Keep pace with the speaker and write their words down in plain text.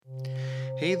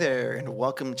Hey there, and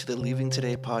welcome to the Leaving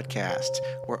Today podcast,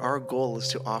 where our goal is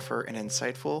to offer an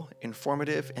insightful,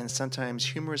 informative, and sometimes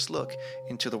humorous look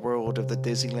into the world of the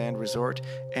Disneyland Resort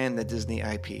and the Disney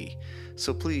IP.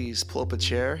 So please pull up a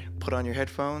chair, put on your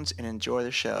headphones, and enjoy the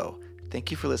show.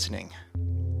 Thank you for listening.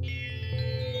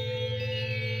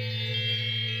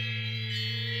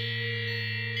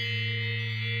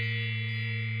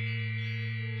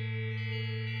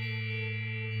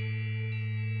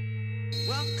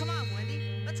 Well, come on, Wendy.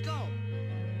 Let's go.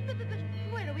 But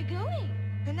where are we going?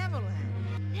 To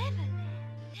Neverland. Neverland.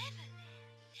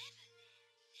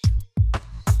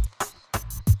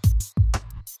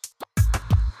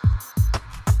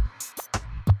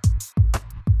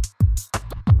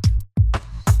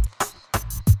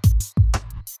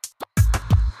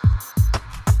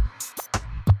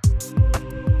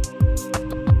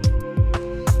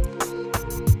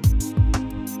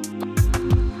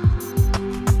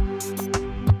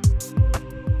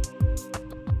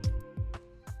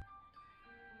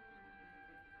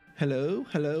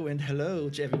 Hello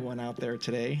to everyone out there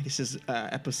today. This is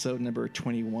episode number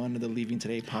 21 of the Leaving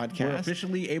Today podcast. We're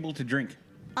officially able to drink.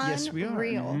 Yes, we are.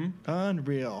 Unreal.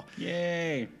 Unreal.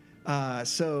 Yay.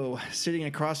 So, sitting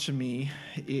across from me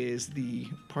is the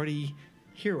party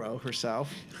hero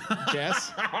herself,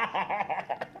 Jess.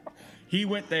 He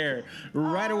went there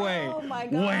right away. Oh my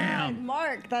God, Wham!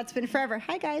 Mark, that's been forever.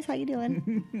 Hi guys, how you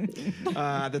doing?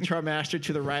 The Trail Master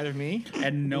to the right of me.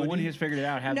 And no one has figured it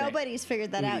out, have Nobody's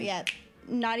figured that out Ooh. yet.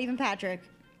 Not even Patrick.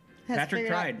 they? Patrick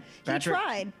tried. He Patrick,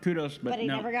 tried, Kudos, but he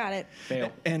no. never got it. Fail.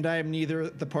 And I am neither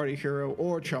the party hero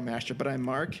or Trail Master, but I'm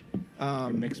Mark,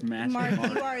 Mixed master.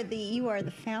 Mark, you are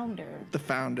the founder. the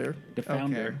founder. The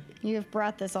founder. Okay. You have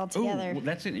brought this all Ooh, together. well,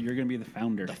 that's it. You're going to be the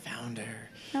founder. The founder.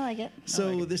 I like it.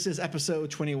 So this is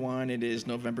episode 21. It is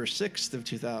November 6th of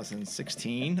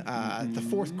 2016, the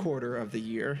fourth quarter of the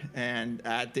year. And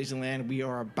at Disneyland, we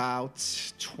are about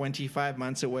 25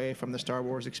 months away from the Star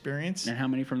Wars experience. And how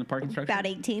many from the parking structure? About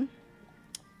 18.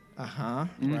 Uh-huh.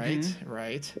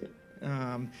 Right.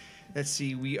 Let's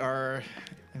see.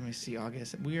 Let me see,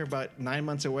 August. We are about 9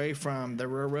 months away from the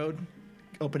railroad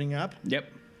opening up. Yep.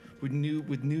 With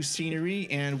new scenery,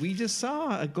 and we just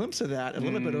saw a glimpse of that a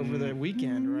little bit over the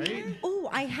weekend, right? Oh,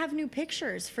 I have new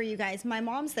pictures for you guys. My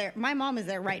mom's there. My mom is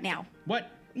there right now.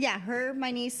 What? Yeah, her, my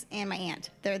niece, and my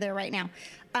aunt. They're there right now.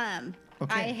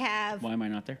 Okay. I have. Why am I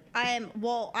not there? I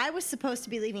was supposed to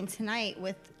be leaving tonight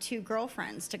with two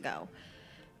girlfriends to go,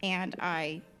 and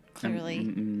I clearly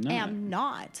not. am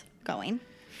not going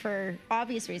for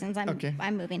obvious reasons. Okay.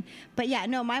 I'm moving, but yeah,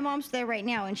 no, my mom's there right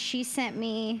now, and she sent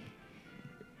me.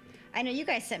 I know you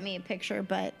guys sent me a picture,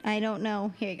 but I don't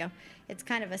know. Here you go. It's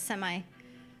kind of a semi.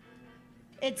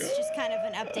 It's just kind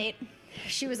of an update.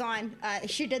 She was on.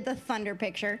 She did the thunder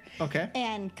picture. Okay.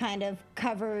 And kind of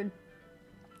covered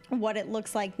what it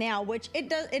looks like now, which it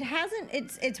does. It hasn't.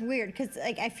 It's weird because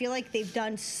like I feel like they've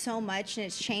done so much and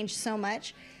it's changed so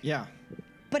much, Yeah.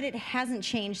 but it hasn't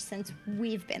changed since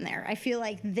we've been there. I feel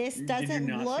like this doesn't Did you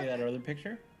not look. see that other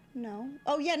picture? No.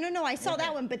 Oh yeah, no. I saw Okay.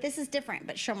 that one, but this is different.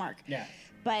 But show Mark. Yeah.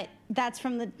 But that's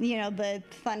from the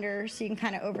thunder, so you can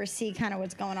kind of oversee kind of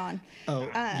what's going on. Oh,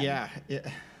 yeah.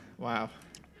 Wow.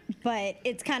 But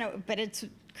it's it's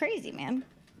crazy, man.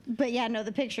 But yeah, no,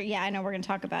 the picture. Yeah, I know we're gonna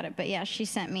talk about it. But yeah, she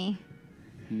sent me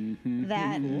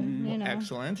that. You know,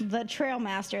 Excellent. The Trail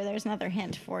Master. There's another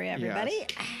hint for you, everybody.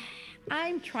 Yes.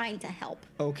 I'm trying to help.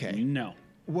 Okay. No.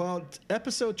 Well,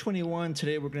 episode 21,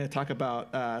 today we're going to talk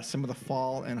about some of the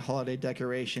fall and holiday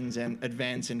decorations and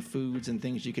events and foods and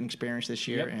things you can experience this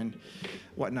year Yep. and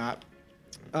whatnot.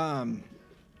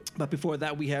 But before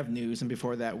that, we have news, and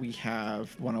before that, we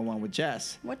have 101 with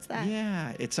Jess. What's that?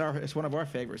 Yeah, it's one of our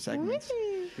favorite segments.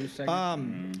 Woo-hoo. Who's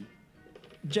second?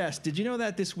 Jess, did you know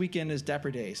that this weekend is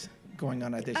Dapper Days going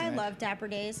on at Disneyland? I love Dapper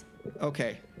Days.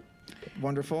 Okay,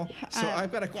 wonderful. So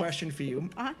I've got a yes. question for you,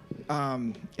 Uh-huh.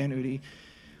 and Udi.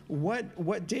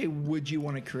 What day would you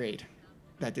want to create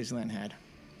that Disneyland had?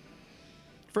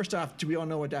 First off, do we all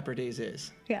know what Dapper Days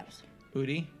is? Yes.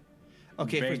 Udi?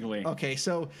 Okay. Vaguely. Okay,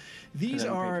 so these I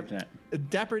haven't paid are attention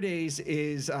Dapper Days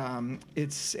is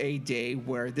it's a day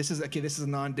where this is a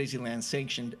non-Disneyland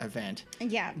sanctioned event.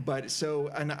 Yeah. But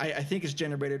and I think it's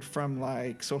generated from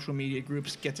like social media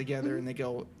groups get together and they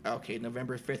go, okay,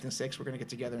 November 5th and 6th, we're going to get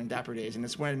together in Dapper Days. And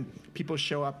it's when people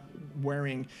show up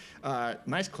wearing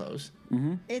nice clothes.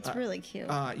 It's really cute.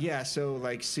 Yeah, so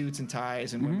like suits and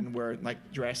ties and women wear like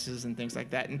dresses and things like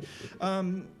that. And,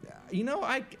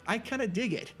 I kind of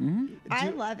dig it. I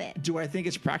love it. Do I think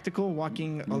it's practical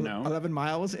walking No. 11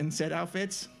 miles in said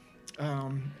outfits?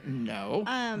 No.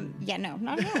 Yeah, no,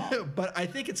 not at all. But I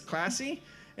think it's classy.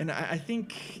 And I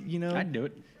think, I'd do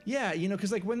it. Yeah,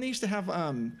 because like when they used to have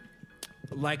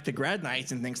like the grad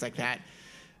nights and things like that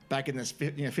back in the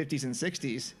 50s and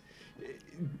 60s.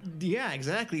 Yeah,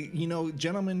 exactly.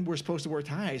 Gentlemen were supposed to wear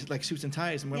ties, like suits and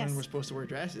ties, and women Yes. were supposed to wear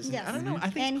dresses. Yes. I don't know. I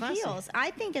think and it's classy. heels.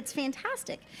 I think it's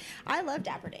fantastic. I love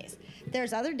Dapper Days.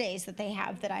 There's other days that they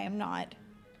have that I am not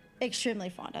extremely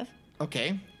fond of.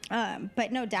 Okay.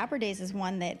 But no, Dapper Days is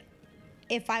one that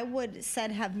if I would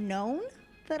have known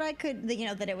that I could,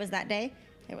 that it was that day,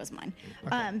 it was mine.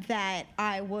 Okay. That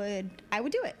I would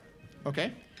do it.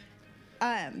 Okay.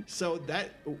 So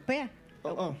that. But yeah.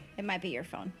 Oh. It might be your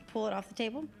phone. Pull it off the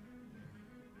table.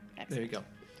 There you go.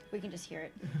 We can just hear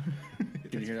it.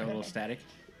 Did you hear that little static?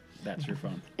 That's your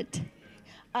phone.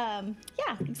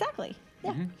 Yeah, exactly.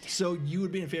 Yeah. So you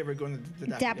would be in favor of going to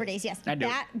the Dapper Days, yes. I do.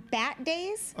 Bat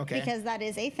Days, Okay. because that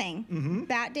is a thing.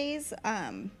 Bat Days,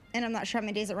 and I'm not sure how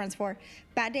many days it runs for.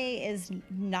 Bat Day is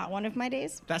not one of my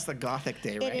days. That's the Gothic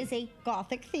day, right? It is a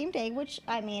Gothic themed day, which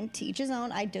to each his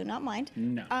own. I do not mind.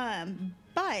 No.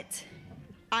 But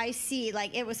I see,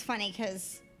 it was funny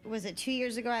because was it 2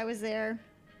 years ago I was there?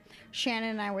 Shannon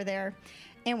and I were there,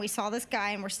 and we saw this guy,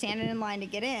 and we're standing in line to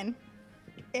get in.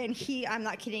 And I'm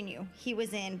not kidding you, he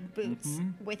was in boots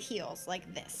with heels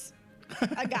like this.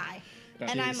 A guy.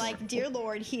 And I'm like, dear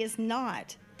Lord, he is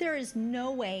not. There is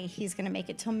no way he's going to make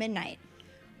it till midnight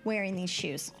wearing these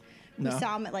shoes. No. We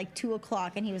saw him at 2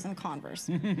 o'clock and he was in Converse.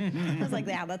 I was like,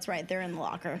 yeah, that's right. They're in the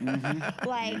locker.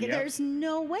 Yep. There's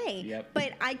no way. Yep.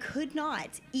 But I could not.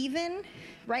 Even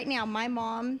right now, my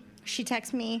mom, she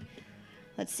texts me.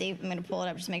 Let's see. I'm going to pull it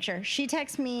up just to make sure. She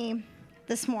texted me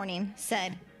this morning,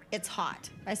 said, it's hot.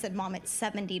 I said, Mom, it's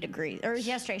 70 degrees. Or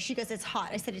yesterday, she goes, it's hot.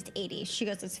 I said, it's 80. She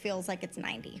goes, it feels like it's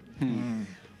 90.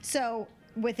 So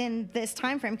within this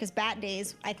time frame, because Bat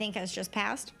Days, I think, has just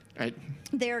passed, Right.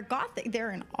 they're Gothic.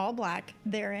 They're in all black.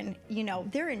 They're in,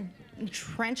 they're in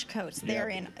trench coats. They're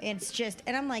Yep. in, it's just,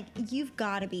 and I'm like, you've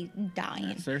got to be dying.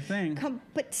 That's their thing.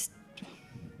 But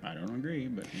I don't agree,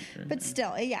 but it's their But thing.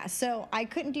 still, yeah. So I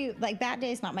couldn't do Bat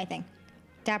Day is not my thing.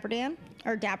 Dapper Dan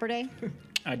or Dapper Day,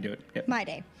 I'd do it. Yep. my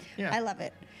day. Yeah. I love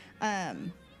it.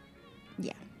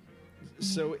 Yeah.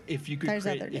 So if you could There's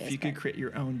create, other if days, you could but- create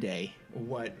your own day,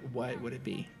 what would it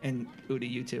be? And Udi,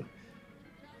 you too.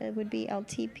 It would be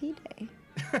LTP Day.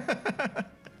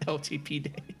 LTP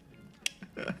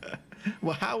day.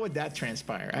 Well, how would that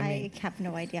transpire? I mean, I have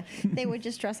no idea. They would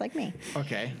just dress like me.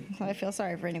 okay. So I feel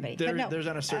sorry for anybody. There, but no, there's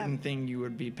not a certain thing you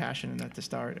would be passionate at the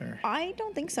start, or I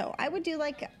don't think so. I would do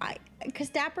because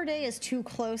Dapper Day is too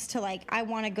close to I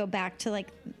want to go back to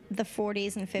the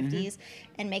 40s and 50s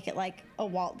and make it like a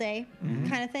Walt Day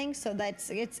kind of thing. So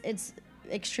it's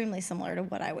extremely similar to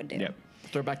what I would do. Yep.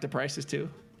 throw back the prices too.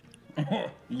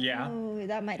 Yeah. Oh,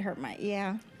 that might hurt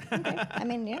yeah. Okay. I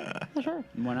mean, yeah, sure.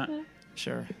 Why not?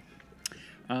 Sure.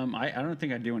 I don't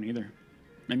think I'd do one either.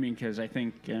 I mean, because I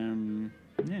think,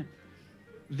 yeah.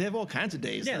 They have all kinds of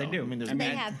days. Yeah, they though. do. I mean, there's I mean,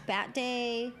 They have Bat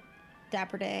Day,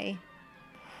 Dapper Day.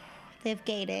 They have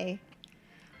Gay Day.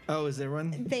 Oh, is there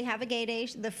one? They have a Gay Day.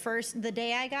 The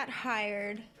day I got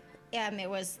hired, it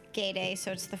was Gay Day.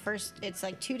 So it's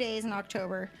 2 days in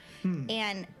October.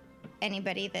 And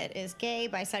anybody that is gay,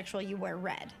 bisexual, you wear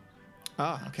red.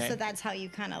 Oh, okay. So that's how you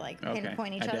kind of Okay.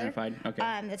 pinpoint each Identified. other.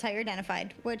 Okay. That's how you're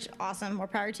identified, which awesome. More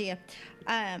power to you.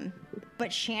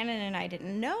 But Shannon and I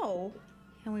didn't know,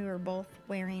 and we were both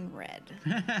wearing red.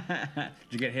 Did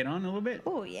you get hit on a little bit?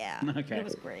 Oh yeah, Okay. it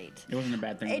was great. It wasn't a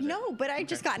bad thing. Was it? No, but I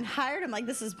just gotten hired. I'm like,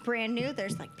 this is brand new.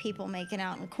 There's people making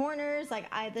out in corners.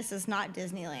 This is not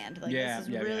Disneyland. Yeah, This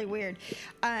is yeah, really yeah. weird.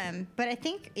 But I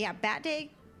think Bat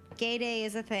Day, Gay Day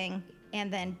is a thing,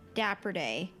 and then Dapper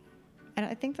Day, and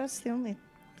I think that's the only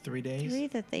 3 days. 3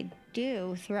 that they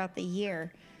do throughout the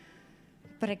year.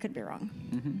 But I could be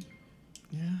wrong.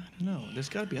 Yeah, I don't know. There's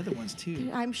got to be other ones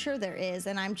too. I'm sure there is,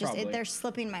 and I'm just Probably. they're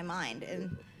slipping my mind,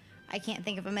 and I can't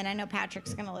think of them. And I know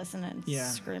Patrick's gonna listen and Yeah.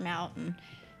 scream out, and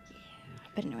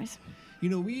but anyways.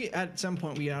 We at some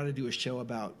point we ought to do a show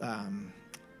about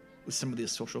some of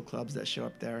these social clubs that show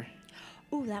up there.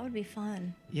 Ooh, that would be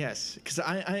fun. Yes, because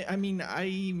I mean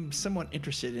I'm somewhat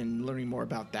interested in learning more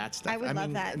about that stuff. I would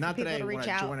love that, for Not that people I to want reach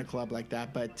to out. join a club like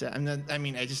that, but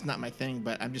it's just not my thing.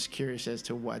 But I'm just curious as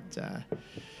to what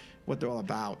they're all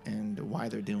about and why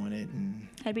they're doing it, and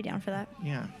I'd be down for that.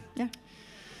 yeah. Yeah.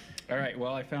 All right.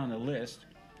 Well, I found a list.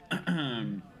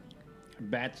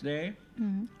 Bats Day,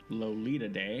 Lolita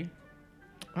Day,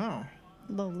 Oh,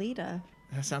 Lolita.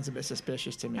 that sounds a bit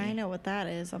suspicious to me. I know what that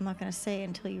is. I'm not going to say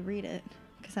until you read it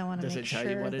because I want to Does make it tell you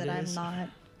sure what it that is? I'm not.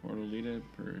 or Lolita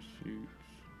Pursuits.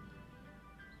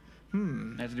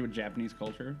 It has to do with Japanese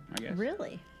culture, I guess.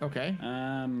 Really? Okay.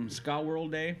 Ska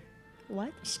World Day.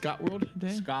 What? Scott World Day.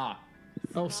 Ska.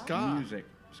 Oh, ska. Music.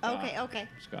 Ska. Okay.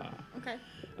 Ska. Okay.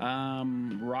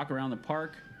 Rock Around the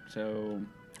Park. So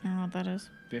I don't know what that is.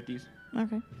 50s.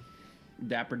 Okay.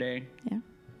 Dapper Day. Yeah.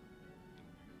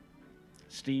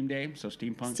 Steam Day. So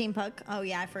steampunk. Steampunk. Oh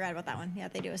yeah, I forgot about that one. Yeah,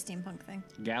 they do a steampunk thing.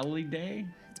 Galilee Day.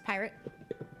 It's pirate.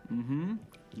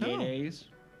 Gay Oh. Days.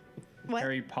 What?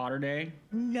 Harry Potter Day.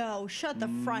 No, shut the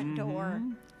front door.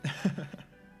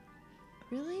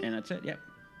 Really? And that's it. Yep.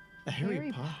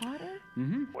 Harry Potter?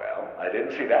 Well, I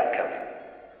didn't see that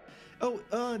coming.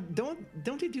 Oh,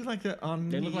 don't they do like that on?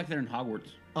 They look like they're in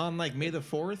Hogwarts. on like May the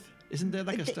 4th. Isn't there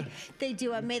like a They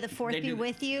do a May the 4th They be do-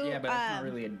 with you. Yeah, but it's not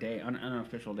really a day, an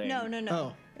unofficial day. No.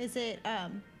 Oh. Is it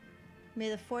May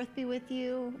the 4th be with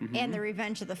you and the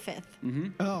Revenge of the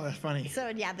 5th? Oh, that's funny. So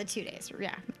yeah, the 2 days.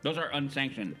 Yeah. Those are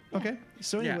unsanctioned. Okay.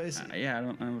 So anyways, Yeah, I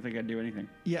don't think I'd do anything.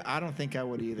 yeah, I don't think I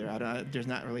would either. There's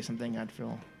not really something I'd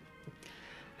feel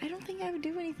I don't think I would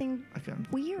do anything like a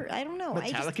weird. I don't know.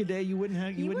 Metallica Day. You wouldn't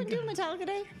have. You wouldn't do Metallica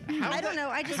Day? I don't know.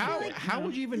 I just how, feel like how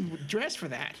would you even dress for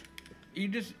that? You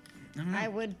just. I don't know. I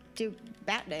would do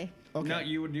Bat Day. Okay. No,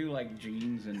 you would do like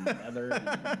jeans and leather,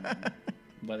 and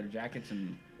leather jackets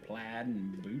and plaid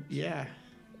and boots. Yeah.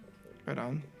 Right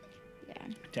on. Yeah.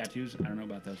 Tattoos. I don't know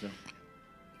about those though.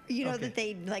 You know Okay. that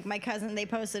they, like my cousin, they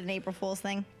posted an April Fool's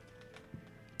thing.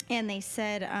 And they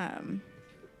said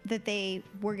that they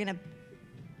were going to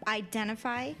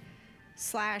identify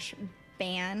 /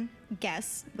 ban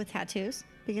guests with tattoos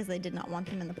because they did not want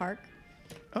them in the park.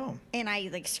 Oh. And I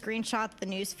like screenshot the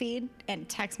news feed and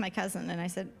text my cousin and I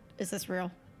said, "Is this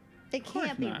real? It course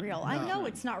can't be not. real. I know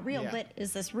it's not real, Yeah. but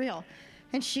is this real?"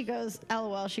 And she goes,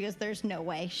 "LOL." She goes, "There's no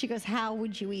way." She goes, "How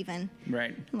would you even?"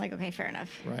 Right. I'm like, "Okay, fair enough."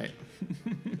 Right.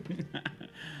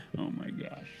 Oh my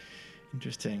gosh.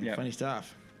 Interesting. Yep. Funny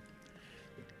stuff.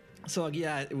 So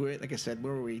yeah, like I said,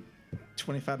 where were we?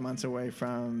 25 months away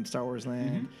from Star Wars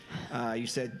Land. You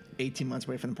said 18 months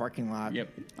away from the parking lot. Yep.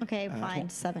 Okay, fine,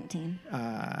 17.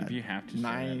 If you have to. say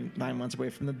Nine that. months away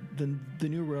from the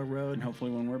new railroad. And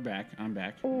hopefully when we're back, I'm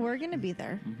back Well, we're gonna be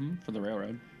there. for the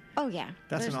railroad. Oh yeah,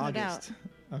 That's there's in no August.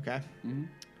 doubt. Okay.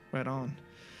 Right on.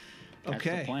 That's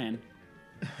Okay. the plan.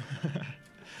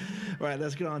 All right,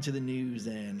 let's get on to the news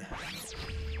then.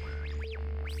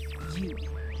 You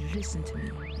listen to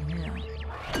me now.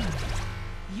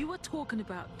 You are talking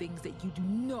about things that you do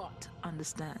not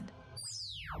understand.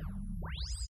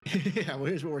 Yeah, well,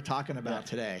 here's what we're talking about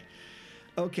today.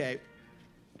 Okay.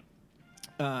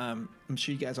 I'm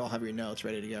sure you guys all have your notes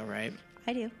ready to go, right?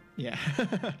 I do. Yeah.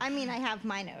 I mean, I have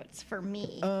my notes for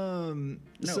me. No,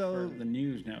 so for the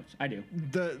news notes. I do.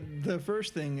 the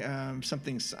first thing,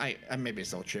 something's I maybe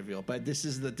it's a little trivial, but this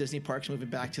is the Disney parks moving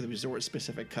back to the resort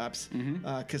specific cups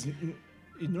because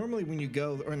normally when you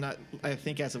go, or not, I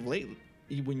think as of late,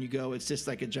 when you go, it's just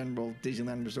like a general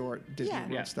Disneyland resort, Disney Yeah.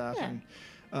 World Yeah. stuff. Yeah.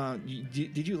 And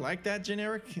did you like that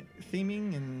generic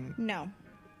theming? And No.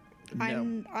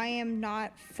 no. I am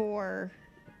not for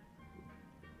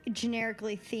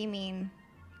generically theming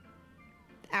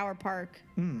our park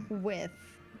with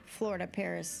Florida,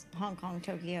 Paris, Hong Kong,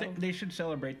 Tokyo. They should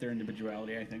celebrate their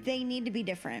individuality, I think. They need to be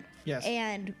different. Yes.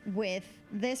 And with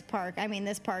this park, I mean,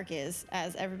 this park is,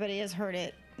 as everybody has heard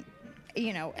it,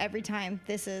 you know, every time,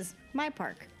 this is my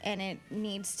park. And it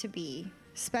needs to be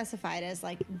specified as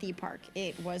like the park.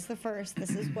 It was the first. This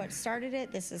is what started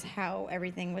it. This is how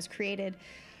everything was created.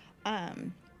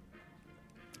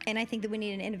 And I think that we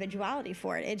need an individuality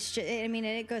for it. It's just, I mean,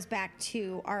 it goes back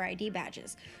to our ID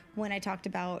badges. When I talked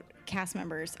about cast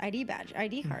members' ID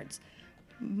cards,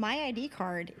 my ID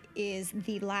card is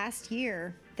the last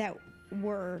year that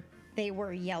they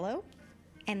were yellow,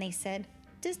 and they said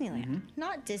Disneyland,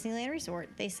 not Disneyland Resort.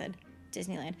 They said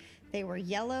Disneyland. They were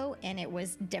yellow, and it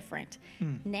was different.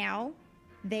 Now,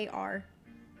 they are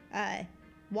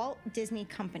Walt Disney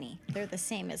Company. They're the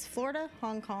same as Florida,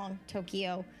 Hong Kong,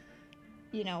 Tokyo.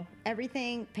 You know,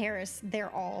 everything, Paris, they're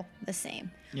all the same.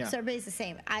 Yeah. So everybody's the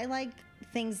same. I like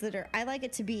things I like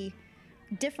it to be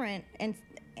different and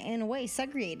in a way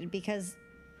segregated because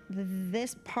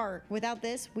this park, without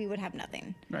this, we would have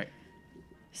nothing. Right.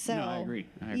 So No, I agree.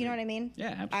 You know what I mean? Yeah,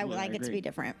 I absolutely, would like I it to agree. be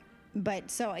different.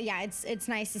 But so yeah, it's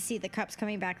nice to see the cups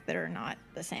coming back that are not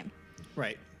the same.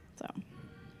 Right. So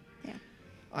yeah.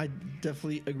 I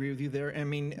definitely agree with you there. I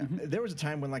mean, there was a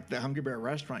time when like the Hungry Bear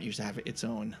restaurant used to have its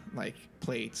own like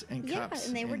plates and Yeah, cups.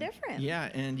 and they were different. Yeah,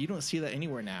 and you don't see that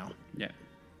anywhere now. Yeah.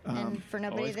 And for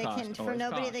nobody always cost, always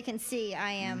cost. that can see,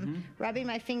 I am rubbing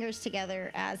my fingers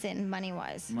together as in money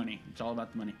wise. Money. It's all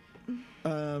about the money.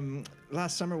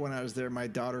 Last summer when I was there, my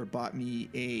daughter bought me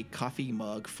a coffee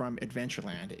mug from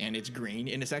Adventureland, and it's green,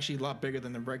 and it's actually a lot bigger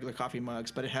than the regular coffee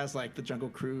mugs, but it has like the Jungle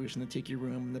Cruise and the Tiki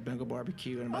Room and the Bengal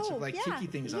Barbecue and a bunch of like tiki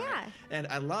things on it. And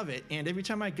I love it. And every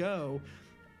time I go,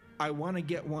 I want to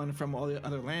get one from all the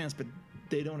other lands, but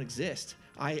they don't exist.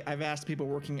 I've asked people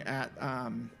working at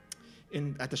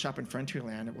the shop in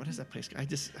Frontierland. What is that place?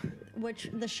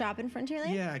 The shop in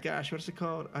Frontierland? Yeah, gosh, what is it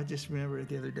called? I just remember it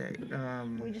the other day.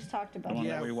 We just talked The about one it.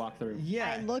 that we walk through.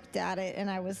 Yeah. I looked at it and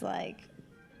I was like,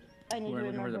 I need to We're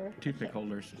looking for remember. the toothpick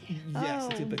holders. Yes,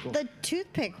 typical. The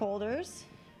toothpick holders.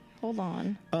 Hold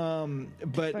on.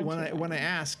 But when I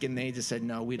ask and they just said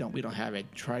no, we don't have it.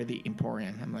 Try the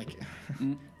Emporium. I'm like,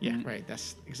 yeah, right.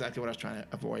 That's exactly what I was trying to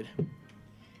avoid.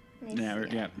 Yeah,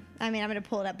 yeah. I mean, I'm going to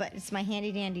pull it up, but it's my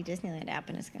handy dandy Disneyland app,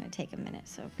 and it's going to take a minute.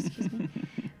 So excuse me.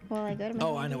 While I go to my.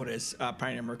 Oh, I know what it is.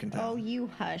 Pioneer Mercantile. Oh, you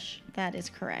hush. That is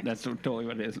correct. That's totally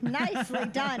what it is. Nicely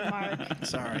done, Mark.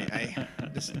 Sorry, I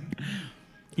just.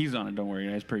 He's on it. Don't worry.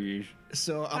 That's pretty easy.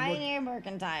 So Pioneer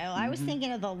Mercantile. I was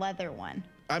thinking of the leather one.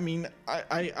 I mean,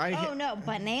 Oh no,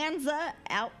 Bonanza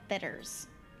Outfitters.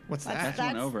 What's that? That's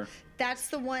one over. That's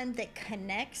the one that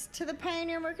connects to the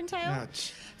Pioneer Mercantile.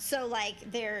 Ouch. So like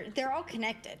they're all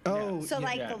connected. Oh, So yeah.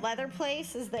 like the leather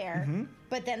place is there,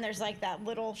 but then there's like that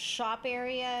little shop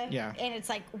area. Yeah. And it's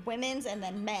like women's and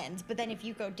then men's. But then if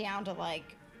you go down to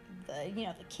like the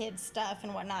the kids stuff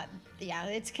and whatnot, yeah,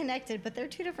 it's connected. But they're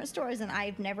two different stores, and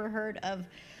I've never heard of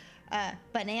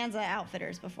Bonanza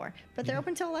Outfitters before. But they're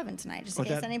open till 11 tonight, just in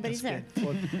case anybody's there.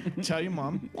 Well, tell your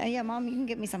mom. Yeah, Mom, you can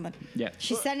get me something. Yeah.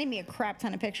 She's sending me a crap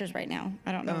ton of pictures right now.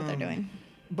 I don't know what they're doing.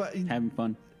 But Having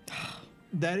fun.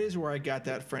 that is where I got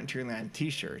that Frontierland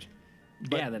T-shirt.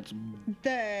 Yeah, that's.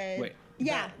 The Wait.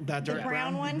 yeah, That the dark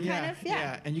brown one yeah, kind of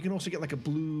yeah. And you can also get like a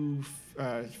blue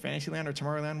Fantasyland or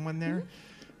Tomorrowland one there.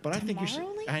 But I think you should.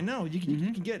 Tomorrowland? I know you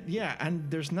can get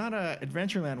and there's not a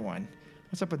Adventureland one.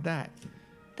 What's up with that?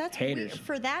 That's Haters. weird.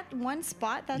 For that one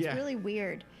spot, that's Yeah. really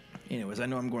weird. Anyways, I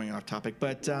know I'm going off topic,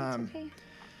 but Okay.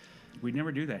 We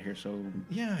never do that here, so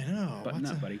yeah, I know. button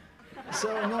What's up, a- buddy. So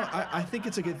no, I think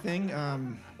it's a good thing,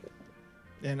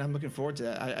 and I'm looking forward to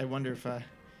that. I wonder if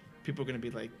people are going to be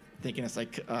like thinking it's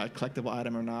like a collectible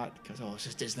item or not because it's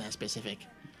just Disneyland specific.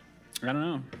 I don't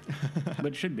know, but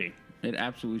it should be. It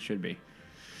absolutely should be.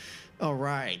 All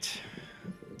right.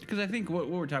 Because I think what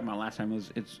we were talking about last time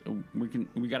was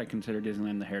we got to consider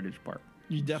Disneyland the heritage park.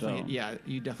 You definitely, So-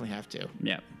 you definitely have to.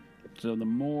 Yeah. So the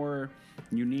more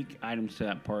unique items to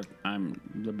that park,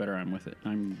 the better I'm with it.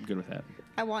 I'm good with that.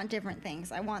 I want different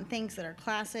things. I want things that are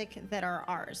classic, that are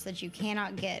ours, that you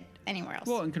cannot get anywhere else.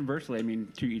 Well, and conversely, I mean,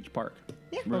 to each park.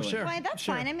 yeah, really. sure. Why, that's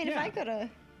Sure. fine. I mean, if Yeah. I go to,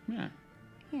 Yeah.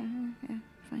 yeah,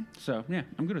 fine. So yeah,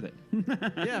 I'm good with it.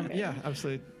 Yeah,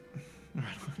 absolutely.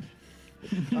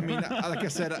 I mean, like I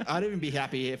said, I'd even be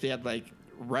happy if they had like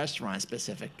restaurant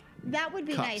specific. That would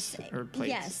be Cups nice. or plates.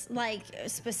 Yes, like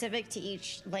specific to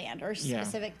each land or Yeah.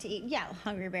 specific to each. Yeah,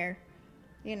 Hungry Bear.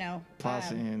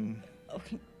 Plaza and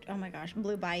Oh my gosh,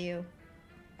 Blue Bayou.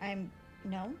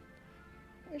 No.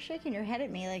 You're shaking your head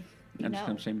at me like I'm no. just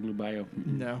gonna say Blue Bayou.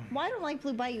 no. Well, I don't like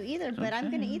Blue Bayou either, but I'm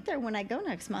going to eat there when I go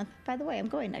next month. By the way, I'm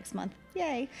going next month.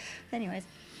 Yay. Anyways,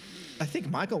 I think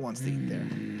Michael wants to eat there.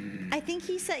 I think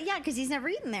he said, yeah, because he's never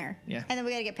eaten there. Yeah. And then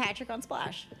we got to get Patrick on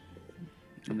Splash.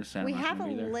 I'm just sad. We I'm not have a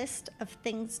gonna be there. list of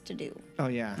things to do Oh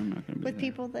yeah. I'm not gonna be with there.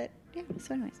 people that, yeah,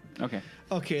 so anyways. Okay.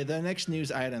 Okay, the next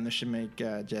news item that should make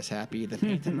Jess happy. The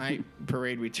Paint the Night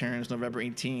Parade returns November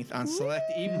 18th on select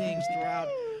evenings throughout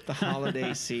the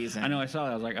holiday season. I know. I saw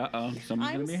that. I was like,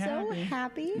 someone's I'm gonna be so happy.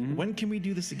 happy When can we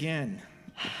do this again?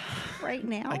 right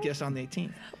now. I guess on the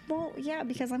 18th. Well, yeah,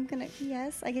 because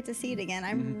yes, I get to see it again.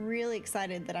 I'm really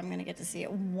excited that I'm going to get to see it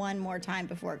one more time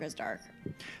before it goes dark.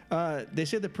 They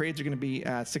say the parades are going to be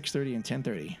at 6:30 and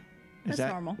 10:30. That's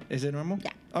normal. Is it normal?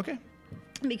 Yeah. Okay.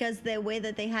 Because the way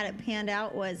that they had it panned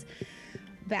out was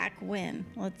back when.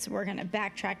 We're going to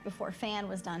backtrack before Fan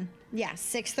was done. Yeah,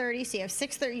 6:30. So you have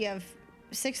 6:30. You have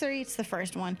 6:30. It's the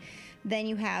first one. Then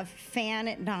you have Fan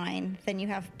at 9. Then you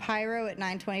have Pyro at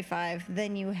 9:25.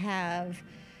 Then you have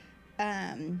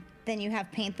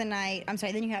Paint the Night. I'm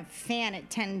sorry. Then you have Fan at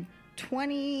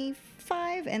 10:25,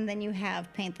 and then you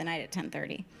have Paint the Night at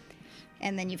 10:30.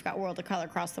 And then you've got World of Color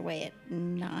across the way at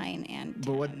 9 and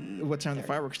 10. But what time do the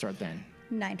fireworks start then?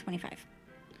 9:25.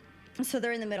 So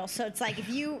they're in the middle. So it's like if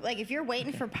you're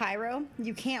waiting for Pyro,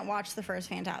 you can't watch the first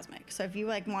Fantasmic. So if you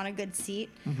like want a good seat,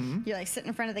 you're like sitting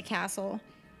in front of the castle,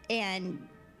 and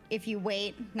if you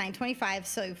wait 9:25,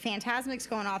 so Fantasmic's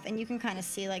going off, and you can kind of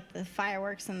see like the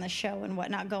fireworks and the show and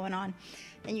whatnot going on,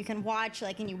 and you can watch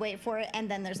and you wait for it,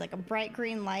 and then there's like a bright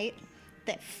green light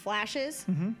that flashes,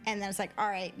 and then it's like, all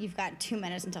right, you've got 2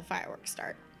 minutes until fireworks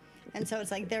start. And so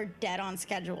it's like they're dead on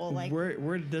schedule. Like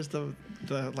Where does the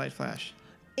light flash?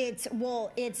 it's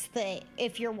the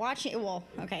if you're watching. Well,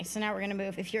 okay, so now we're gonna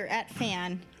move. If you're at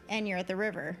Fan and you're at the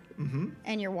river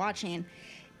and you're watching,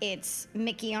 it's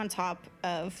Mickey on top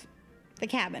of the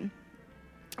cabin,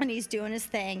 and he's doing his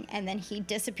thing, and then he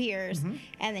disappears, and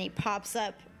then he pops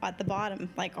up at the bottom,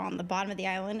 like on the bottom of the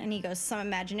island, and he goes, "Some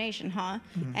imagination, huh?"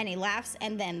 And he laughs,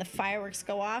 and then the fireworks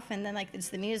go off, and then like it's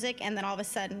the music, and then all of a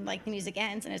sudden like the music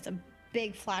ends, and it's a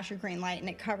big flash of green light, and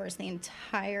it covers the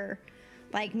entire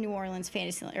like New Orleans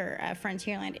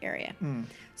Frontierland area.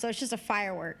 So it's just a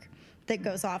firework that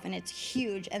goes off, and it's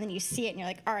huge, and then you see it, and you're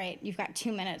like, all right, you've got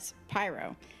 2 minutes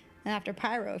pyro. And after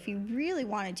pyro, if you really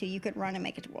wanted to, you could run and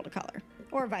make it to World of Color,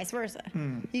 or vice versa.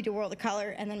 You do World of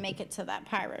Color and then make it to that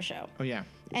pyro show. Oh yeah.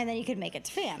 And then you could make it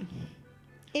to Fan,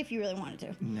 if you really wanted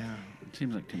to. No.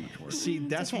 Seems like too much work. See,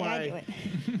 that's Okay, I do why.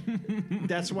 it.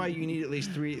 That's why you need at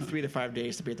least three to 5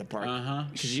 days to be at the park.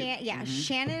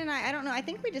 Shannon and I don't know. I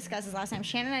think we discussed this last time.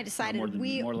 Shannon and I decided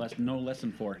No less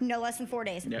than 4. no less than 4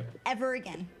 days. Yep. Ever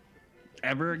again.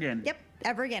 Ever again. Yep.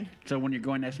 Ever again. So when you're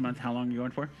going next month, how long are you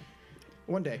going for?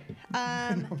 1 day. The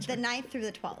 9th through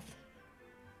the 12th.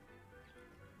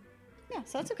 Yeah,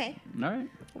 so that's okay. All right.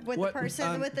 With What, the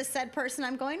person, with the said person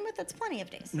I'm going with, that's plenty of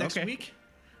days. Next Okay. week.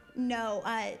 No,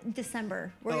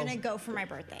 December. We're gonna go for my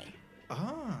birthday.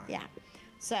 Ah. Yeah.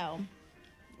 So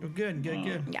Oh, good.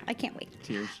 yeah, I can't wait.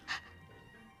 Tears.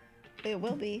 It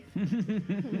will be.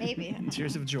 Maybe.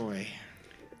 Tears of joy.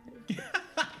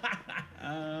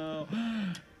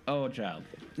 Oh, child.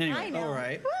 Anyway. I know. All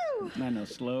right. Woo! I know.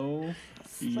 Slow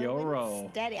your and roll.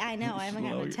 Steady. I know. I haven't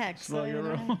gotten a text. Slow your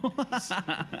roll.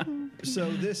 So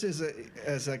this is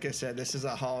like I said, this is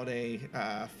a holiday,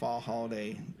 fall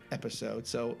holiday episode.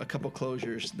 So a couple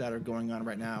closures that are going on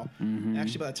right now.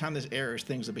 Actually, by the time this airs,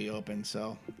 things will be open.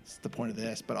 So it's the point of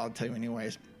this, but I'll tell you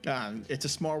anyways. It's a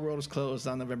Small World is closed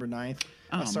on November 9th.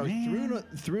 Oh, sorry, man.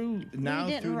 through now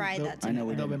didn't through ride that I know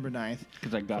we didn't. November 9th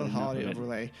 'Cause I got for the enough of holiday it.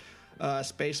 overlay.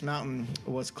 Space Mountain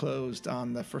was closed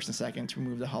on the 1st and 2nd to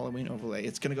remove the Halloween overlay.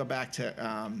 It's going to go back to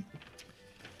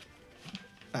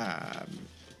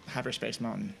Hyperspace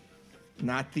Mountain.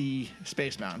 Not the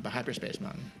Space Mountain, but Hyperspace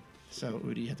Mountain. So,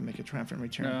 Udi, you have to make a triumphant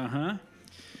return.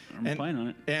 I'm planning on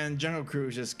it. And Jungle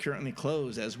Cruise is currently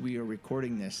closed as we are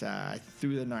recording this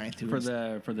through the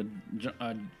 9th. For the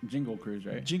Jingle Cruise,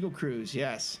 right? Jingle Cruise,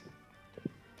 yes.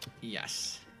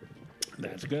 Yes.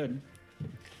 That's good.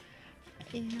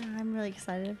 Yeah, I'm really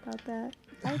excited about that.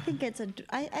 I think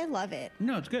I love it.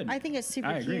 No, it's good. I think it's super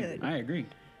I agree. cute. I agree.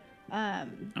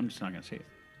 I'm just not gonna say it.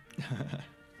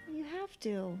 You have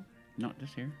to. Not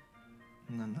this year.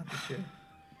 No, not this year.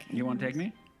 Okay, You want to take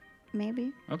me?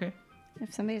 Maybe. Okay.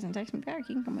 If somebody doesn't text me back,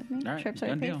 you can come with me. All right, Trip's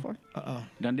already done paid deal. for. Uh-oh.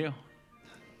 Done deal.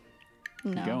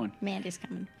 No, going. Mandy's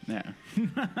coming. Yeah.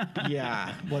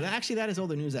 Yeah. Well, actually, that is all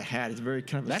the news I had. It's very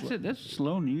kind of That's it. That's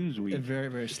slow news week. Very,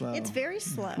 very slow. It's very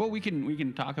slow. Well, we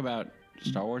can talk about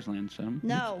Star Wars Land some.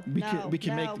 no, we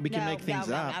can make things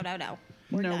up. No.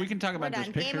 No, we can talk about We're those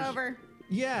done. pictures. Game over.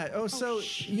 Yeah. Oh, so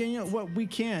you know what we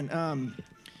can.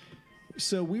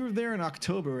 So we were there in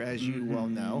October, as you well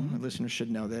know. Listeners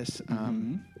should know this.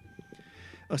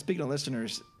 Speaking of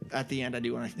listeners, at the end, I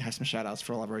do want to have some shout outs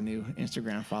for all of our new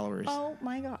Instagram followers. Oh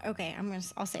my god. Okay,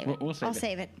 I'll save it. We'll save I'll it.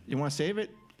 save it. You want to save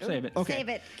it? Save it. Okay. Save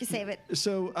it. Save it.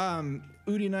 So,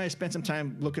 Udi and I spent some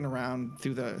time looking around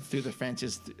through the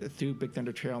fences, through Big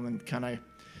Thunder Trail, and kind of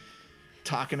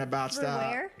talking about Through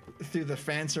stuff where? through the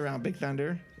fence around Big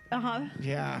Thunder. Uh-huh.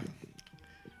 Yeah.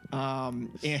 And,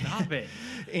 Stop it.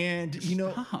 And you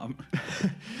know, Stop.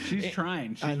 She's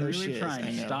trying. She's I know really she is, trying.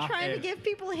 I know. Stop Trying it. to give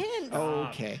people hints.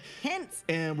 okay. Hints.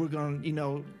 And we're going,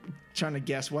 trying to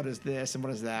guess what is this and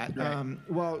what is that. Right.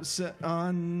 Well, so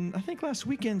on I think last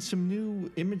weekend, some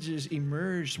new images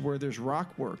emerged where there's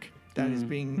rock work that is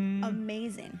being.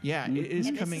 Amazing. Yeah, it is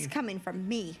And coming. this is coming from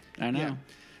me. I know. Yeah,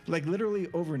 like literally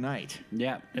overnight.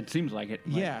 Yeah, it seems like it.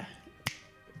 Like, Yeah.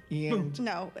 And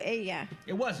No, yeah,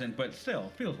 It wasn't, but still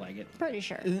feels like it. pretty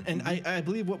sure. and I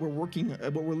believe what we're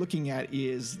looking at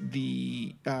is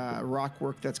the rock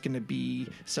work that's going to be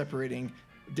separating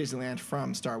Disneyland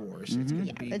from Star Wars. It's going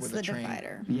to be it's with the a train.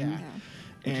 divider. Yeah.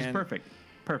 Which is And- perfect.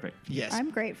 Perfect. Yes.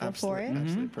 I'm grateful for absolutely, it.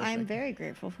 Absolutely perfect. I'm very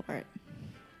grateful for it.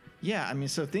 Yeah, I mean,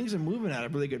 so things are moving at a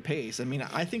really good pace. I mean,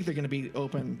 I think they're going to be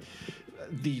open.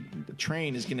 The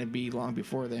train is going to be long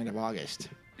before the end of August.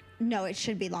 No, it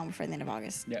should be long before the end of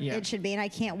August. Yeah. Yeah. It should be, and I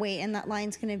can't wait. And that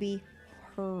line's going to be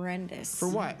horrendous. For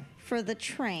what? For the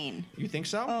train. You think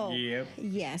so? Oh, Yep.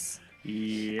 yes.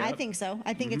 Yep. I think so.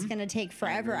 I think it's going to take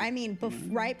forever. I mean,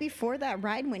 right before that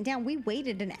ride went down, we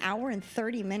waited an hour and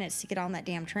 30 minutes to get on that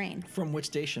damn train. From which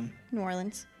station? New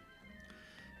Orleans.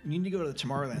 You need to go to the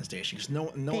Tomorrowland station because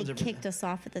no They one's ever. kicked us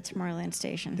off at the Tomorrowland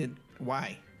station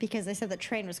Why? because they said the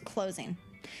train was closing. And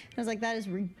I was like, that is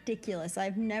ridiculous.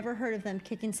 I've never heard of them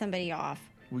kicking somebody off.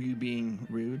 Were you being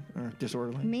rude or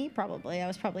disorderly? Me, probably. I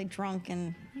was probably drunk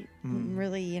and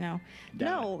really, no,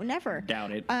 never.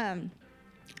 Doubt it.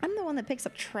 I'm the one that picks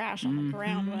up trash on the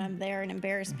ground when I'm there and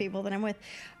embarrass people that I'm with.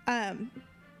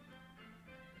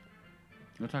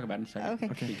 We'll talk about it in a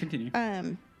second. Okay.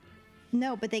 Continue.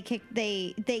 No, but they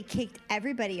kicked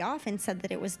everybody off and said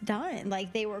that it was done.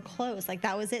 Like they were closed. Like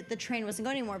that was it. The train wasn't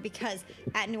going anymore because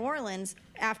at New Orleans,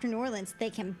 after New Orleans, they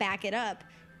can back it up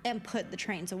and put the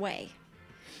trains away.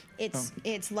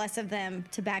 It's less of them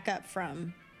to back up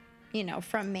from,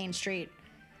 from Main Street.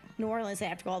 New Orleans, they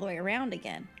have to go all the way around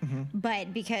again.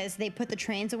 But because they put the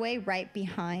trains away right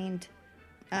behind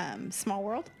Small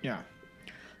World. Yeah.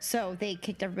 So they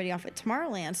kicked everybody off at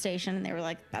Tomorrowland Station, and they were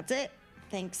like, that's it.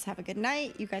 Thanks, have a good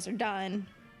night. You guys are done.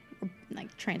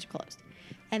 Like, trains are closed.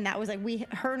 And that was like, we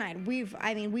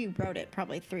rode it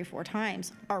probably 3-4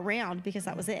 times around because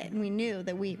that was it. And we knew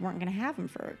that we weren't going to have them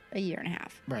for a year and a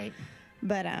half. Right.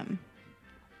 But,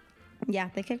 yeah,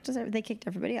 they kicked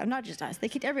everybody off. Not just us. They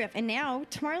kicked everybody off. And now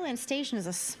Tomorrowland Station is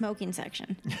a smoking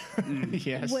section.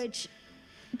 Yes. Which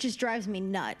just drives me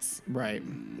nuts. Right.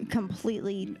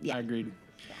 Completely. Yeah. I agreed.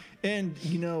 And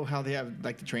you know how they have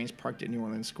like the trains parked at New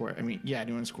Orleans Square? I mean, yeah,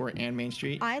 New Orleans Square and Main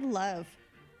Street. I love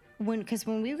because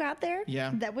when we got there,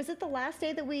 Yeah. that was it. The last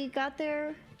day that we got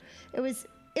there, it was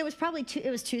probably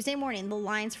it was Tuesday morning. The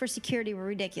lines for security were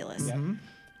ridiculous, Mm-hmm.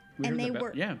 We and heard they the bell-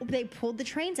 were Yeah. they pulled the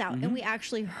trains out, and we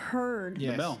actually heard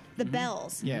Yes. The bell. the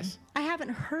bells. Yes. I haven't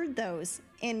heard those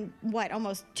in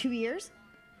almost 2 years.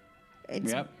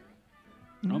 It's Yep.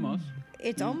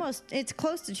 Almost. it's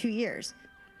close to 2 years.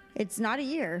 It's not a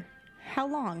year. How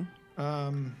long?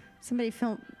 Somebody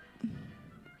filmed.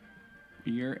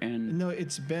 Year and No,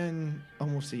 it's been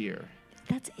almost a year.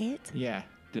 That's it. Yeah.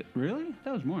 Really?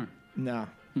 That was more. No.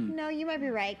 No, you might be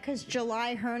right because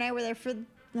July, her and I were there for.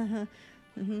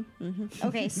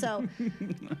 Okay, so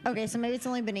maybe it's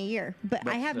only been a year, but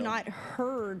I have still. not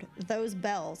heard those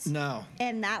bells. No.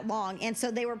 And that long, and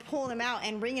so they were pulling them out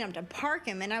and bringing them to park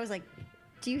him, and I was like,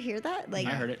 "Do you hear that?" Like,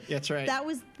 I heard it. That's right. That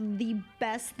was the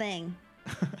best thing.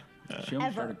 She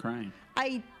almost Ever. started crying.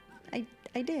 I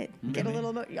did get a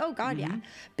little. Oh God, yeah,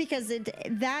 because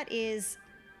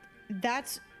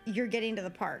that's you're getting to the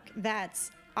park.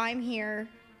 That's I'm here.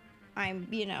 I'm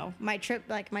my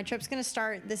trip's gonna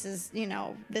start. This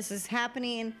is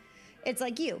happening. It's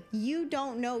like you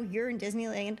don't know you're in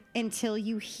Disneyland until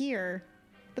you hear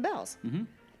the bells.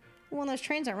 When those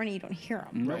trains aren't running, you don't hear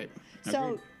them. Right.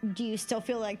 So do you still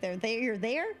feel like they're there? You're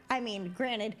there. I mean,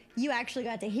 granted, you actually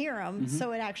got to hear them,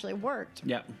 so it actually worked.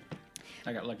 Yep.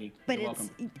 I got lucky. But You're it's-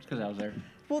 welcome. It's because I was there.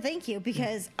 Well, thank you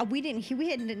because we didn't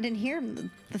hear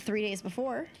them the 3 days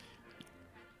before.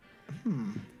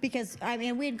 Because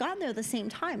we had gotten there at the same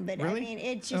time, but Really?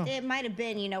 It might have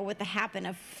been with the happen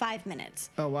of 5 minutes.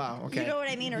 Oh wow. Okay. You know what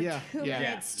I mean, or yeah. 2 Yeah.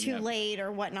 minutes too Yep. late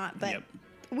or whatnot. But Yep.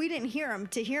 we didn't hear them.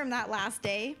 To hear them that last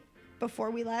day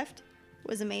before we left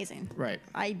was amazing. Right.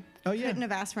 I Oh, yeah. couldn't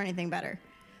have asked for anything better.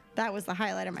 That was the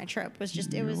highlight of my trip. Was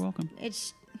just You're welcome.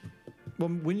 It's Well,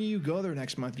 when you go there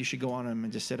next month, you should go on them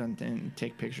and just sit on and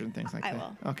take pictures and things like I that.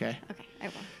 will. Okay. okay. I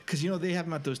will. Because they have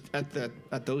them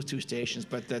at those two stations,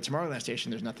 but the Tomorrowland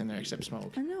station, there's nothing there except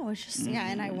smoke. I know. It's just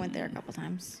yeah, and I went there a couple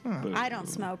times. I don't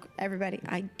smoke. Everybody,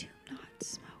 I do not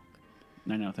smoke.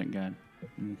 I know. Thank God.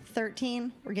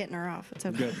 13, we're getting her off. It's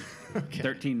okay. Good.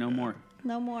 13. No more.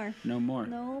 No more. No more.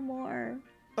 No more.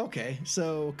 Okay.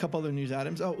 So a couple other news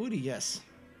items. Oh, Udi, yes.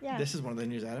 Yeah. This is one of the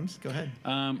news items. Go ahead.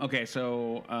 Okay,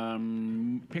 so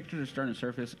pictures are starting to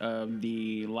surface of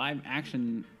the live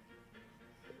action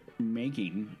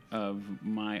making of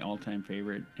my all-time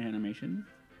favorite animation,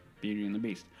 Beauty and the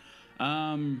Beast.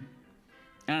 I don't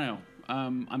know.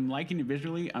 I'm liking it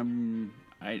visually. I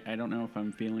don't know if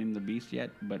I'm feeling the Beast yet,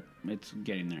 but it's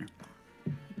getting there.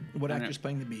 What I know. actor's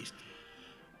playing the Beast?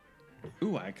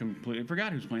 Ooh, I completely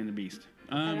forgot who's playing the Beast.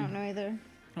 I don't know either.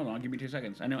 Hold on, give me 2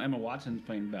 seconds. I know Emma Watson's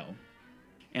playing Belle.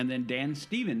 And then Dan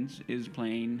Stevens is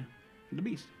playing the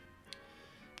Beast.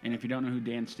 And if you don't know who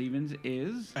Dan Stevens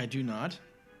is, I do not.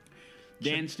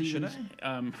 Dan Should Stevens,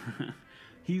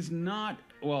 he's not,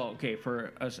 well, okay,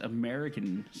 for us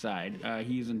American side,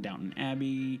 he's in Downton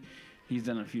Abbey. He's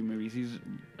done a few movies. He's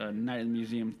Night at the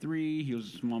Museum 3. He was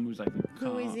small movies like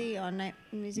Who is he on Night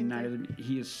Museum? Night of the,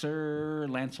 he is Sir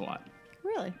Lancelot.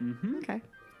 Really? Mm-hmm. Okay.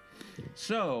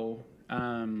 So,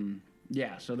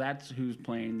 Yeah, so that's who's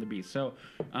playing the beast. So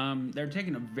they're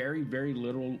taking a very, very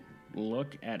little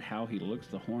look at how he looks.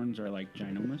 The horns are like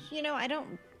ginormous. You know,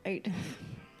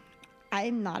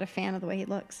 I'm not a fan of the way he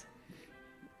looks.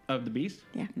 Of the beast?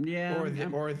 Yeah. Yeah.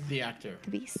 Or the actor.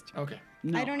 The beast. Okay.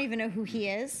 No. I don't even know who he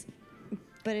is,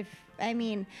 but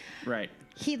Right.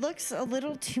 he looks a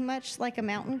little too much like a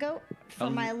mountain goat for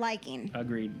my liking.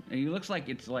 Agreed. He looks like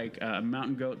it's like a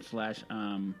mountain goat /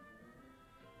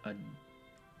 a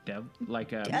dev,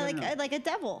 like a Like a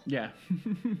devil. yeah,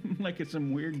 like it's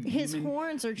some weird. His demon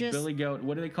horns are just. Billy goat.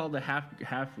 What do they call the half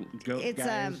goat It's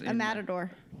guys? a matador.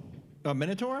 A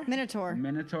Minotaur? Minotaur.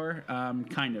 Minotaur.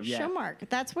 Kind of. Yeah. Show Mark.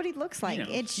 That's what he looks like. know,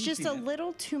 It's you've just seen a it.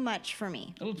 little too much for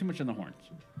me. A little too much on the horns.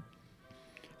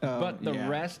 But the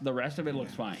rest of it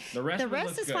looks fine. The rest The of it rest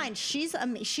looks is good. fine.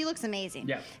 She looks amazing.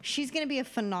 Yeah. She's gonna be a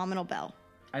phenomenal Belle.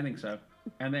 I think so.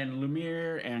 And then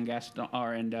Lumiere and Gaston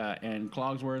and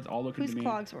Clogsworth all looking Who's to me.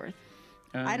 Clogsworth?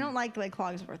 I don't like the way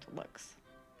Clogsworth looks,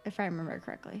 if I remember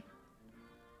correctly.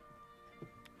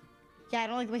 Yeah, I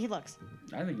don't like the way he looks.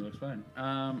 I think he looks fine.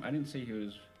 I didn't see who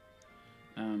was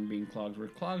being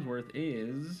Clogsworth. Clogsworth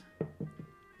is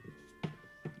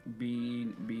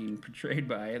being portrayed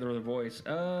by the voice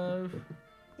of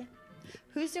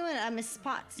Who's doing Mrs.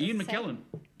 Potts? Ian Does it say? McKellen.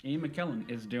 Ian McKellen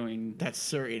is doing That's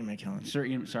Sir Ian McKellen. Sir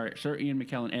Ian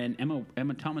McKellen, and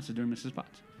Emma Thomas is doing Mrs.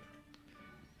 Potts.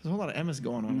 There's a whole lot of Emmas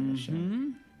going on in this show.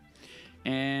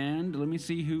 And let me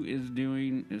see who is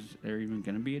doing. Is there even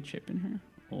going to be a Chip in here?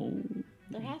 Oh,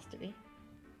 There has to be.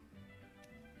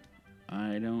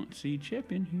 I don't see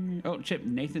Chip in here. Oh, Chip,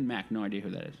 Nathan Mack. No idea who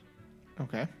that is.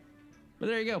 Okay. But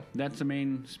there you go. That's the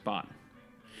main spot.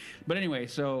 But anyway,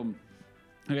 so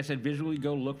like I said, visually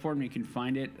go look for them. You can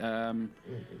find it.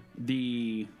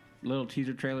 The little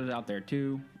teaser trailers out there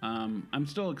too. I'm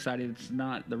still excited. It's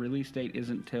not, the release date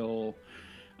isn't till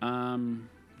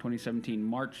 2017,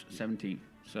 March 17th.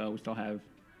 So we still have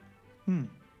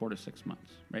 4 to 6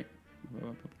 months, right?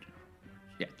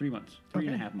 Yeah, 3 months,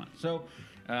 3.5 months. So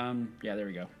yeah, there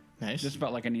we go. Nice. Just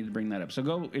felt like I needed to bring that up. So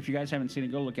go, if you guys haven't seen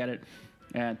it, go look at it.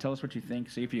 Tell us what you think.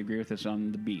 See if you agree with us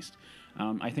on the Beast.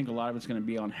 I think a lot of it's going to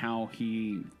be on how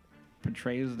he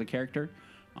portrays the character,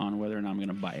 on whether or not I'm going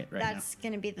to buy it right That's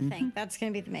going to be the thing. That's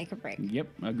going to be the make or break. now. Yep,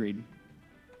 agreed.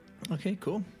 Okay,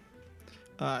 cool.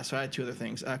 So I had 2 other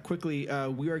things. Quickly,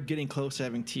 we are getting close to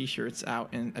having T-shirts out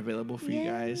and available for you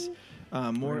guys.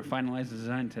 We're More going to finalize the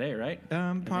design today, right?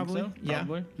 I think probably, so. yeah,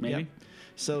 Probably, maybe. Yep.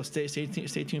 So stay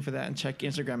tuned for that and check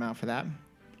Instagram out for that.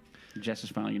 Jess is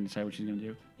finally going to decide what she's going to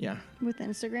do. Yeah. With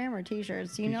Instagram or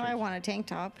t-shirts. You know I T-shirts. want a tank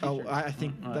top. Oh, I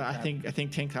think Oh, I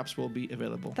think tank tops will be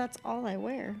available. That's all I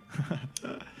wear.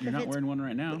 You're not it's- wearing one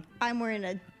right now. I'm wearing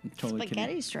a Totally spaghetti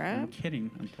kidding. strap. I'm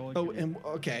kidding. I'm totally Oh, kidding. and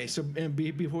okay. So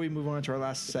before we move on to our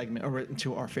last segment, or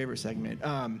to our favorite segment,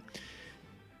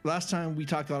 last time we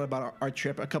talked a lot about our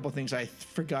trip. A couple things I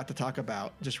forgot to talk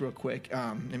about, just real quick.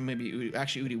 And maybe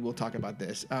Udi will talk about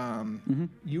this.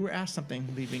 You were asked something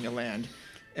leaving a land,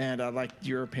 and I'd like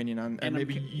your opinion on. And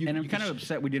maybe I'm kind of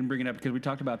upset we didn't bring it up because we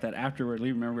talked about that after we were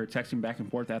leaving. Remember, we were texting back and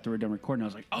forth after we were done recording. I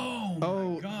was like, "Oh,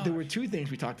 my God." there were 2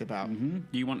 things we talked about. Do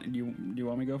you want me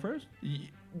to go first?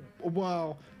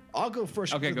 Well, I'll go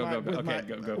first. Okay, with go, my- go, go. with Okay, my-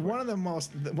 go for One of the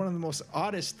most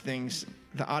oddest things,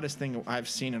 the oddest thing I've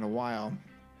seen in a while,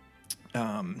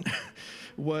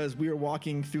 was we were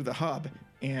walking through the hub,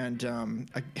 and and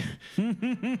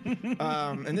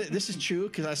this is true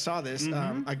because I saw this.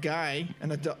 A guy,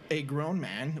 a grown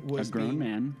man,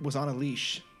 was on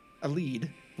a lead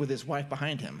with his wife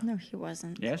behind him. No, he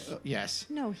wasn't. Yes. Yes,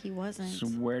 No, he wasn't.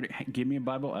 Swear to give me a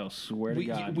Bible. I'll swear to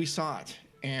God. we saw it,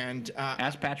 and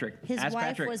Ask Patrick. His Ask wife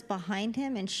Patrick. was behind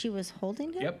him and she was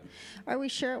holding him? Yep. Are we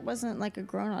sure it wasn't like a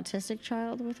grown autistic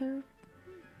child with her?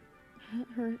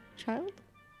 Her child?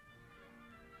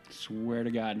 Swear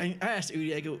to God. I asked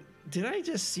Udi, I go, did I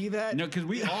just see that? No, because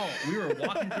we were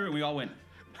walking through and we all went.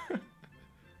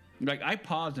 Like I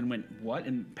paused and went, "What?"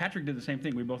 And Patrick did the same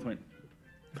thing. We both went.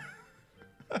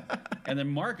 and then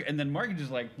Mark is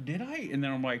just like, "Did I?" And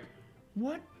then I'm like,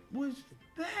 "What was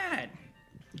that?"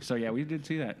 So yeah, we did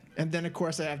see that. And then of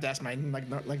course I have to ask my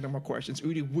no more questions.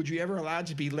 Udi, would you ever allow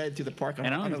to be led to the park on?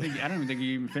 And I don't even think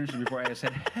you even finished it before I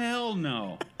said, "Hell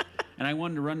no." And I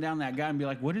wanted to run down that guy and be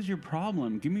like, "What is your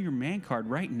problem? Give me your man card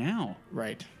right now.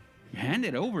 Right. Hand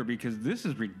it over because this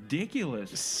is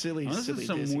ridiculous." Silly Unless it's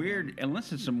some Disney weird,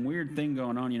 unless it's some weird thing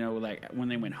going on, like when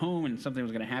they went home and something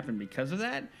was going to happen because of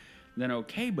that, then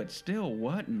okay. But still,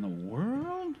 what in the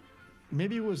world?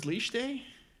 Maybe it was leash day.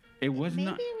 It was Maybe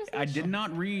not. it was I did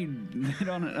not read it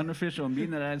on an unofficial, and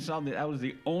being that I saw that was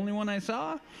the only one I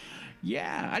saw.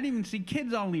 Yeah, I didn't even see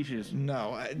kids on leashes.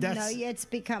 No, that's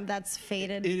That's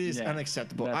faded. it is Yeah.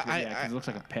 unacceptable. That's, I, yeah, 'cause it looks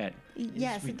like a pet.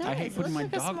 Yes, it does. I hate It putting looks my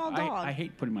like dog. a small dog. I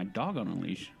hate putting my dog on a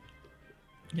leash.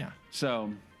 yeah.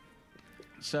 So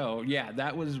yeah,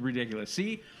 that was ridiculous.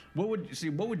 What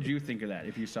would you think of that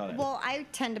if you saw that? Well, I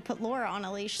tend to put Laura on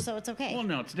a leash, so it's okay. Well,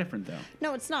 no, it's different though.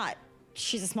 No, it's not.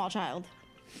 She's a small child.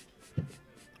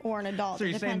 Or an adult. So It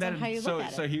you're saying depends that on how you look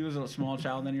at so it. he was a small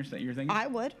child then you're thinking? I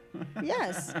would.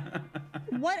 Yes.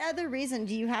 What other reason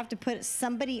do you have to put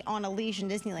somebody on a leash in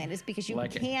Disneyland? Is because you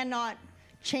Like it. cannot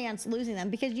chance losing them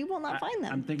because you will not find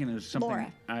them. I'm thinking there's something.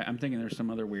 Laura. I'm thinking there's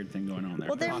some other weird thing going on there.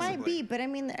 Well, there might Possibly. be, but I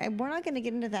mean, we're not going to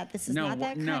get into that. This is not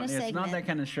that kind of it's segment. not that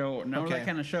kind of show. No, Okay. that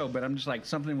kind of show. But I'm just like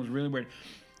something was really weird.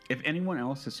 If anyone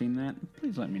else has seen that,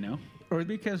 please let me know. Or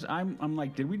because I'm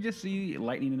like, did we just see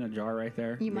lightning in a jar right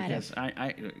there? You might because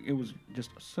it was just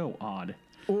so odd.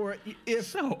 Or if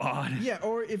So odd. yeah,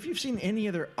 or if you've seen any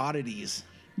other oddities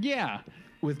Yeah.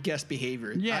 with guest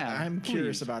behavior, Yeah, I'm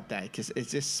curious please. about that because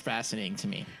it's just fascinating to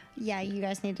me. Yeah, you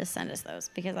guys need to send us those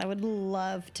because I would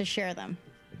love to share them.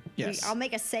 Yes. I'll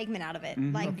make a segment out of it.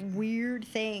 Mm-hmm. Like weird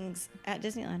things at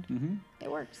Disneyland. Mm-hmm. It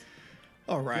works.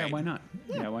 All right. Yeah. Why not?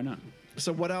 Yeah. Why not?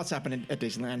 So what else happened at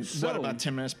Disneyland? What So- about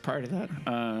 10 minutes prior to that?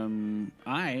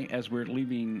 I, as we're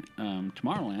leaving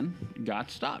Tomorrowland,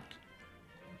 got stopped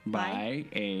by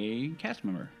a cast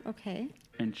member, Okay.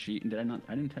 and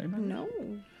I didn't tell you about No.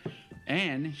 that.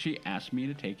 And she asked me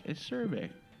to take a survey.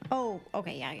 Oh,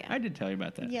 okay. Yeah. I did tell you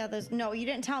about that. Yeah, no, you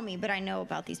didn't tell me, but I know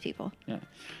about these people. Yeah.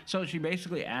 So she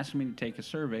basically asked me to take a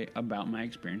survey about my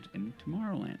experience in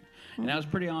Tomorrowland, and I was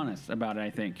pretty honest about it.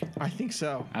 I think I think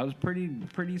so. I was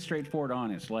pretty straightforward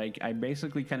honest. Like I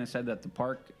basically kind of said that the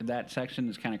park, that section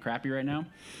is kind of crappy right now,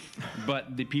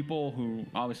 but the people who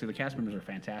obviously the cast members are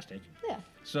fantastic. Yeah.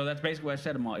 So that's basically what I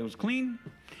said to them all. It was clean,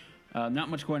 not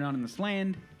much going on in this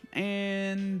land,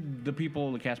 and the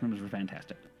people, the cast members were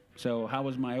fantastic. So how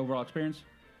was my overall experience?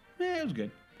 It was good.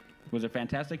 Was it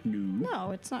fantastic? No.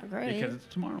 No, it's not great. Because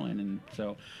it's Tomorrowland, and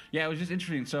so yeah, it was just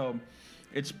interesting. So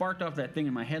it sparked off that thing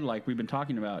in my head, like we've been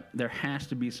talking about. There has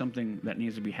to be something that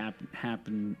needs to be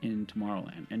happen in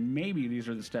Tomorrowland, and maybe these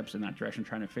are the steps in that direction,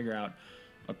 trying to figure out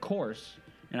a course.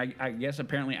 And I guess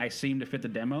apparently I seem to fit the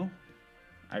demo.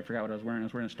 I forgot what I was wearing. I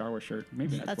was wearing a Star Wars shirt.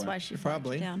 Maybe That's why she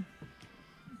Probably. flagged you down.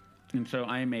 And so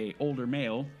I am a older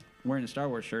male wearing a Star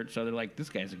Wars shirt. So they're like, this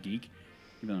guy's a geek,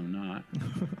 even though I'm not.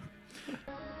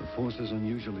 The force is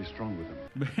unusually strong with him.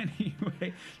 But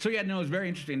anyway, so yeah, no, it was very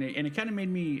interesting, and it kind of made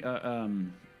me,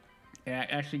 it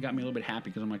actually got me a little bit happy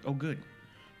because I'm like, oh, good,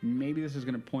 maybe this is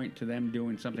going to point to them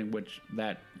doing something which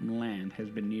that land has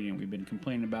been needing. We've been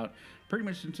complaining about pretty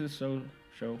much since this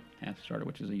show has started,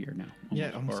 which is a year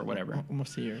now, or whatever.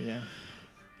 Almost a year, yeah.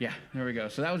 Yeah, there we go.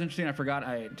 So that was interesting. I forgot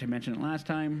to mention it last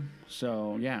time.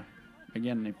 So yeah,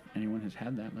 again, if anyone has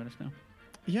had that, let us know.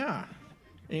 Yeah.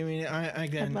 I mean,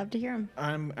 I'd love to hear them.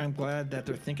 I'm glad that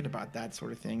they're thinking about that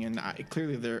sort of thing, and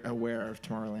clearly they're aware of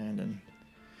Tomorrowland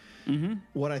and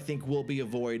what I think will be a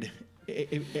void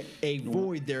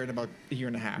there in about a year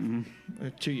and a half,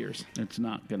 2 years. It's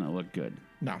not going to look good.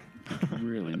 No.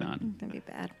 Really not. That'd be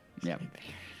bad. Yeah.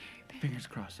 Fingers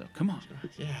crossed, though. Come on.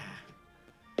 Yeah.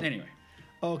 Anyway,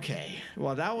 Okay.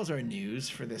 Well, that was our news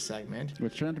for this segment.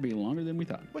 which turned out to be longer than we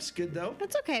thought. What's good though?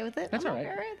 That's okay with it. That's I'm all right.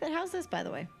 All right. How's this, by the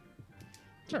way?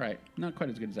 It's all right. Not quite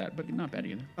as good as that, but not bad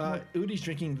either. Udi's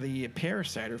drinking the pear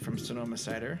cider from Sonoma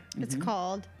Cider. It's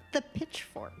called the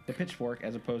Pitchfork. The pitchfork,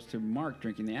 as opposed to Mark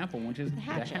drinking the apple, which is the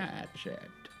hatchet.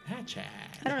 hatchet.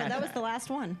 I don't know. That was the last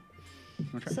one.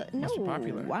 Wanna try? So, no, Must be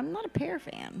popular. I'm not a pear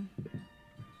fan.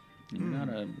 You're not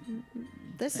a.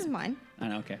 This is mine. I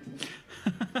know. Okay.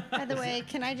 By the way,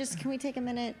 can we take a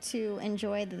minute to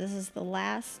enjoy that this is the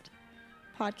last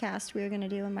podcast we're going to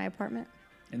do in my apartment?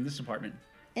 In this apartment.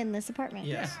 In this apartment.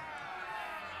 Yes.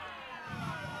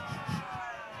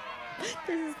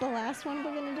 This is the last one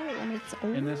we're going to do, and it's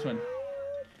over. In this one.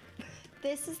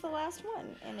 This is the last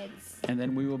one, and it's. And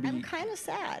then we will be. I'm kind of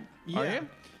sad. Are Yeah. you?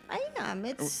 I am.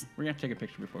 It's. We're gonna take a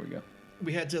picture before we go.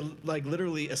 We had to like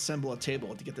literally assemble a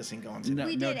table to get this thing going. Today. No,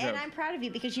 We no did, and joke. I'm proud of you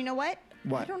because you know what?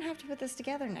 What? I don't have to put this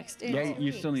together next. Yeah, next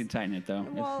you still week. need to tighten it though.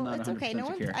 Well, it's not it's 100% okay. No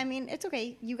one. secure. I mean, it's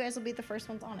okay. You guys will be the first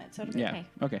ones on it, so it'll be Yeah. okay.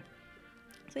 Okay.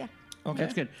 So yeah. Okay.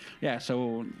 That's good. Yeah.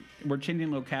 So we're changing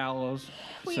locales.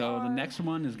 We so the are. next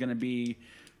one is gonna be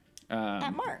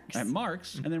At Mark's. At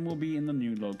Mark's, and then we'll be in the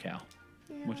new locale,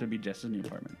 which will be just a new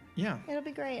apartment. Yeah. It'll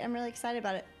be great. I'm really excited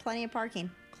about it. Plenty of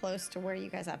parking close to where you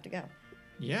guys have to go.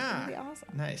 Yeah. It'll be awesome.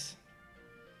 Nice.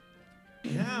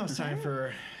 Now it's time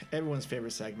for everyone's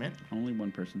favorite segment. Only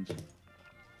one person's.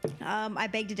 I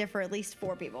beg to differ. At least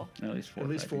 4 people. At least four. At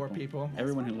least or five 4 people.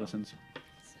 Everyone who listens.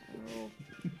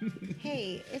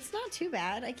 Hey, it's not too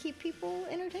bad. I keep people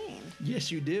entertained.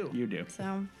 Yes, you do. You do.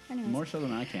 So, anyways. More so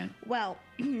than I can. Well,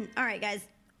 all right, guys.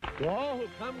 To all who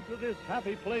come to this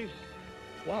happy place,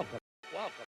 welcome,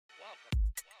 welcome,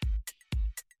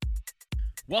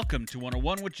 Welcome to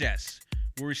 101 with Jess,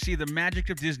 where we see the magic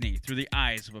of Disney through the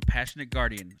eyes of a passionate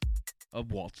guardian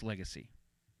of Walt's legacy.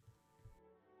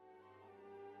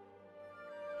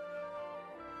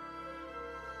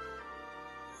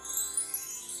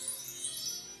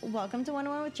 Welcome to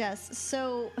 101 with Jess.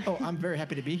 So, Oh, I'm very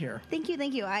happy to be here. thank you.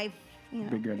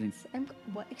 Begrudging.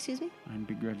 What? Excuse me? I'm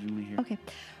begrudgingly here. Okay.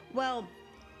 Well,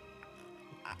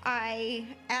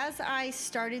 as I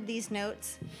started these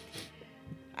notes,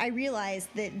 I realized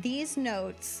that these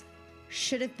notes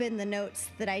should have been the notes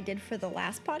that I did for the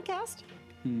last podcast.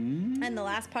 And the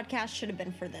last podcast should have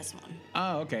been for this one.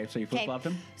 Oh, okay. So you flip-flopped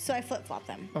them? So I flip-flopped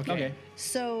them. Okay.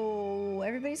 So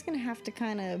everybody's going to have to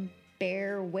kind of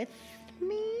bear with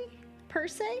me, per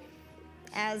se,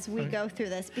 as we go through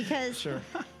this. Because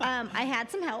I had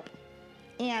some help.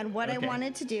 And what I Okay.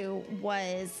 wanted to do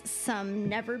was some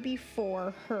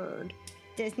never-before-heard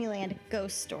Disneyland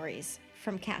ghost stories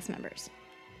from cast members.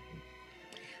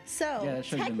 So Yeah, that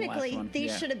should have been the last technically, one.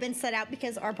 these Yeah. should have been set out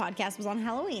because our podcast was on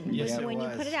Halloween Yes, it when you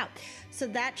was. put it out. So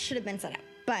that should have been set out.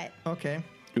 But Okay.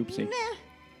 Oopsie. nah,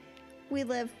 we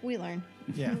live, we learn.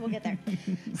 Yeah. We'll get there.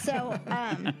 So,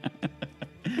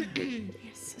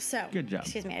 yes, so Good job.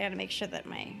 Excuse me, I got to make sure that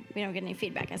we don't get any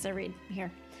feedback as I read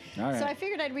here. All right. So I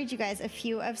figured I'd read you guys a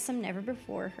few of some never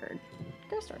before heard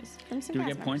ghost stories from some Do we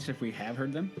cast get points if we have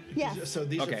heard them? members. Yes, So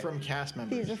these Okay. are from cast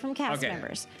members. these are from cast Okay.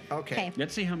 members. Okay.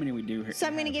 Let's see how many we do here. So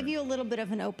I'm going to give you a little bit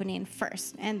of an opening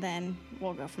first, and then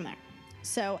we'll go from there.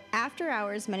 So after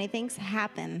hours, many things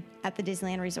happen at the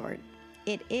Disneyland Resort.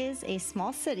 It is a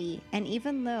small city, and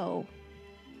even though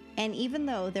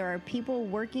there are people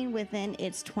working within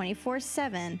its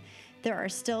 24/7, there are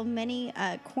still many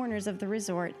corners of the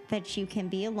resort that you can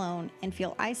be alone and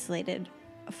feel isolated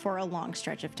for a long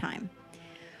stretch of time.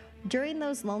 During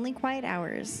those lonely, quiet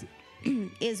hours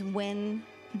is when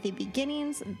the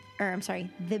beings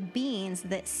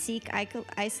that seek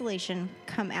isolation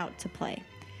come out to play.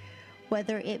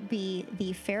 Whether it be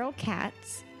the feral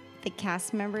cats, the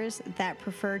cast members that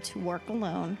prefer to work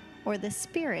alone, or the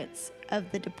spirits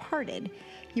of the departed,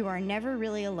 you are never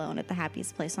really alone at the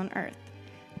happiest place on earth.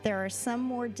 Here are some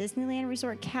more of the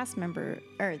Disneyland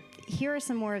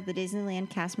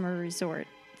cast member resorts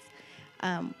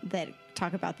that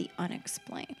talk about the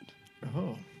unexplained.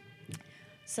 Oh.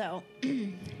 So,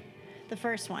 the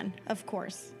first one, of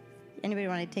course. Anybody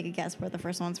want to take a guess where the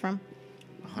first one's from?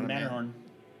 Matterhorn.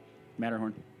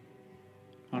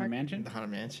 Haunted Mansion? The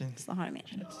Haunted Mansion. It's the Haunted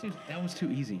Mansion. That was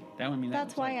too easy.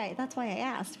 That's why I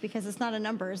asked, because it's not a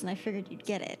numbers, and I figured you'd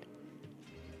get it.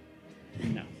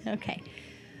 No. Okay.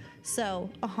 So,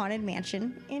 a haunted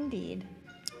mansion, indeed.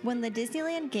 When the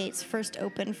Disneyland gates first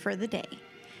open for the day,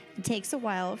 it takes a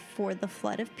while for the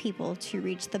flood of people to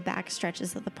reach the back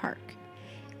stretches of the park.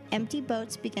 Empty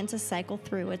boats begin to cycle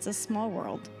through It's a Small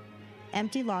World.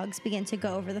 Empty logs begin to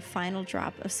go over the final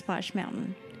drop of Splash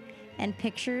Mountain. And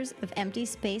pictures of empty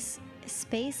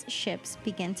spaceships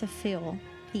begin to fill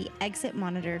the exit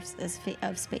monitors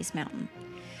of Space Mountain.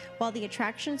 While the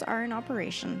attractions are in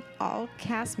operation, all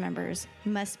cast members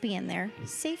must be in their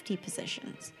safety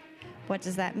positions. What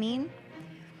does that mean?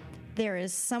 There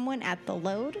is someone at the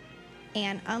load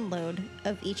and unload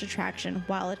of each attraction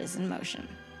while it is in motion.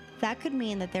 That could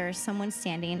mean that there is someone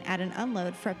standing at an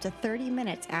unload for up to 30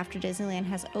 minutes after Disneyland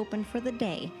has opened for the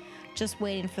day, just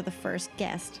waiting for the first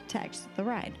guest to exit the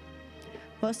ride.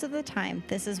 Most of the time,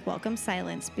 this is welcome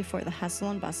silence before the hustle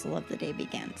and bustle of the day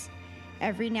begins.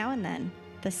 Every now and then,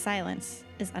 the silence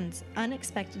is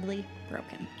unexpectedly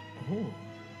broken. Oh.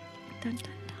 Dun, dun,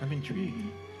 dun. I'm intrigued.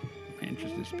 My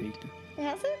interest is piqued.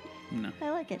 Has it? No. I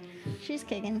like it. She's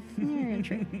kicking. You're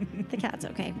intrigued. The cat's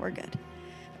okay. We're good.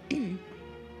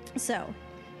 So,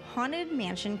 Haunted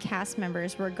Mansion cast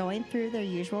members were going through their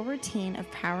usual routine of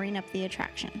powering up the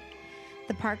attraction.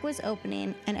 The park was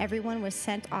opening, and everyone was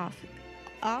sent off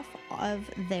to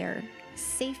their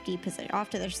safety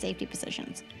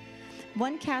positions.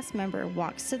 One cast member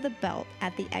walks to the belt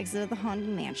at the exit of the Haunted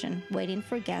Mansion, waiting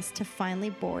for guests to finally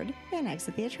board and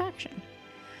exit the attraction.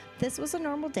 This was a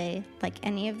normal day, like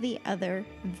any other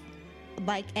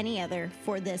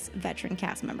for this veteran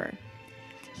cast member.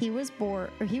 He was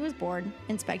bored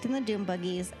inspecting the dune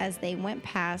buggies as they went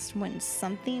past when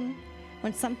something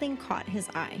caught his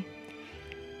eye.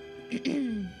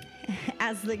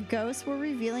 As the ghosts were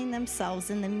revealing themselves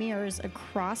in the mirrors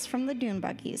across from the dune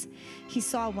buggies, he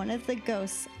saw one of the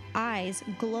ghosts' eyes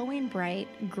glowing bright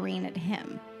green at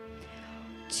him.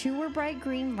 two bright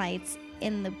green lights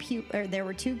in the pupils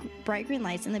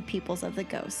of the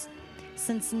ghosts.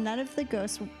 Since none of the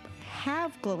ghosts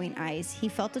have glowing eyes, he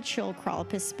felt a chill crawl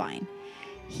up his spine.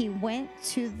 He went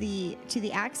to the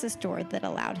access door that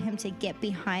allowed him to get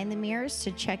behind the mirrors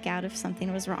to check out if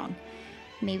something was wrong.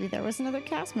 Maybe there was another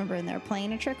cast member in there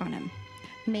playing a trick on him.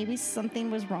 Maybe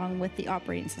something was wrong with the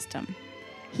operating system.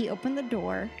 He opened the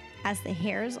door as the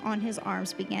hairs on his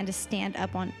arms began to stand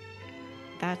up on...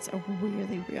 That's a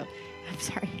really real... I'm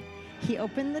sorry. He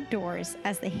opened the doors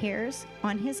as the hairs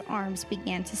on his arms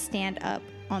began to stand up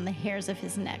on the hairs of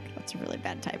his neck. That's a really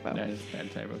bad typo. That is a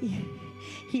bad typo.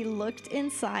 He looked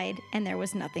inside, and there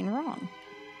was nothing wrong.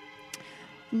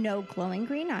 No glowing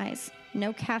green eyes,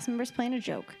 no cast members playing a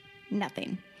joke,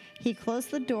 nothing. He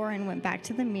closed the door and went back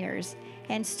to the mirrors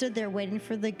and stood there waiting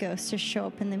for the ghost to show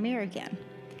up in the mirror again.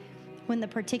 When the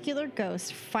particular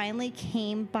ghost finally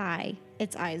came by,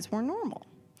 its eyes were normal.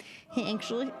 He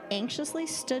anxiously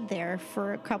stood there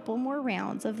for a couple more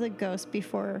rounds of the ghost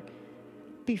before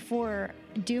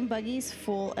doom buggies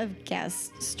full of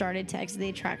guests started to exit the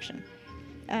attraction.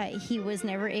 He was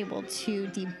never able to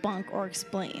debunk or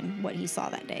explain what he saw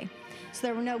that day. So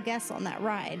there were no guests on that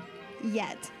ride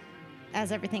yet,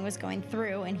 as everything was going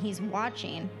through, and he's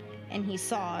watching, and he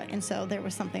saw, and so there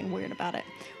was something weird about it,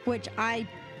 which I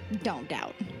don't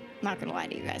doubt. Not gonna lie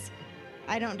to you guys.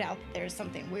 I don't doubt that there's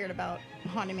something weird about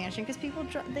Haunted Mansion, because people,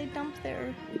 they dump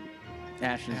their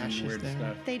Ashes and weird there.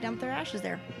 stuff. They dump their ashes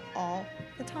there all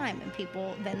the time, and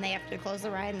people, then they have to close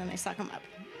the ride, and then they suck them up.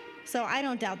 So I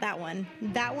don't doubt that one.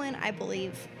 That one, I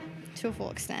believe, to a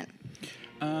full extent.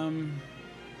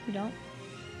 You don't?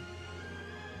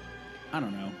 I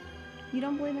don't know. You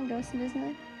don't believe in ghosts in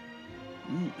Disneyland?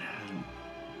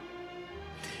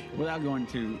 Without going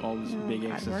to all this big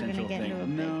God, existential we're gonna get thing. into a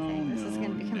big thing. This is gonna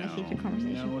become a heated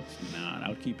conversation. No, it's not.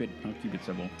 I'll keep it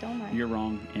civil. Don't mind. You're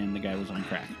wrong, and the guy was on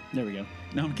crack. There we go.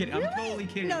 No, I'm kidding. Really? I'm totally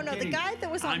kidding. No, I'm the kidding. guy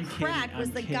that was on I'm crack kidding. was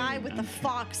I'm the guy kidding. with I'm the kidding.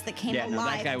 fox that came Yeah, no,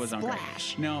 alive. that guy was on crack.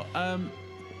 Splash. No,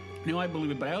 I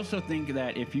believe it, but I also think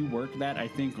that if you work that, I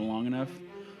think long enough,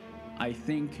 I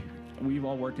think we've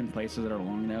all worked in places that are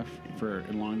long enough for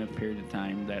a long enough period of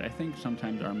time that I think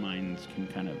sometimes our minds can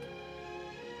kind of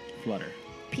flutter.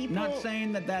 People, Not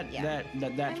saying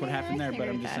that's what happened there, but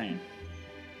I'm just saying.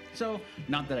 So,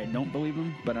 not that I don't believe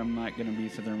them, but I'm not going to be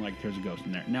sitting there like there's a ghost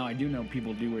in there. Now, I do know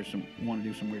people do want to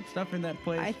do some weird stuff in that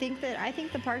place. I think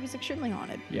the park is extremely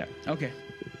haunted. Yeah. Okay.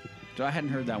 So I hadn't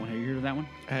heard that one. Have you heard of that one?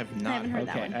 I have not. I haven't heard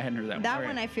that Okay, one. I hadn't heard that one. That All right.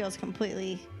 one I feel is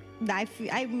completely. I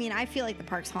feel like the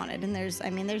park's haunted, and there's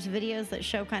videos that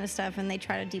show kind of stuff, and they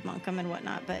try to debunk them and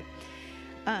whatnot. But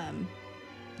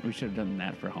We should have done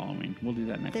that for Halloween. We'll do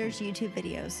that next there's week. YouTube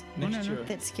videos Next year.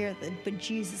 that scare the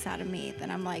bejesus out of me. That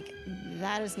I'm like,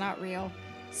 that is not real.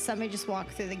 Somebody just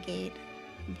walked through the gate.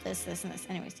 This, and this.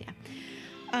 Anyways,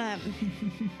 yeah.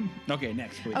 Okay,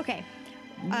 next, please. Okay.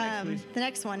 Next, please. The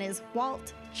next one is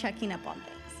Walt checking up on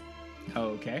things.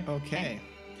 Okay. Okay.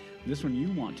 This one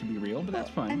you want to be real, but that's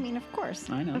fine. I mean, of course.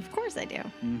 I know. Of course I do.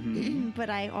 But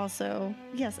I also,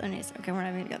 yes, anyways, okay, we're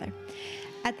not even together.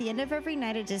 At the end of every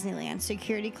night at Disneyland,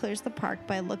 security clears the park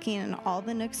by looking in all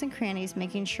the nooks and crannies,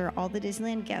 making sure all the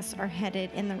Disneyland guests are headed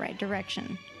in the right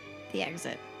direction, the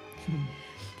exit.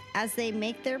 As they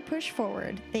make their push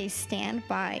forward, they stand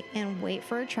by and wait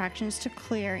for attractions to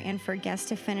clear and for guests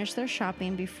to finish their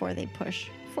shopping before they push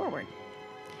forward.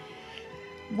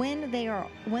 When they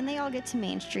all get to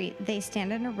Main Street, they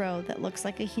stand in a row that looks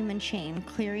like a human chain,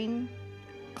 clearing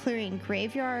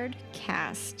graveyard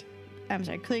cast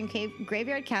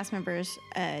members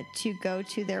to go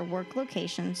to their work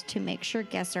locations to make sure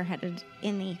guests are headed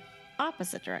in the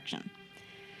opposite direction.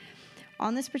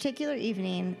 On this particular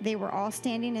evening, they were all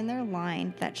standing in their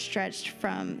line that stretched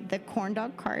from the corn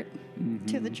dog cart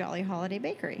to the Jolly Holiday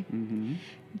Bakery.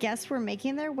 Guests were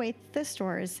making their way to the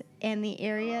stores, and the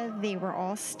area they were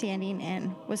all standing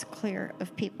in was clear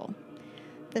of people.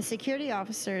 The security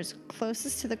officers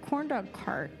closest to the corn dog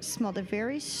cart smelled a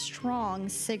very strong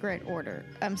cigarette odor,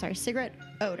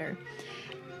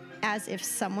 as if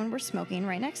someone were smoking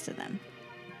right next to them.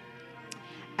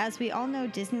 As we all know,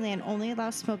 Disneyland only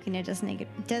allows smoking in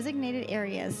designated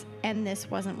areas, and this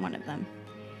wasn't one of them.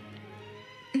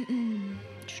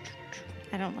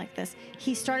 I don't like this.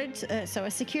 So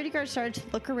a security guard started to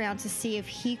look around to see if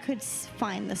he could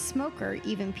find the smoker,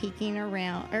 even peeking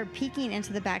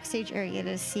into the backstage area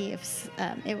to see if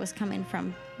it was coming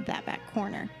from that back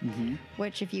corner.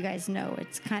 Which, if you guys know,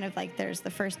 it's kind of like there's the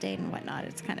first date and whatnot.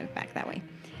 It's kind of back that way.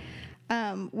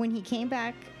 When he came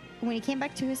back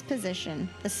to his position,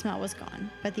 the smell was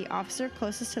gone, but the officer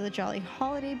closest to the Jolly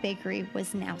Holiday Bakery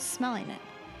was now smelling it.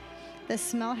 The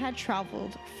smell had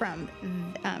traveled from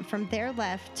their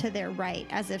left to their right,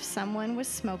 as if someone was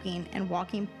smoking and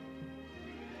walking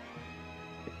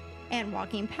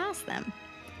past them.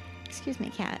 Excuse me,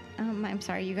 cat. I'm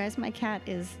sorry, you guys. My cat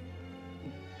is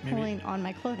pulling on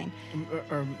my clothing.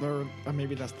 Or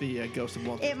maybe that's the ghost of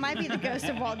Walt Disney. It might be the ghost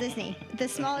of Walt Disney. The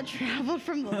smell had traveled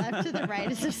from the left to the right,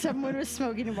 as if someone was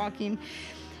smoking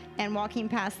and walking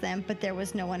past them, but there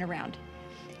was no one around.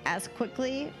 As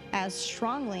quickly, as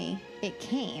strongly it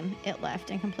came, it left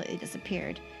and completely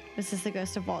disappeared. This is the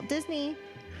ghost of Walt Disney,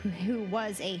 who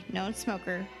was a known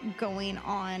smoker, going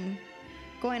on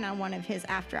one of his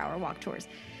after-hour walk tours.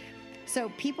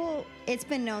 So it's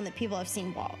been known that people have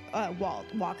seen Walt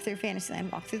walk through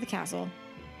Fantasyland, walk through the castle.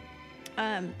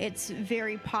 It's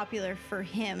very popular for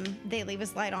him. They leave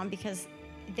his light on because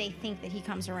they think that he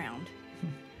comes around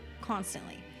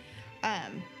constantly. I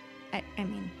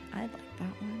mean, I like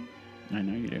that one. I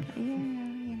know you do.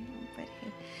 Yeah, but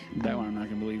hey. That one I'm not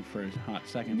going to believe for a hot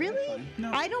second. but that's Really? fine.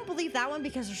 No. I don't believe that one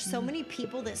because there's so many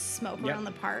people that smoke Yep. around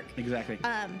the park. Exactly.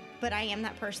 But I am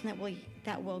that person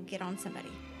that will get on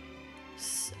somebody.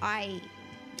 I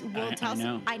will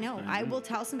tell. I know. I will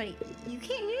tell somebody, you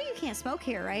can't smoke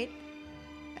here, right?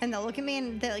 And they'll look at me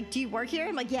and they're like, "Do you work here?"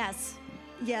 I'm like, "Yes,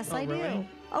 I do." really?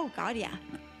 Oh God, yeah.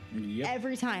 Yep.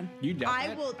 Every time. You doubt I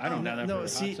that? will. I don't know that. No, for a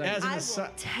see, hot second. as I will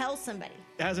tell somebody.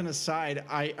 As an aside,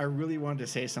 I really wanted to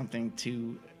say something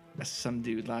to some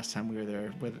dude last time we were there.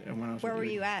 When I was Where were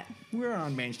you at? We were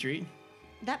on Main Street.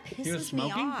 That was pisses me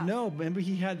smoking? off. No, remember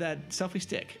he had that selfie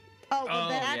stick. Oh, well, Oh,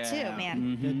 that yeah. too,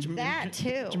 man. Yeah, do you That too.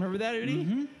 Do you remember that,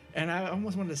 Udi? And I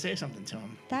almost wanted to say something to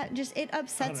him. That just, it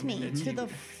upsets I don't me mean to to the you.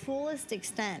 fullest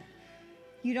extent.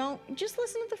 You don't, just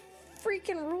listen to the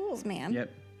freaking rules, man.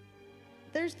 Yep.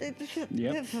 There's,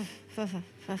 Yeah.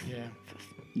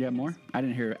 You have more? I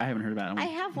haven't heard about it. I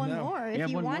have one No. more You if have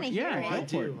you one want more? to hear Yeah, it. go I for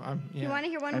it. do. You want to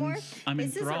hear one I'm- more? I'm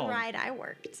This is a enthralled. ride I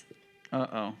worked.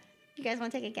 Uh-oh. You guys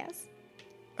want to take a guess?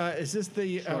 Is this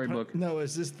the Storybook. No,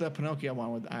 is this the Pinocchio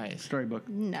one with eyes? Storybook.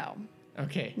 No.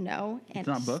 Okay. No. And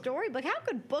not book? Storybook. How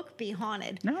could book be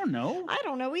haunted? No, no. I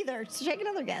don't know either. So take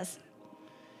another guess.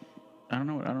 I don't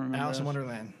know. I don't remember. Alice in those.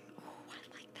 Wonderland. Oh,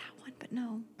 I like that one, but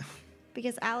no.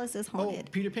 Because Alice is Oh,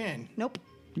 haunted. Peter Pan. Nope.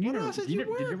 You What never- else did you you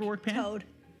never- Did you ever work Pan? Toad.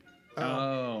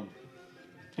 Oh.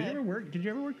 Did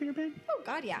you ever work Peter Pan? Oh,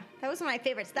 God, yeah. That was one of my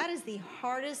favorites. That is the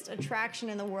hardest attraction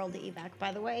in the world to evac,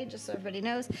 by the way, just so everybody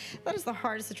knows. That is the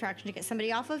hardest attraction to get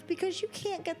somebody off of because you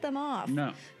can't get them off.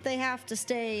 No. They have to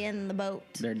stay in the boat.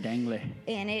 They're dangly.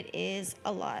 And it is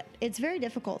a lot. It's very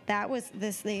difficult. That was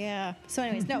so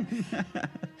anyways, no.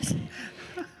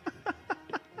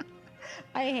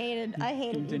 I hated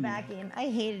Continue. evacing. I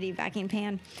hated evacing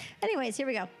Pan. Anyways, here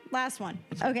we go. Last one.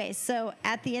 Okay, so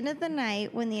at the end of the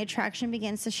night, when the attraction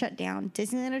begins to shut down,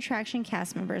 Disneyland attraction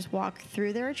cast members walk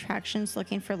through their attractions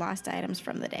looking for lost items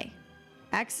from the day.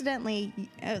 Accidentally,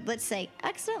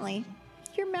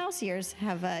 your mouse ears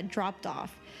have dropped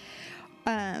off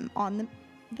on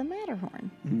the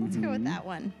Matterhorn. Let's go with that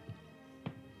one.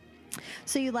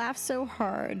 So you laugh so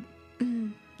hard.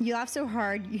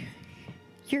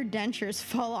 Your dentures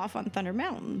fall off on Thunder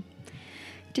Mountain.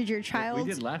 Did your child? We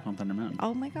did laugh on Thunder Mountain.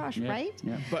 Oh my gosh! Yeah, Right?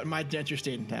 Yeah. But my denture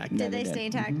stayed intact. Did they did. stay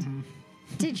intact? Mm-hmm.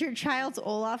 Did your child's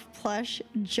Olaf plush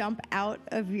jump out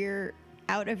of your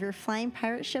flying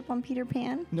pirate ship on Peter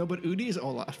Pan? No, but Udi's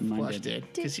Olaf Mine flush did.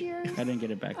 did. Did 'cause he- yours? I didn't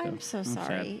get it back though. I'm so sad.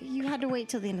 sorry. You had to wait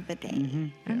till the end of the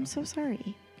day. I'm so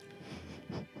sorry.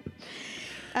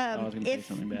 I was going to say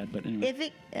something bad, but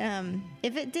anyway.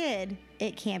 If it did,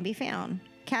 it can be found.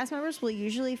 Cast members will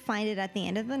usually find it at the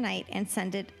end of the night and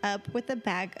send it up with a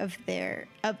bag of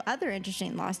other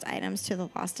interesting lost items to the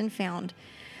Lost and Found.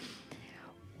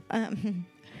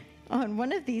 On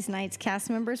one of these nights, cast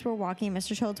members were walking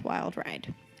Mr. Toad's Wild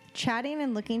Ride, chatting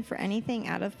and looking for anything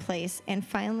out of place, and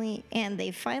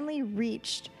they finally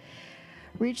reached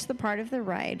the part of the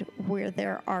ride where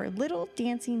there are little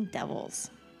dancing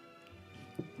devils.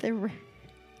 I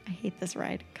hate this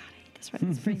ride. God, I hate this ride.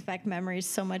 This brings back memories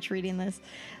so much reading this.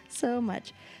 So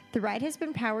much. The ride has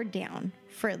been powered down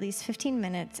for at least 15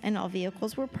 minutes and all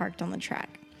vehicles were parked on the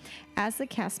track. As the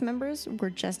cast members were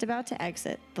just about to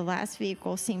exit, the last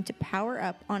vehicle seemed to power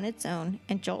up on its own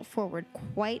and jolt forward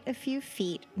quite a few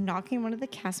feet, knocking one of the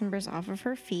cast members off of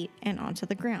her feet and onto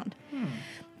the ground.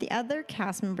 The other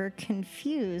cast member,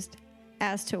 confused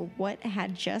as to what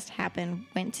had just happened,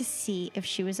 went to see if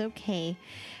she was okay,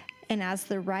 and as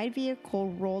the ride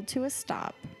vehicle rolled to a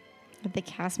stop, the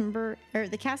cast member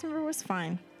was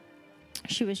fine.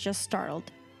 She was just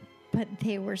startled, but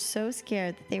they were so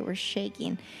scared that they were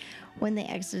shaking when they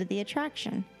exited the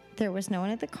attraction. There was no one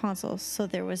at the console, so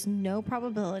there was no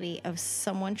probability of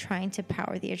someone trying to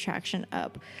power the attraction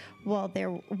up while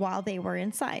they were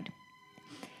inside.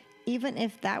 Even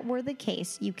if that were the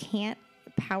case, you can't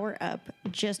power up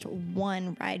just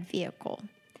one ride vehicle.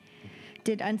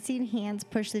 Did unseen hands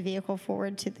push the vehicle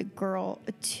forward to the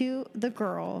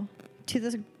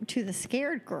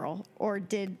scared girl, or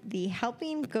did the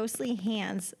helping ghostly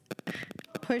hands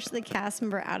push the cast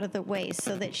member out of the way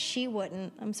so that she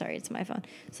wouldn't, I'm sorry, it's my phone,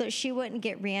 so that she wouldn't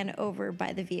get ran over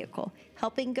by the vehicle?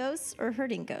 Helping ghosts or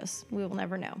hurting ghosts? We will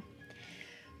never know.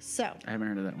 So I haven't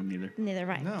heard of that one either. neither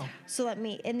have I. No. So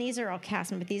and these are all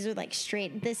cast members. These are like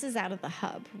straight, this is out of the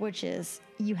hub, which is,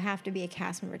 you have to be a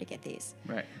cast member to get these.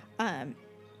 Right. An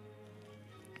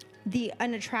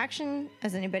attraction,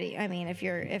 as anybody, I mean, if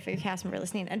you're a cast member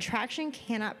listening, an attraction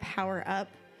cannot power up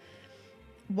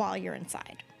while you're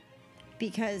inside,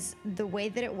 because the way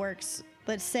that it works,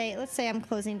 let's say I'm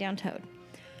closing down Toad.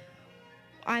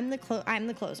 I'm the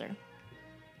closer.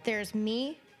 There's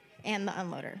me and the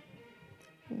unloader.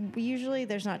 Usually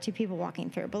there's not two people walking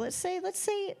through, but let's say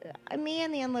me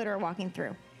and the unloader are walking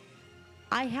through.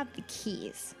 I have the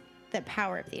keys that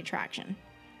power up the attraction.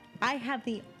 I have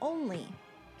the only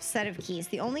set of keys.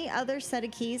 The only other set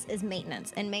of keys is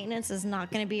maintenance, and maintenance is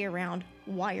not going to be around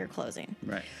while you're closing.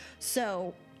 Right.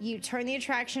 So you turn the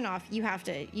attraction off. You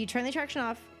turn the attraction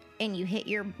off, and you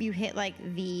hit like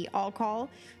the all call.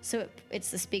 So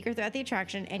it's the speaker throughout the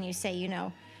attraction, and you say,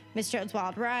 Miss Jones'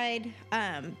 Wild Ride,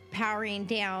 powering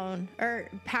down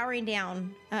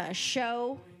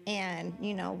show, and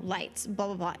lights, blah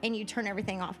blah blah, and you turn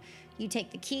everything off. You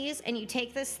take the keys and you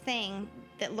take this thing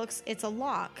that it's a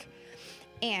lock,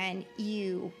 and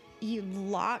you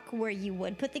lock where you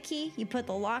would put the key. You put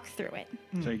the lock through it.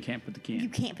 So you can't put the key in. You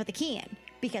can't put the key in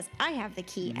because I have the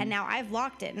key, and now I've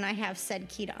locked it, and I have said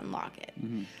key to unlock it,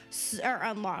 or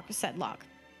unlock said lock.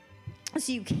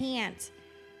 So you can't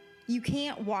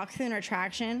walk through an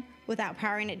attraction without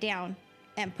powering it down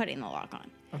and putting the lock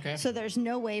on. Okay. So there's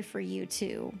no way for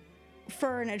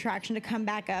an attraction to come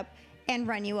back up and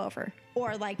run you over.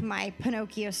 Or like my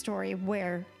Pinocchio story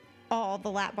where all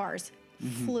the lap bars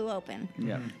flew open.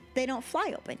 Yeah. They don't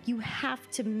fly open. You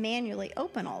have to manually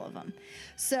open all of them.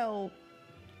 So,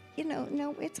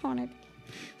 no, it's haunted.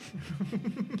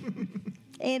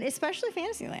 And especially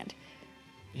Fantasyland.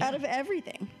 Yeah. Out of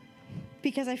everything.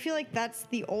 Because I feel like that's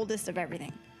the oldest of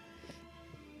everything.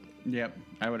 Yep,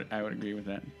 I would agree with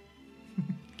that.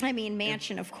 I mean,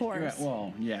 Mansion, of course. Yeah,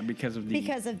 well, yeah, because of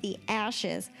the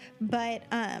ashes. But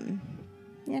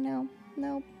nope,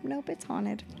 it's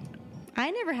haunted.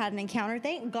 I never had an encounter,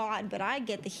 thank God, but I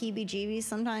get the heebie-jeebies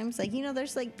sometimes. Like,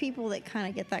 there's like people that kind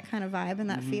of get that kind of vibe and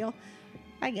that feel.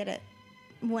 I get it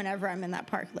whenever I'm in that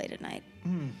park late at night,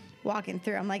 walking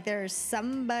through. I'm like, there's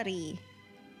somebody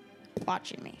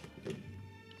watching me.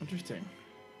 Interesting.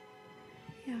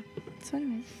 Yeah, that's what it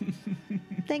is.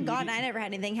 Thank God I never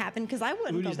had anything happen, because I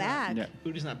wouldn't go back.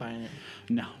 Udi's not buying it.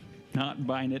 No, not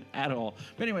buying it at all.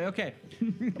 But anyway, okay.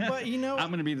 But I'm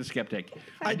going to be the skeptic.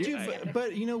 But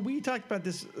we talked about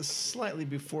this slightly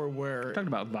before, where talked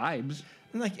about vibes,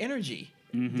 like energy.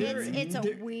 It's a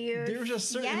weird. There's a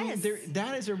certain.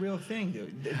 That is a real thing,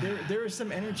 dude. There is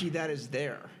some energy that is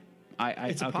there.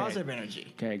 It's a positive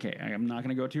energy. Okay. I'm not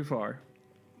going to go too far.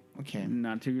 Okay.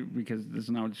 Not too, because this is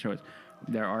not what the show is.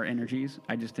 There are energies.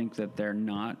 I just think that they're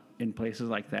not in places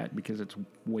like that because it's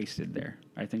wasted there.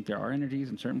 I think there are energies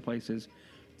in certain places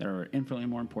that are infinitely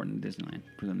more important than Disneyland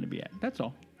for them to be at. That's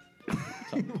all.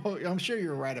 Well, I'm sure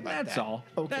you're right about that. That's all.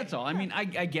 Okay. That's all. I mean, I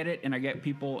get it, and I get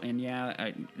people, and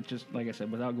just like I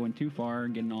said, without going too far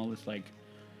and getting all this like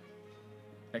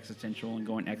existential and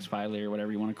going X-Filey or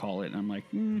whatever you want to call it, and I'm like,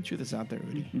 truth is out there,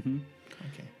 Udi.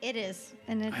 Okay. It is,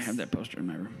 and it's. I have that poster in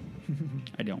my room.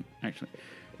 I don't actually,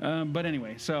 but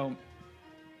anyway, so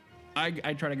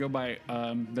I try to go by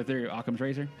the theory of Occam's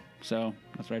razor. So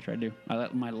that's what I try to do. I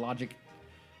let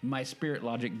my spirit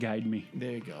logic guide me.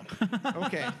 There you go.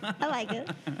 Okay. I like it.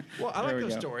 Well, I like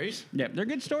those stories. Yeah, they're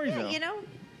good stories though.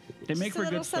 They make for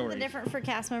good stories. Something different for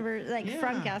cast members,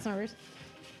 from cast members.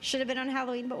 Should have been on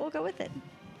Halloween, but we'll go with it.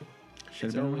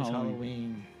 Should have been on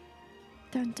Halloween.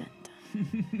 Dun dun dun.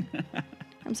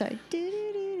 I'm sorry.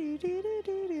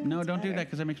 No, don't do that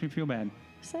because that makes me feel bad.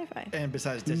 Sci-fi. And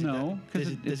besides, Dizzy, because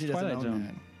it's Twilight Zone.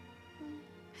 That.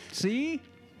 See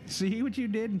what you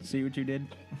did.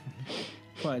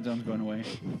 Twilight Zone's going away.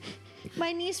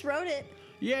 My niece wrote it.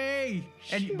 Yay!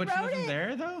 But she wasn't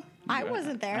there though. I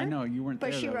wasn't there. I know you weren't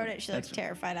there. But she wrote it. She looks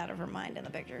terrified out of her mind in the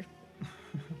picture.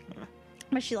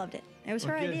 But she loved it. It was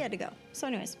her good. idea to go. So,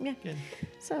 anyways, yeah. Good.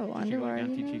 So, underwear.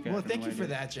 Well, thank you for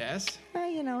that, Jess.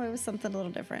 It was something a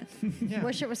little different. Yeah.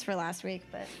 Wish it was for last week,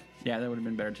 but Yeah, that would have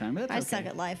been better time. But I that's suck okay.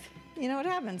 at life. You know what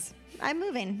happens? I'm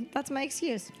moving. That's my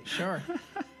excuse. Sure.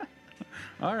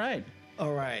 All right.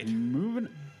 All right. Moving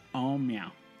on,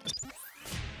 meow.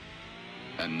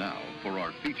 And now for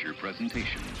our feature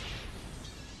presentation.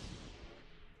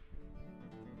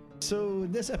 So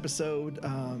this episode,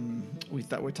 we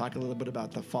thought we'd talk a little bit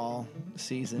about the fall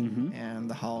season and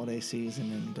the holiday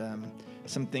season, and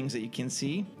some things that you can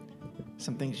see,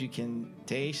 some things you can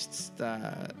taste,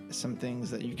 some things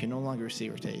that you can no longer see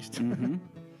or taste.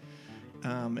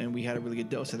 And we had a really good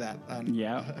dose of that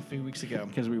a few weeks ago.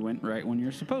 Because we went right when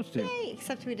you're supposed to. Yay,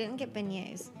 except we didn't get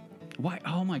beignets. Why?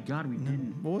 Oh my God, we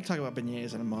didn't. Well, we'll talk about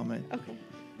beignets in a moment. Okay.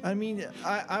 I mean,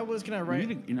 I was going to We write...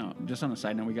 need to, just on a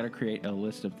side note, we got to create a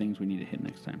list of things we need to hit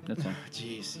next time. That's all.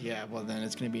 Jeez, yeah, well then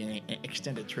it's going to be an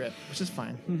extended trip, which is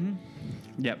fine.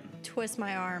 Yep. Twist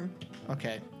my arm.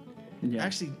 Okay. Yeah.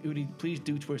 Actually, Udi, please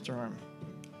do twist her arm.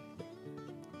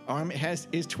 Arm is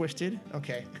twisted.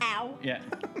 Okay. Ow. Yeah.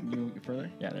 You further?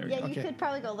 Yeah, there we Yeah, go. you Okay. could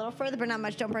probably go a little further, but not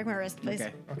much. Don't break my wrist, please.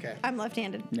 Okay. Okay. I'm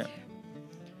left-handed. Yep.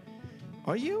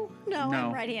 Are you? No, No.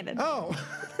 I'm right-handed. Oh.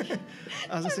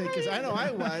 I was going to say, because I know I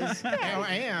was. Now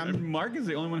I am. Mark is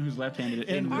the only one who's left-handed.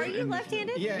 And- Are you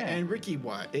left-handed? Yeah, and Ricky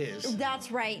is.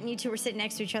 That's right. And you two were sitting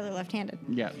next to each other left-handed.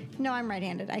 Yeah. No, I'm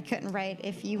right-handed. I couldn't write.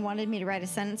 If you wanted me to write a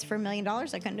sentence for $1 million, I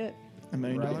couldn't do it. $1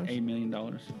 million? $1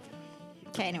 million.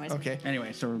 Okay, anyways. Okay.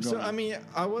 Anyway, so we're going. So, I mean,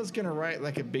 I was going to write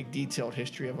like a big detailed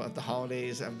history about the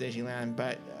holidays of Disneyland,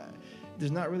 but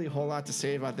there's not really a whole lot to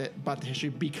say about the history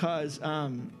because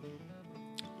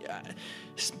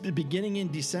beginning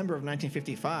in December of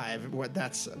 1955,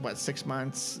 that's 6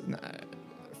 months,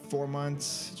 4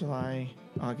 months, July,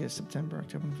 August, September,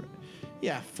 October, November.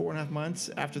 Yeah, 4.5 months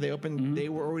after they opened, they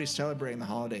were already celebrating the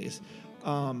holidays.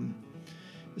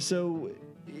 So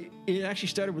it actually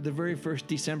started with the very first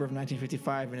December of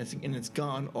 1955, and it's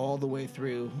gone all the way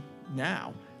through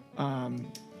now.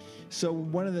 So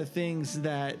one of the things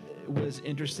that was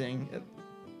interesting.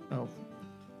 Oh,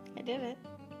 I did it.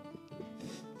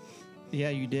 yeah,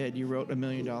 you did. You wrote $1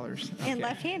 million. And Okay.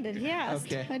 left-handed, yes.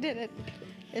 Okay. I did it.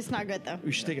 It's not good, though.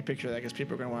 We should take a picture of that because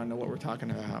people are going to want to know what we're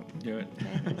talking about. do it.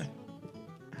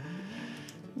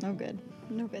 No good.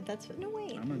 No good. That's no way.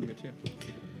 I'm going to do it too.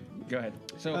 Go ahead.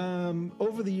 So,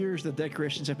 Over the years, the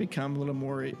decorations have become a little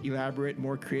more elaborate,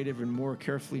 more creative, and more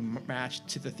carefully matched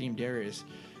to the themed areas,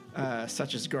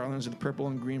 such as garlands with purple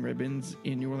and green ribbons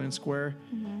in New Orleans Square,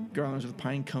 garlands with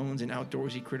pine cones in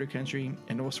outdoorsy Critter Country,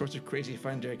 and all sorts of crazy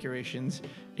fun decorations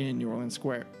in New Orleans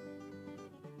Square.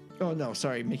 Oh, no,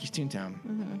 sorry, Mickey's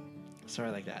Toontown.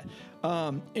 Sorry like that.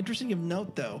 Interesting of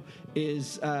note, though,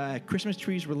 is Christmas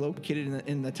trees were located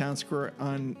in the town square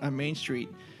on Main Street,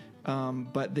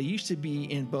 but they used to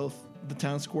be in both the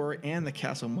town square and the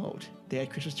castle moat. They had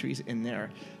Christmas trees in there.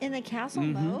 In the castle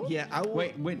moat? Yeah,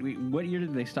 wait. What year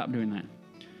did they stop doing that?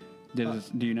 Do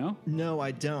you know? No,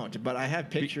 I don't, but I have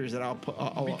pictures that I'll put.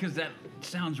 Because that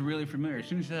sounds really familiar. As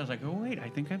soon as you said it, I was like, oh, wait, I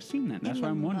think I've seen that. That's In why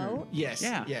the I'm wondering. moat? Yes,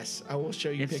 Yeah. yes, I will show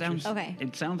you It pictures. sounds, Okay.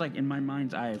 It sounds like in my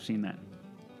mind's eye I've seen that.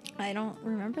 I don't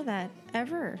remember that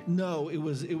ever. No, it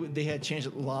was. They had changed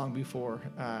it long before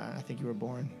I think you were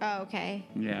born. Oh, okay.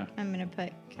 Yeah. I'm going to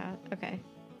put okay.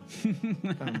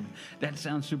 That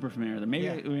sounds super familiar. Maybe,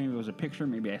 Yeah. maybe it was a picture.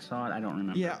 Maybe I saw it. I don't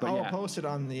remember. Yeah, but I'll post it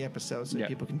on the episode so Yeah.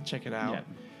 people can check it out. Yeah.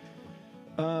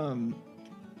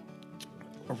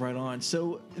 Right on.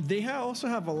 So they also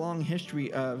have a long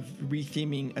history of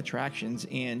retheming attractions,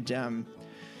 and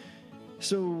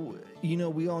so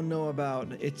we all know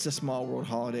about It's a Small World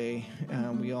holiday.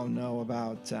 We all know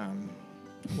about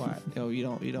what? Oh, you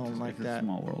don't like It's a that?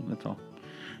 small world. That's all.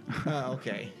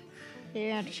 Okay. You're going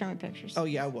to have to show me pictures. Oh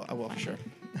yeah, I will for sure.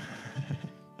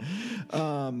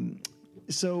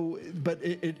 So, but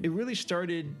it really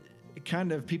started.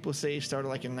 Kind of, people say it started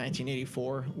like in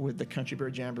 1984 with the Country Bear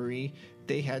Jamboree.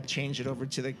 They had changed it over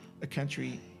to the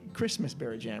Country Christmas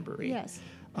Bear Jamboree. Yes.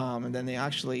 And then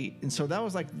and so that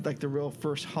was like the real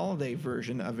first holiday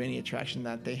version of any attraction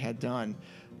that they had done.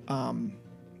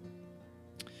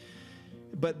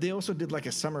 But they also did like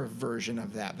a summer version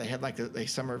of that. They had like a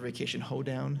summer vacation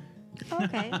hoedown.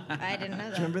 Okay. I didn't know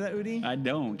that. Remember that, Udi? I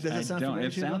don't. Does that sound familiar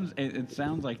It to you, sounds. It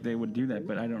sounds like they would do that,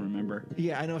 but I don't remember.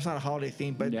 Yeah, I know it's not a holiday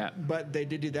theme, but Yeah. but they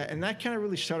did do that, and that kind of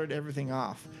really started everything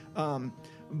off.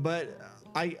 But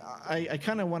I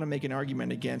kind of want to make an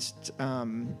argument against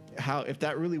how if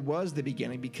that really was the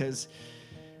beginning, because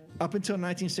up until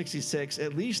 1966,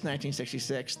 at least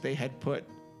 1966, they had put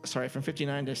from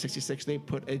 59 to 66, they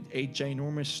put a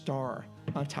ginormous star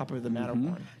on top of the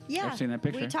Matterhorn. Yeah, I've seen that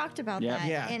picture. We talked about Yeah. that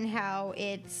Yeah. and how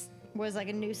it was like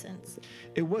a nuisance.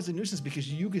 It was a nuisance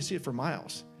because you could see it for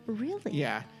miles. Really?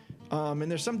 Yeah. And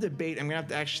there's some debate. I'm gonna have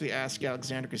to actually ask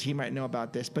Alexander because he might know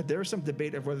about this. But there was some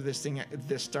debate of whether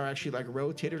this star actually like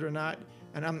rotated or not,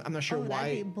 and I'm not sure Oh, why.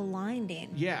 that'd be blinding.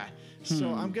 Yeah.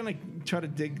 So I'm gonna try to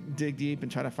dig deep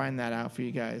and try to find that out for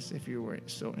you guys if you were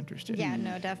so interested. Yeah,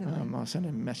 no, definitely. I'll send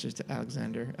a message to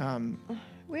Alexander.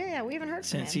 We haven't heard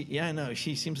from Since him. I know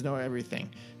she seems to know everything.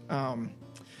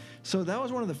 So that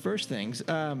was one of the first things.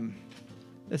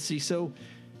 Let's see. So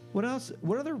what else?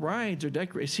 What other rides or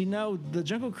decorations? See, now the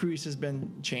Jungle Cruise has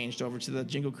been changed over to the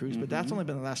Jingle Cruise, but that's only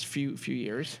been the last few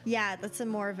years. Yeah, that's a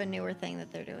more of a newer thing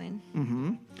that they're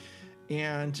doing.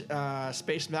 And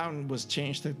Space Mountain was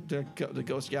changed to the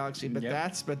Ghost Galaxy, but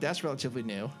Yep. that's relatively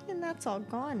new. And that's all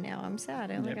gone now. I'm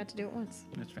sad. I only Yep. got to do it once.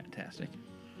 That's fantastic.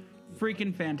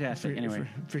 Freaking fantastic. Anyway,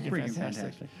 freaking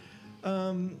fantastic.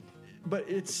 But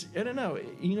it's, I don't know,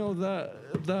 you know,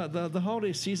 the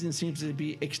holiday season seems to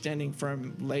be extending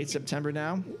from late September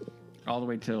now. All the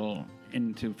way till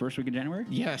into first week of January.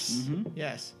 Yes.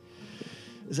 Yes.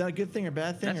 Is that a good thing or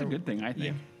bad thing? That's a or- good thing, I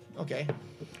think. Yeah. Okay.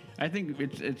 I think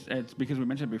it's because we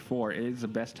mentioned before. It is the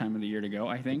best time of the year to go.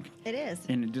 I think. It is.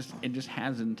 And it just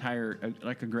has an entire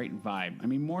like a great vibe. I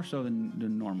mean, more so than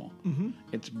normal. Mm-hmm.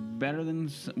 It's better than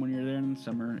when you're there in the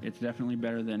summer. It's definitely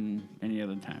better than any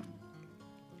other time.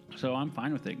 So I'm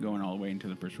fine with it going all the way into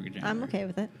the first week of January. I'm okay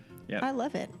with it. Yep. I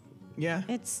love it. Yeah.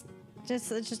 It's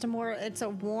just it's a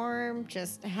warm,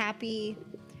 just happy.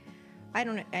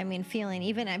 I mean, feeling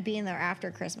even at being there after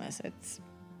Christmas, it's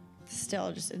still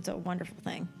it's a wonderful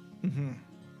thing.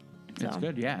 It's So.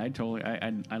 good. Yeah,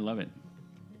 I love it.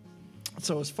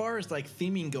 So as far as like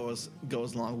theming goes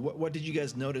along, what did you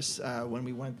guys notice when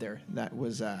we went there? That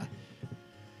was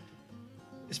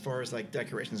as far as like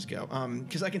decorations go,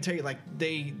 because I can tell you like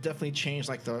they definitely changed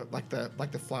like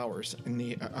the flowers in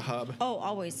the hub. Oh,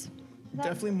 always.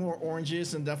 Definitely more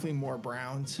oranges and definitely more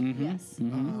browns. Yes.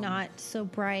 Not so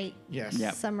bright. Yes.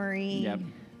 Yep. Summery. Yep.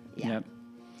 Yeah. Yep.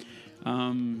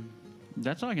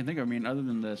 That's all I can think of. I mean, other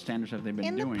than the standard stuff they've been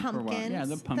And the doing for a while. pumpkins. Yeah,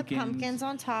 the pumpkins. The pumpkins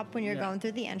on top when you're Yeah. going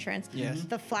through the entrance. Yes.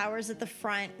 The flowers at the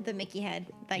front, the Mickey head,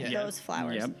 like Yeah. those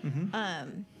flowers. Yep.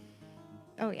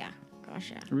 Oh yeah.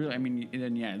 Gosh, yeah. Really, I mean,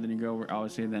 then you go over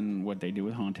obviously then what they do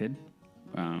with Haunted.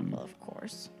 Well, of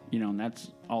course. You know, and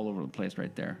that's all over the place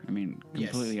right there. I mean,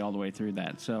 Yes. completely all the way through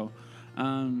that. So,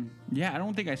 yeah, I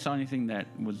don't think I saw anything that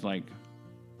was like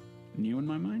new in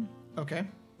my mind, Okay.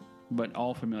 but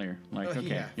all familiar. Like,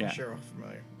 okay, yeah, for sure,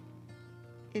 familiar.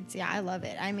 I love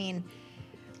it. I mean,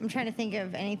 I'm trying to think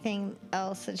of anything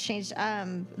else that's changed.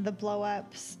 The blow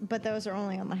ups, but those are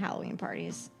only on the Halloween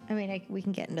parties. I mean, we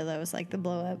can get into those, like the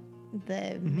blow up,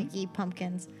 the Mickey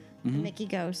pumpkins, the Mickey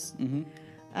ghosts,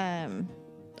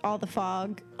 all the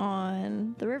fog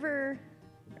on the river,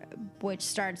 which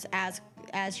starts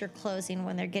as you're closing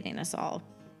when they're getting us all,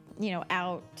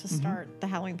 out to start the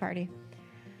Halloween party.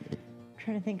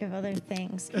 Trying to think of other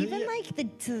things. Even yeah. like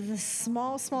the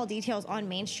small details on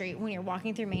Main Street when you're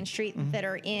walking through Main Street that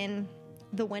are in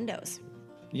the windows,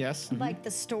 Yes. like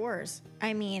the stores.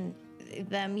 I mean,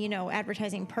 them,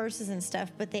 advertising purses and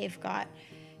stuff, but they've got,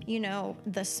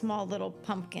 the small little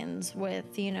pumpkins with,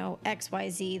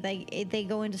 XYZ. They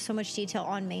go into so much detail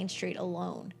on Main Street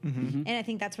alone. And I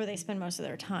think that's where they spend most of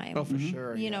their time. Oh, for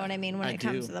sure. You know what I mean? When I it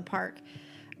comes do. to the park,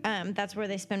 that's where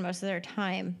they spend most of their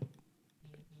time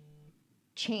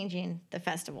changing the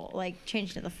festival, like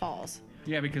changing to the falls.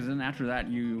 Yeah, because then after that,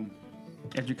 as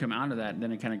you come out of that,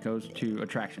 then it kind of goes to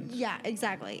attractions. Yeah,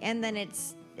 exactly. And then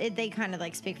they kind of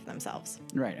like speak for themselves.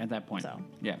 Right, at that point. So,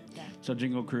 yeah. yeah. So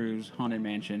Jingle Cruise, Haunted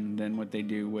Mansion, then what they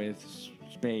do with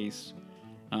Space,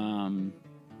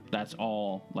 that's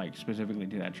all like specifically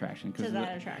to that attraction. To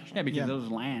that attraction. Yeah, because Yeah. those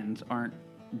lands aren't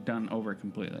done over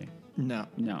completely. No.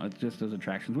 No, it's just those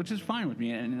attractions, which is fine with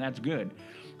me, and that's good.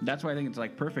 That's why I think it's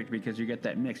like perfect because you get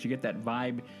that mix, you get that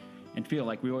vibe and feel.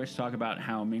 Like we always talk about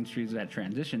how Main Street is that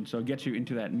transition, so it gets you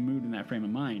into that mood and that frame of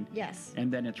mind. Yes.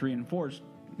 And then it's reinforced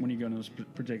when you go to those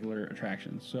particular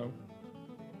attractions. So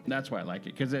that's why I like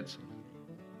it, because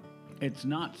it's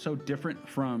not so different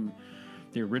from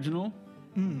the original,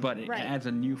 but it Right. adds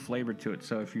a new flavor to it.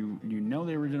 So if you know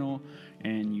the original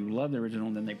and you love the original,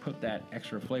 then they put that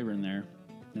extra flavor in there,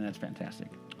 and that's fantastic.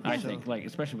 I think, like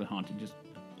especially with Haunted, just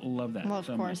love that. Well, of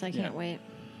so course, much. I can't Yeah. wait.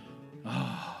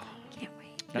 Can't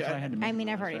wait. That's why I had to. I mean, mention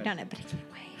I've that. already That's done why- it, but I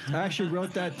can't wait. I actually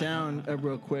wrote that down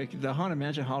real quick. The Haunted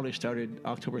Mansion holiday started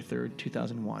October 3rd,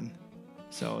 2001.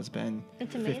 So it's been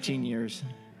It's 15 amazing. years.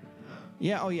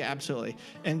 Yeah, oh yeah, absolutely.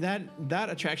 And that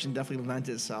attraction definitely lends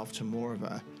itself to more of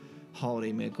a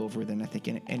holiday makeover than I think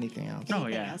anything else. Oh,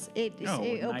 Anything yeah. else. It Oh,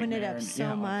 opened it Nightmare up and- so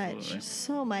yeah, much, absolutely.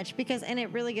 so much, because and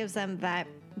it really gives them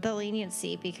the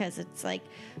leniency, because it's like,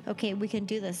 okay, we can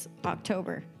do this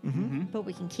October, but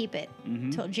we can keep it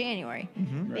till January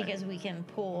because we can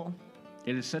pull.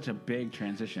 It is such a big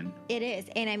transition. It is,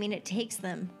 and I mean, it takes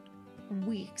them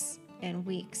weeks and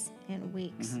weeks and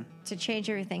weeks to change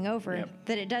everything over. Yep.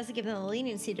 That it does give them the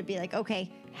leniency to be like, okay,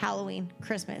 Halloween,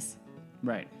 Christmas,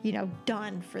 Right.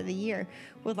 done for the year.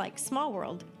 With like Small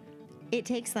World, it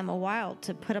takes them a while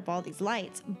to put up all these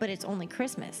lights, but it's only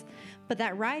Christmas. But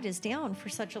that ride is down for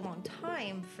such a long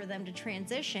time for them to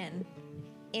transition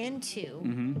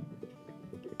into,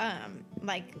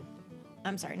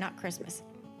 I'm sorry, not Christmas,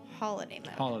 holiday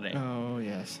mode. Holiday. Oh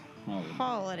yes,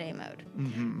 Holiday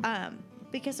mode.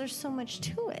 Because there's so much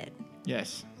to it.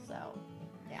 yes. So,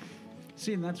 yeah.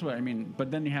 See, and that's what I mean. But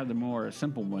then you have the more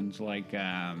simple ones like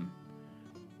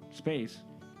Space.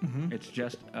 It's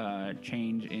just a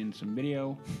change in some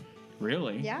video.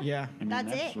 Really? Yeah. Yeah. I mean,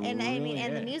 That's it. And I mean, really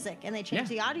and the it. music, and they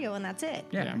change Yeah. the audio, and that's it.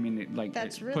 Yeah, Yeah. I mean,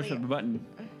 That's push really- up the button,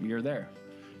 you're there.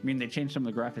 I mean, they changed some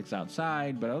of the graphics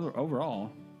outside, but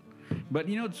overall. But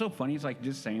it's so funny. It's like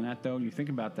just saying that though. You think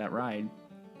about that ride,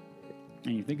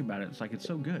 and you think about it. It's like it's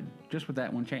so good, just with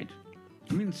that one change.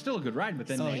 I mean, it's still a good ride, but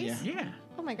then Space? yeah,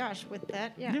 Oh my gosh, with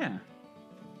that, yeah. yeah.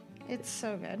 It's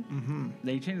so good.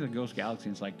 They changed the Ghost Galaxy.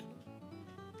 And it's like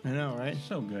I know, right?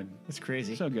 so good. It's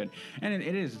crazy. So good. And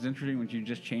it is. It's interesting when you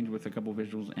just change with a couple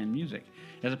visuals and music,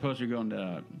 as opposed to going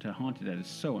to Haunted that is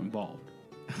so involved.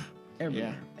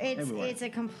 Everywhere. Everywhere. It's a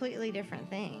completely different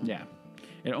thing. Yeah.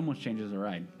 It almost changes the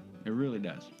ride. It really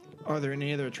does. Are there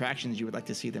any other attractions you would like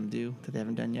to see them do that they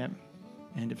haven't done yet?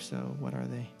 And if so, what are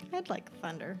they? I'd like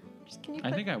thunder. Just can you?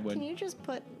 I think I would. Can you just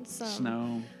put some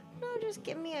Snow. No, just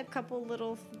give me a couple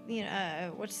little.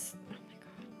 What's oh my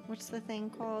god, what's the thing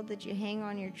called that you hang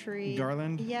on your tree?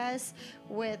 Garland? Yes,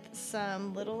 with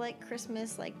some little like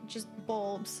Christmas just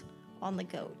bulbs on the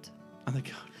goat. Oh my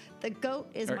god. The goat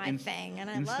is Or my thing, and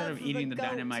I instead love of eating the goat.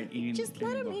 dynamite, eating just the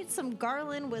let him bulb. eat some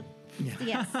garland with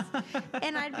yes,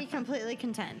 and I'd be completely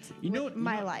content with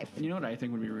my life. You know what I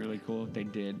think would be really cool if they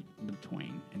did the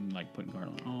Twain and put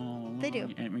Garland. Oh, They do.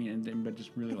 I mean, but just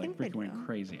really I think they freaking went do.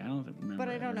 crazy. I don't remember. But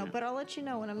I don't ever know. now. But I'll let you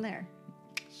know when I'm there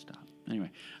Stop.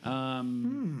 Anyway, I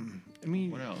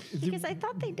mean, what else? because I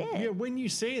thought they did. yeah. When you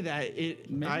say that, it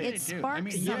Maybe I, they It do. sparks I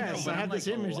mean, yes, something. I have but this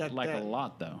image that a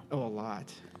lot though. oh a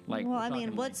lot. Like well, we're I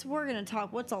mean, talking we're gonna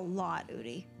talk. What's a lot,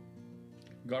 Udi?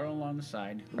 Garland along the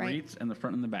side, Right. wreaths in the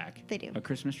front and the back. They do. A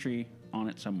Christmas tree on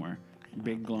it somewhere.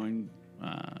 Big glowing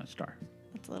star.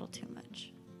 That's a little too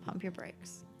much. Pump your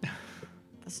brakes.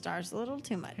 The star's a little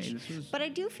too much. Hey, this was- But I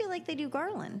do feel like they do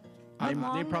garland. They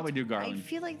Along probably do I garland.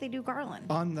 feel like they do garland.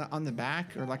 On the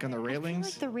back or like on the I feel railings.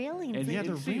 like the railings. It- they yeah, do.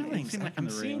 the it seemed- it railings. seemed like on I'm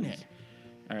the seeing railings. it.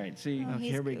 All right, see. Oh,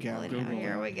 he's here we go. Googling now. Google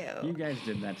Here it. we go. You guys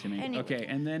did that to me. Anyway. Okay,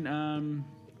 and then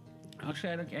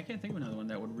actually, I can't think of another one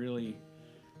that would really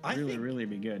I think- really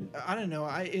be good. I don't know.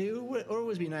 It would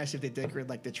always be nice if they decorate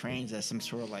like the trains as some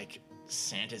sort of like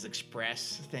Santa's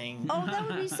Express thing. Oh, that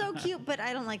would be so cute. But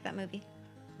I don't like that movie.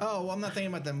 Oh, well, I'm not thinking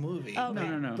about the movie. Okay.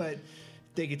 No. But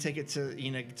they could take it to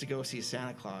to go see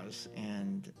Santa Claus,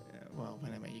 and well, wait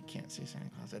a minute, you can't see Santa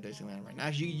Claus at Disneyland right now.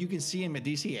 You can see him at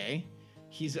DCA.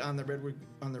 He's on the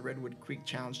Redwood Creek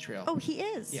Challenge Trail. Oh, he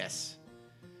is. Yes,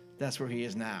 that's where he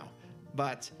is now.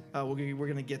 But we're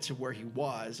gonna get to where he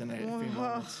was in a few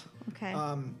moments. Okay.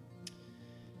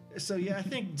 So yeah, I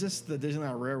think just the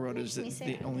Disneyland Railroad is Makes me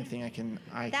the sad. only thing I can.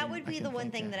 that would be the one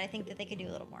think thing of. that I think that they could do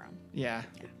a little more on. Yeah.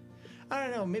 I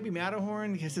don't know. Maybe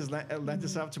Matterhorn because has lent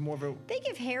itself to more of a. They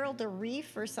give Harold a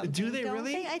reef or something. Do they don't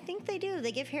really? I think they do.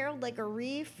 They give Harold like a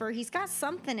reef, or he's got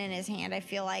something in his hand. I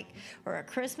feel like, or a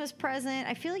Christmas present.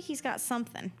 I feel like he's got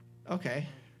something. Okay.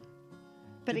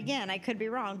 But again, I could be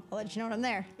wrong. I'll let you know when I'm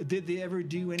there. Did they ever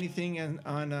do anything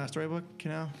on Storybook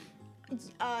Canal?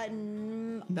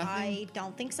 I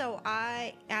don't think so.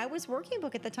 I was working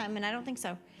book at the time, and I don't think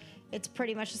so. It's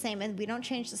pretty much the same, and we don't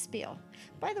change the spiel.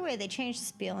 By the way, they changed the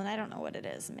spiel, and I don't know what it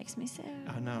is. It makes me sad.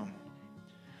 Oh no.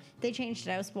 They changed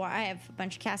it. I have a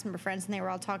bunch of cast member friends, and they were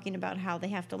all talking about how they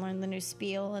have to learn the new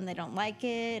spiel, and they don't like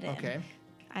it. And Okay.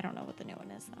 I don't know what the new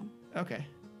one is, though. Okay.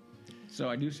 So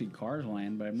I do see Cars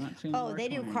Land, but I'm not seeing. Oh, they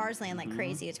do Cars Land like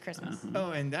crazy. It's Christmas.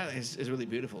 Oh, and that is really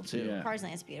beautiful too. Yeah. Cars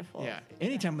Land is beautiful. Yeah.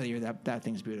 Any time of the year that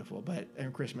thing's beautiful, but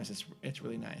at Christmas it's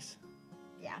really nice.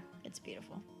 Yeah, it's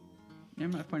beautiful.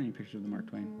 I'm not finding pictures of the Mark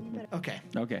Twain. Okay.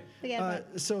 Okay.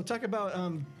 So talk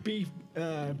about beef.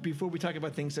 Before we talk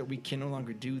about things that we can no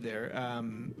longer do there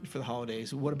for the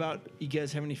holidays, what about you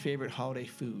guys have any favorite holiday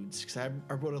foods? Because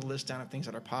I wrote a list down of things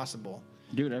that are possible.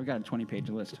 Dude, I've got a 20-page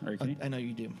list. Are you kidding? I know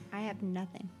you do. I have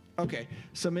nothing. Okay,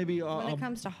 so maybe When it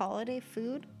comes to holiday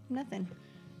food, nothing.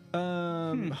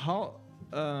 holiday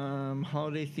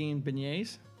themed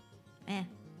beignets.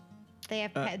 They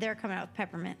have. They're coming out with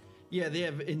peppermint. Yeah, they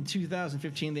have. In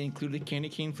 2015, they included candy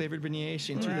cane flavored beignets.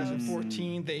 In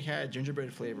 2014, they had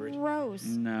gingerbread flavored. Gross.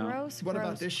 No. Gross. What gross,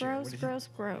 about this year? Gross. Gross.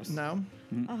 Gross. No.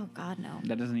 Oh God, no.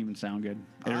 That doesn't even sound good.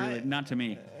 It really, not to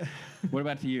me. What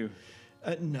about to you?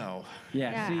 No.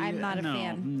 Yeah, see, I'm not a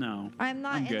fan. No. I'm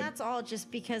not, I'm good. and that's all just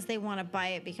because they want to buy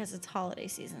it because it's holiday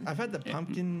season. I've had the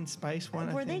pumpkin spice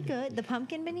one. Were they good? The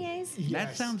pumpkin beignets? Yes.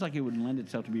 That sounds like it would lend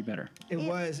itself to be better. It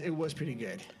was pretty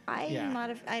good. I'm not.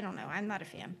 I don't know. I'm not a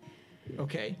fan.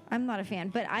 Okay. I'm not a fan,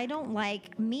 but I don't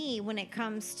like me when it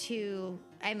comes to.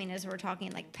 I mean, as we're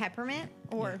talking like peppermint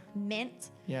or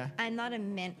mint. Yeah. I'm not a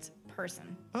mint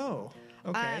person. Oh.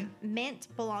 Okay. Mint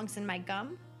belongs in my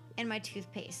gum and my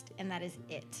toothpaste, and that is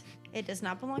it. It does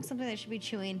not belong something that should be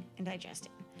chewing and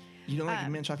digesting. You don't like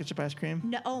mint chocolate chip ice cream?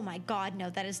 No. Oh my God, no.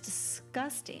 That is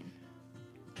disgusting.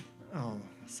 Oh.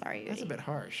 Sorry. That's a Udi. bit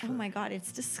harsh. Oh my God,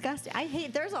 it's disgusting. I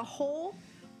hate. There's a whole.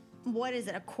 What is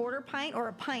it? A quarter pint or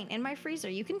a pint in my freezer?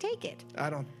 You can take it.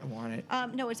 I don't want it.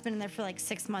 No, it's been in there for like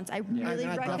 6 months. I really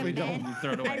I definitely recommend. don't.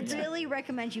 Throw it away. I really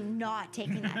recommend you not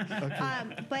taking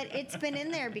that. But it's been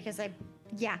in there because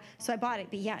so I bought it.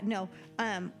 But no,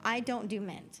 I don't do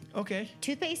mint. Okay.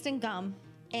 Toothpaste and gum,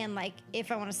 and like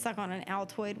if I want to suck on an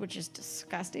Altoid, which is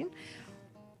disgusting.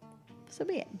 So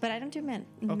be it. But I don't do mint.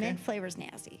 Okay. Mint flavor's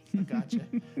nasty. Gotcha.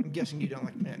 I'm guessing you don't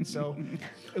like mint. So,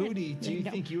 Udi, do you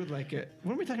think you would like it?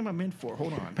 What are we talking about mint for?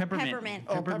 Hold on. Peppermint. Peppermint.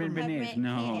 Peppermint beignets.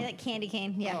 No. Like candy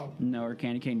cane. Yeah. Oh. No, or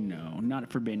candy cane. No,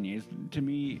 not for beignets. To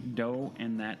me, dough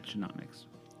and that should not mix.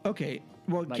 Okay.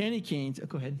 Well, Like- candy canes.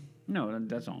 Go ahead. No,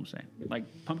 that's all I'm saying. Like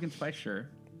pumpkin spice, sure,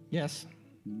 Yes.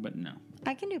 but no.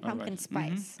 I can do pumpkin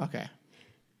spice. Okay.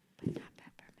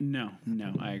 No,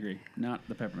 I agree. Not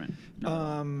the peppermint.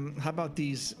 No. How about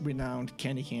these renowned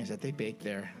candy canes that they bake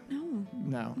there? No.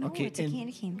 No. No, Okay. it's a and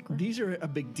candy cane. Gross. These are a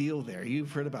big deal there.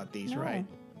 You've heard about these, No. right?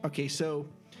 Okay. So.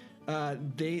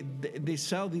 They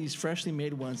sell these freshly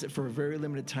made ones for a very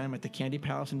limited time at the Candy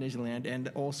Palace in Disneyland and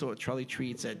also at Charlie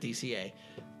Treats at DCA.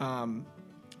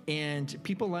 And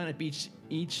people line up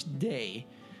each day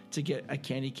to get a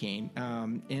candy cane.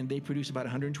 And they produce about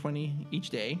 120 each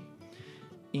day.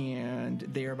 And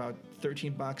they are about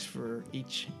 $13 for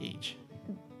each.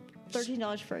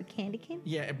 $13 for a candy cane?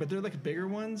 Yeah, but they're like bigger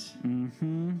ones.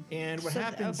 Mm-hmm. And what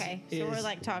happens is... so we're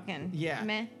like talking Yeah.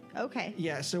 meh. Okay.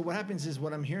 Yeah, so what happens is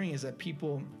what I'm hearing is that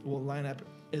people will line up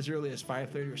as early as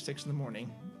 5:30 or 6 in the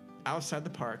morning outside the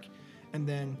park. And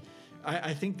then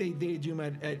I think they do them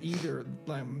at either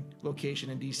location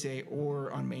in DCA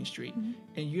or on Main Street. Mm-hmm.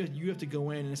 And you have to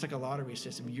go in, and it's like a lottery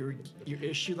system. You're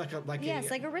issued like Yes,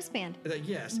 like a wristband.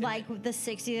 yes. Like the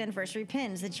 60th anniversary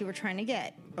pins that you were trying to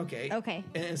get. Okay. Okay.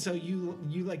 And so you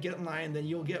like get in line, then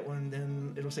you'll get one.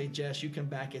 Then it'll say, Jess, you come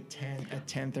back at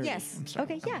 10:30. Yes. I'm sorry,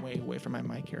 Okay, yeah. I'm way away from my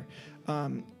mic here.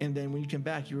 And then when you come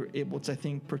back, you're able to, I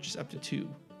think, purchase up to 2.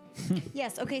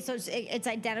 Yes. Okay. So it's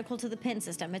identical to the pin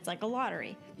system. It's like a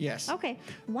lottery. Yes. Okay.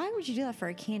 Why would you do that for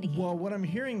a candy cane? Well, what I'm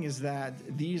hearing is that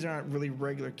these aren't really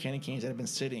regular candy canes that have been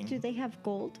sitting. Do they have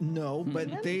gold? No,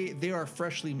 but they are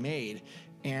freshly made.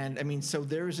 And I mean, so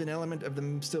there's an element of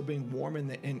them still being warm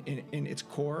in its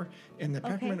core, and the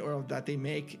peppermint oil that they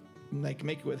make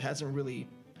it with hasn't really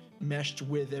meshed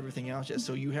with everything else yet.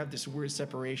 So you have this weird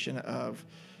separation of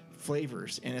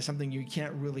flavors, and it's something you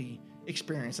can't really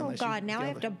experience Oh unless God! you Now I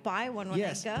have to buy one when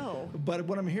I go. But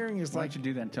what I'm hearing is Why like don't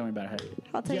you do that and tell me about it?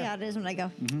 I'll tell you Yeah. how it is when I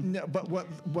go. no, but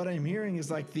what I'm hearing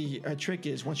is like the trick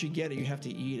is once you get it, you have to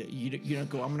eat it. You don't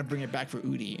go, I'm going to bring it back for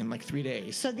Udi in like 3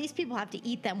 days. So these people have to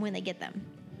eat them when they get them.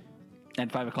 At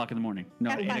 5 o'clock in the morning. No,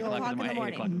 At 8 5 o'clock o'clock in the morning.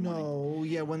 8 o'clock in the morning. No,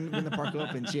 yeah, when the park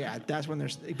opens, yeah, that's when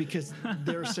because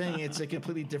they're saying it's a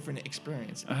completely different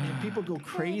experience. And people go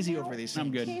crazy over these things.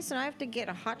 I'm good. Okay, so now I have to get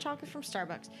a hot chocolate from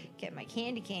Starbucks, get my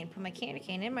candy cane, put my candy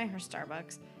cane in my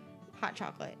Starbucks, hot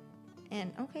chocolate,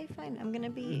 and okay, fine. I'm gonna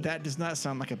be. That does not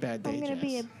sound like a bad day, I'm gonna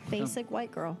be a Jess. basic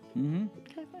white girl. Mm-hmm.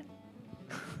 Okay, fine.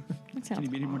 That sounds Can you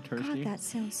be any more awful. thirsty? God, that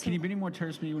sounds so. Can you be any more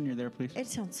thirsty when you're there, please? It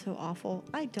sounds so awful.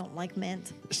 I don't like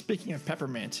mint. Speaking of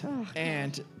peppermint, Oh,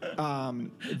 and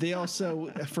they also,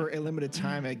 for a limited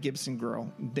time at Gibson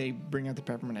Grill, they bring out the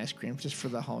peppermint ice cream just for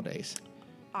the holidays.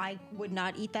 I would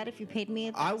not eat that if you paid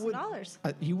me I would.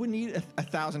 $1,000. You wouldn't eat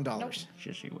 $1,000.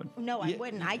 Sure, she would. No, I Yeah,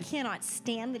 wouldn't. I cannot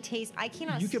stand the taste. I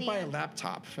cannot You stand. could buy a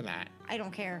laptop for that. I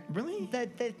don't care. Really?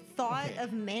 The thought Okay.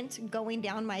 of mint going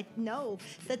down my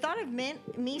the thought of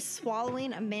mint, me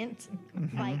swallowing a mint,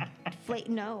 like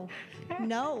no.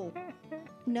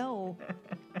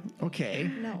 Okay.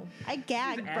 I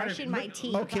gag brushing my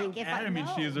teeth. Okay. Like if Adamant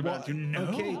I she is about to know.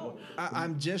 Okay,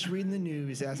 I'm just reading the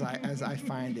news as I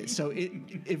find it. So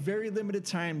a very limited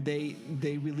time they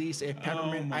release a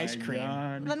peppermint ice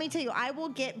cream. Let me tell you, I will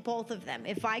get both of them.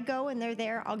 If I go and they're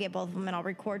there, I'll get both of them and I'll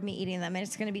record me eating them. And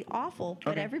it's going to be awful,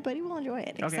 but Okay. everybody will enjoy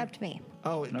it except me.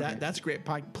 Oh, that's great.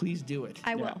 Please do it.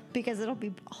 I will because it'll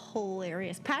be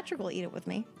hilarious. Patrick will eat it with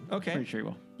me. Okay. Pretty sure you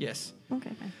will. Yes.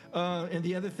 Okay, fine. And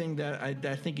the other thing that I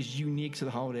think is unique to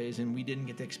the holidays, and we didn't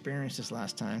get to experience this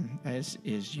last time,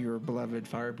 is your beloved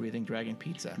fire-breathing dragon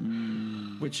pizza,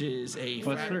 which is a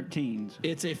Well, it's 13s.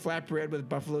 it's a flatbread with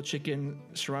buffalo chicken,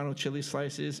 serrano chili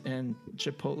slices, and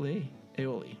chipotle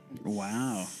aioli.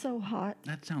 Wow. So hot.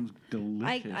 That sounds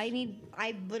delicious.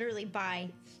 I literally buy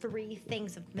 3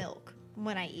 things of milk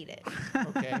when I eat it.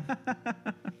 Okay,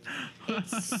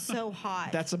 It's so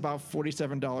hot. that's about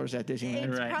 $47 at Disneyland.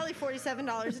 It's Right. probably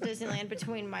 $47 at Disneyland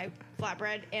between my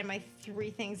flatbread and my 3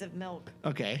 things of milk.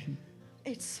 Okay,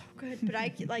 It's so good, but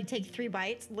I like take 3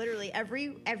 bites literally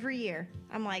every year.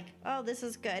 I'm like, oh, this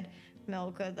is good,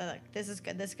 milk. This is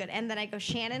good. This is good, and then I go,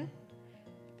 Shannon,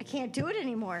 I can't do it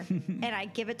anymore, and I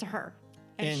give it to her,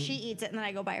 and she eats it, and then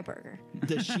I go buy a burger.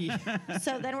 does she?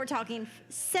 So then we're talking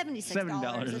 $76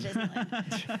 at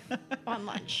Disneyland on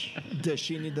lunch. Does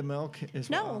she need the milk as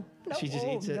well? No, She just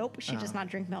eats it. Nope, she does not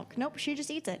drink milk. Nope, she just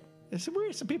eats it. It's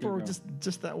weird. Some people are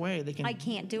just that way. They can. I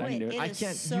can't do I can it. do it. It I is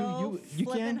can't- so you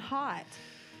flippin' can? hot.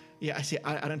 Yeah, I see.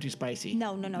 I don't do spicy.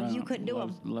 No, you couldn't do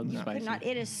them. Love the Could spicy. not.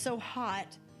 It is so hot,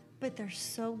 but they're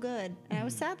so good. And I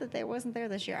was sad that they wasn't there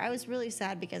this year. I was really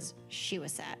sad because she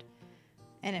was sad,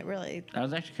 and it really I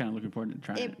was actually kind of looking forward to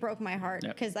trying it broke my heart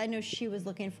Yep. because I know she was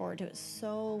looking forward to it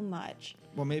so much.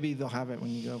 Well, maybe they'll have it when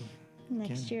you go.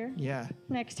 Next year, Yeah.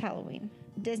 next Halloween,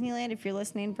 Disneyland. If you're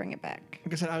listening, bring it back.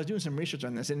 Like I said, I was doing some research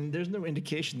on this, and there's no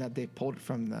indication that they pulled it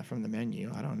from the menu.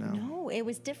 I don't know. No, it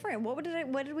was different. What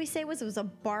did we say it was? It was a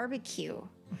barbecue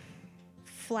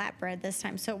flatbread this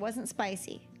time, so it wasn't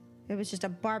spicy. It was just a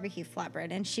barbecue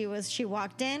flatbread, and she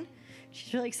walked in,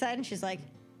 she's really excited, and she's like,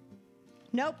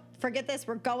 "Nope, forget this.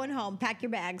 We're going home. Pack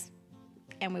your bags."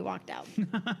 And we walked out,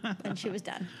 and she was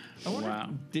done. Wow.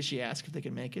 Did she ask if they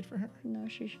could make it for her? No,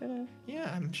 she should have.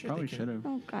 Yeah, I'm sure Probably they should can have.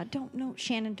 Oh God,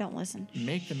 Shannon, don't listen.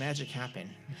 make the magic happen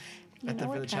You at the know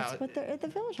what? village That's house. what they're at the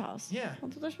village house. Yeah. That's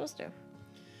what they're supposed to do.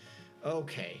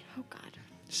 Okay. Oh God.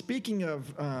 Speaking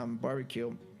of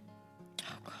barbecue,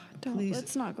 Oh God. Don't. please.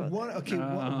 Let's not go One. there. Okay.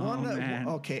 man.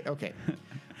 Okay.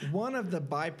 One of the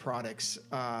byproducts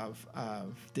of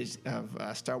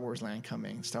Star Wars Land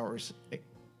coming, Star Wars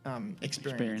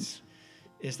experience,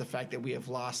 is the fact that we have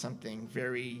lost something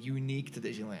very unique to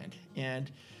Disneyland.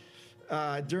 And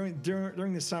during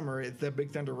the summer, the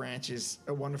Big Thunder Ranch is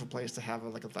a wonderful place to have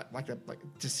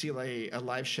to see a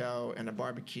live show and a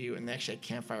barbecue, and they actually had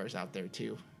campfires out there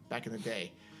too back in the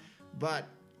day. But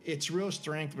its real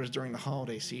strength was during the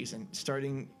holiday season,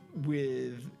 starting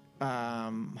with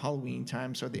Halloween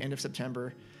time, so at the end of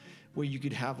September, where you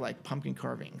could have like pumpkin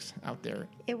carvings out there.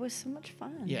 It was so much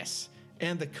fun. Yes,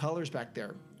 and the colors back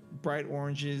there, bright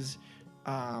oranges,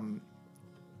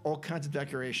 all kinds of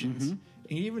decorations, and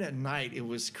even at night it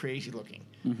was crazy looking.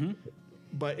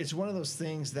 But it's one of those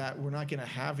things that we're not going to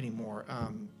have anymore.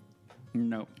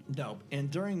 No. No,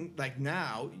 and during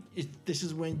now, this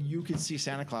is when you could see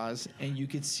Santa Claus and you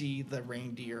could see the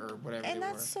reindeer or whatever. And they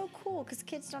that's were. so cool because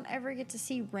kids don't ever get to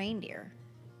see reindeer.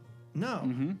 No.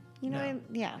 You know, No. what I mean?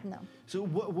 Yeah, no. So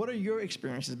what are your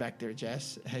experiences back there,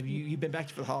 Jess? Have you've been back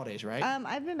for the holidays, right?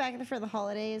 I've been back for the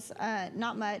holidays.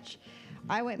 Not much.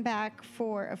 I went back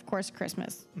for, of course,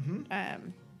 Christmas.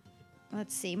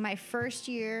 Let's see. My first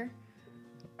year,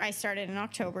 I started in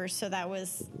October, so that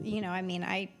was,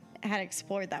 I had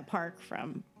explored that park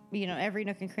from, every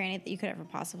nook and cranny that you could ever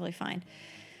possibly find,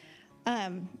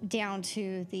 down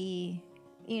to the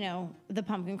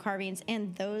pumpkin carvings,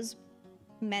 and those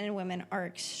men and women are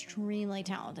extremely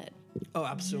talented. Oh,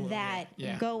 absolutely. That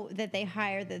they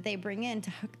hire, that they bring in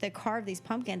to carve these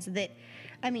pumpkins. That,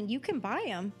 you can buy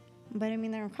them, but they're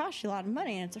gonna cost you a lot of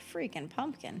money, and it's a freaking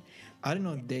pumpkin. I didn't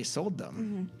know they sold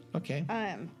them. Okay.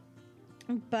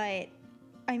 But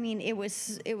it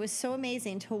was so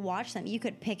amazing to watch them. You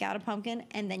could pick out a pumpkin,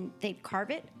 and then they'd carve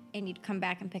it, and you'd come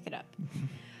back and pick it up.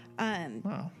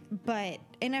 Wow. But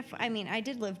I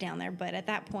did live down there, but at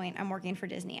that point, I'm working for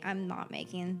Disney. I'm not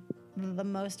making the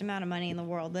most amount of money in the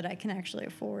world that I can actually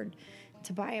afford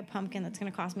to buy a pumpkin that's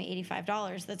going to cost me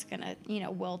 $85 that's going to,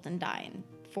 wilt and die in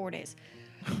 4 days.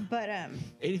 But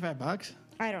 $85?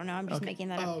 I don't know. I'm just making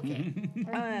that up. Oh,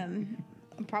 okay.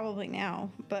 Probably now,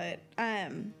 but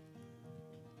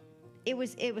it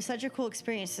was such a cool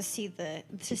experience to see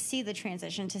the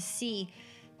transition, to see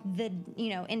the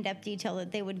in-depth detail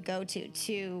that they would go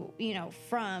to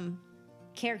from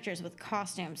characters with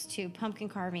costumes to pumpkin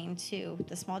carving to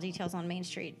the small details on Main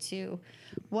Street to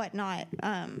whatnot.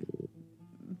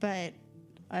 But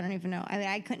I don't even know. I mean,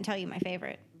 I couldn't tell you my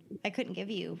favorite. I couldn't give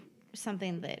you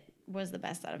something that was the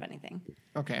best out of anything.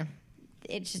 Okay.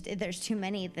 It's just there's too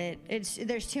many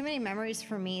memories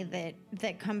for me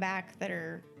that come back that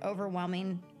are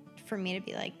overwhelming for me to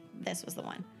be like, this was the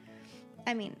one.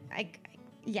 I mean,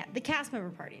 the cast member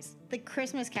parties, the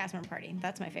Christmas cast member party,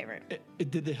 that's my favorite.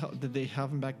 Did they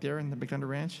have them back there in the Big Thunder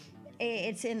Ranch?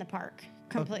 It's in the park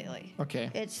completely.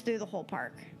 Okay. It's through the whole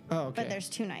park. Oh, okay. But there's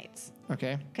 2 nights.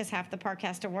 Okay. Because half the park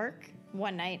has to work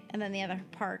one night, and then the other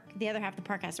half the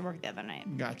park has to work the other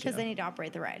night. Gotcha. Because they need to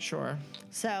operate the ride. Sure.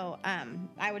 So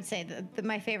I would say that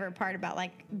my favorite part about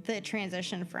like the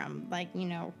transition from like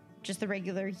just the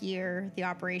regular year, the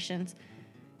operations,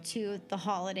 to the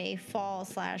holiday fall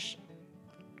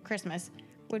 / Christmas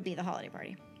would be the holiday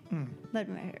party. That'd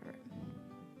be my favorite.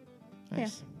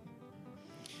 Nice.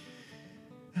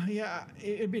 Yeah,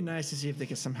 it'd be nice to see if they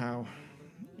could somehow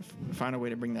find a way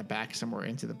to bring that back somewhere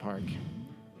into the park.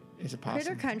 Is it possible?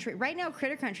 Critter Country. Right now,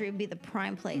 Critter Country would be the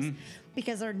prime place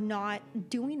because they're not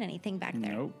doing anything back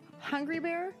there. Nope. Hungry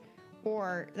Bear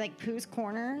or like Pooh's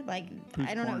Corner, like Pooh's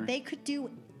I don't know. Corner. They could do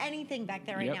anything back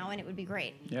there right Yep. now and it would be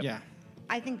great. Yep. Yeah.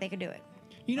 I think they could do it.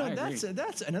 I that's agree.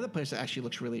 that's another place that actually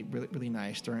looks really, really, really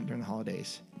nice during the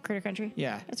holidays. Critter Country?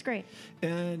 Yeah. That's great.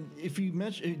 And if you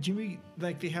mention, Jimmy,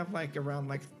 like they have like around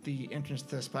like the entrance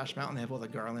to Splash Mountain, they have all the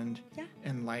garland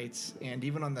and lights, and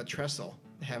even on the trestle,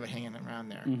 they have it hanging around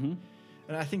there. Mm-hmm.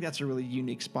 And I think that's a really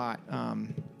unique spot.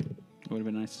 Would have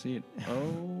been nice to see it.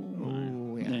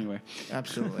 Oh, yeah. Anyway.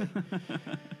 Absolutely.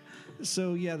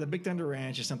 So, yeah, the Big Thunder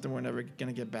Ranch is something we're never going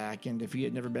to get back. And if you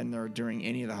had never been there during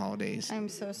any of the holidays, I'm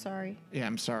so sorry. yeah,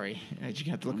 I'm sorry. You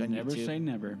have to look on Never YouTube. say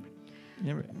never.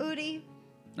 Never. Udi,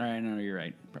 All right, no, you're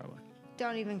right. Probably.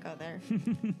 don't even go there.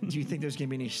 Do you think there's going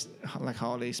to be any like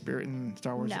holiday spirit in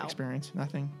Star Wars No. experience?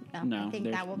 Nothing? No, I think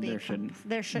there- that will be there shouldn't.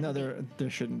 There shouldn't No, be. there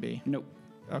shouldn't be. Nope.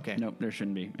 Okay. Nope, there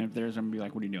shouldn't be. And if there's, I'm going to be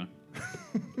like, what are you doing?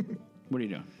 What are you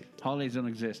doing? Holidays don't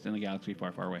exist in a galaxy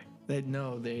far, far away. They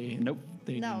no, they Nope.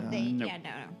 They No, do not. they Nope.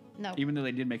 no. Even though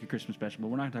they did make a Christmas special, but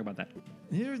we're not going to talk about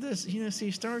that. Here's this,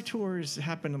 see, Star Tours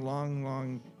happened a long,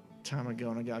 long time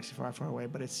ago in a galaxy far, far away,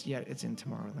 but it's in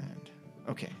Tomorrowland.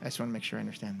 Okay, I just want to make sure I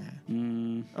understand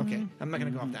that. Okay, I'm not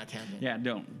going to go off that tangent. Yeah,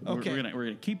 don't. Okay. We're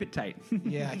gonna keep it tight.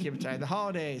 Yeah, keep it tight. The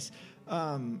holidays.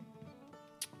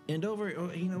 And over,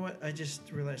 you know what? I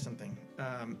just realized something.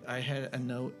 I had a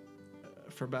note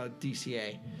for about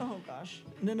DCA. Oh gosh.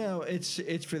 No, it's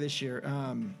for this year.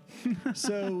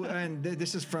 So, and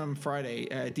this is from Friday.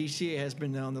 DCA has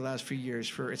been known the last few years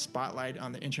for its spotlight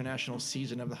on the international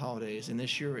season of the holidays, and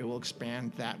this year it will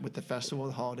expand that with the Festival of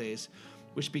the Holidays,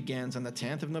 which begins on the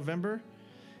 10th of November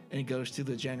and it goes to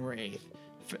the January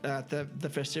 8th. The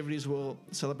festivities will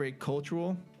celebrate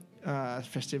cultural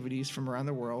festivities from around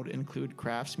the world, include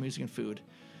crafts, music, and food.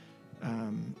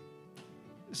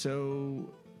 So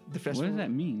the festival. What does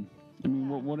that mean? I mean,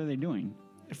 what are they doing?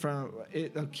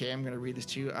 Okay, I'm going to read this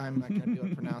to you. I'm not going to be able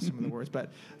to pronounce some of the words, but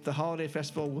the holiday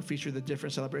festival will feature the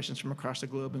different celebrations from across the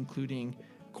globe, including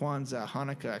Kwanzaa,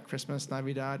 Hanukkah, Christmas,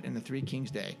 Navidad, and the Three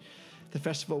Kings Day. The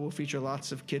festival will feature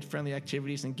lots of kid-friendly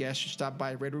activities, and guests should stop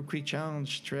by Redwood Creek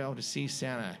Challenge Trail to see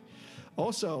Santa.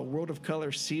 Also, World of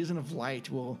Color Season of Light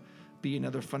will be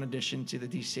another fun addition to the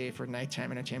DCA for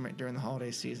nighttime entertainment during the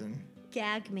holiday season.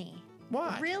 Gag me.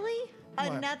 What? Really?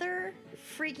 What? Another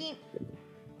freaking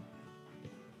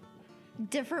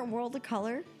different World of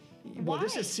Color? Well, Why?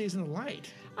 this is Season of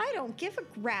Light. I don't give a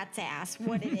rat's ass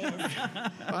what it is.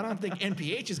 I don't think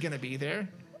NPH is going to be there.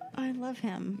 I love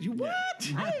him. You what?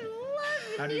 I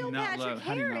love How do you Neil not Patrick love?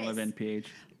 How do you Harris. not love NPH?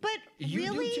 But You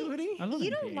really, do too, Hoodie? I love you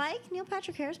NPH. don't like Neil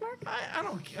Patrick Harris, Mark? I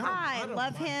don't. I don't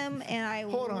love mind. him, and I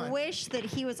Hold on. wish that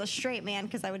he was a straight man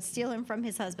because I would steal him from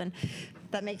his husband.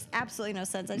 That makes absolutely no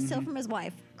sense. I'd steal from his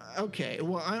wife. Okay,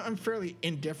 well, I'm fairly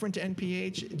indifferent to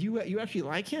NPH. You actually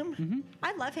like him?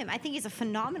 I love him. I think he's a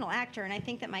phenomenal actor, and I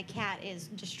think that my cat is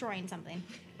destroying something.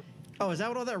 Oh, is that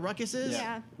what all that ruckus is?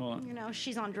 Yeah. Well-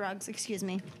 She's on drugs. Excuse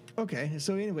me. Okay,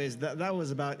 so anyways, that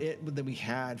was about it that we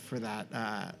had for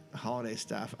that holiday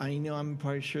stuff. I'm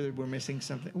probably sure that we're missing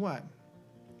something. What?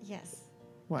 Yes.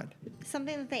 What?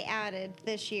 Something that they added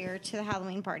this year to the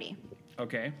Halloween party.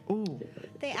 Okay. Ooh,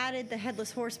 They added the Headless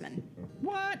Horseman.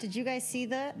 what? Did you guys see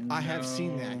that? I have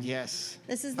seen that. Yes.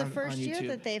 This is the On first year YouTube.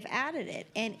 that they've added it,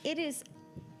 and it is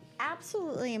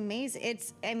absolutely amazing.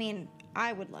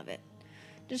 I would love it.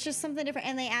 It's just something different,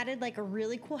 and they added like a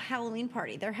really cool Halloween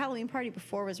party. Their Halloween party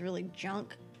before was really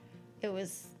junk. It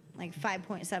was like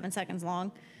 5.7 seconds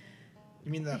long.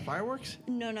 You mean the fireworks?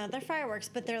 No, they're fireworks,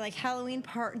 but they're like Halloween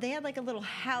part. They had like a little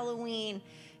Halloween.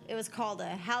 It was called a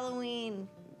Halloween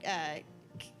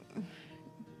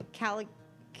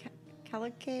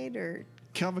cavalcade or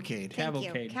Cavalcade. Thank you.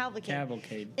 Cavalcade. Cavalcade.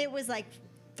 Cavalcade. It was like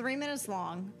 3 minutes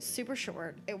long, super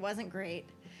short. It wasn't great.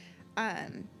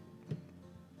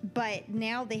 But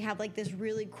now they have like this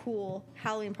really cool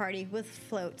Halloween party with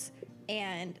floats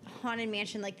and Haunted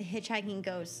Mansion, like the hitchhiking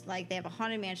ghosts. Like they have a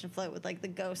Haunted Mansion float with like the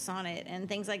ghosts on it and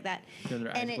things like that. Do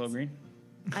their And eyes glow it's- green?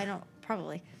 I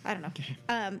don't know.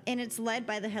 And it's led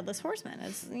by the Headless Horseman.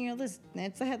 It's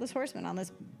it's the Headless Horseman on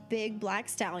this big black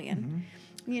stallion.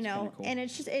 kinda cool. And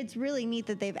it's really neat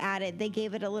that they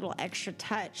gave it a little extra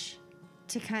touch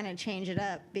to kind of change it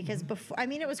up because before, I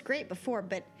mean, it was great before,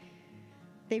 but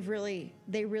they really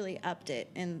upped it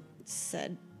in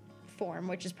said form,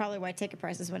 which is probably why ticket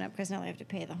prices went up because now they have to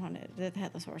pay the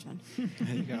Headless Horseman.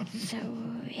 There you go. So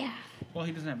yeah. Well,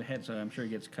 he doesn't have a head, so I'm sure he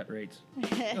gets cut rates.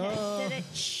 Did it?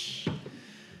 Shh.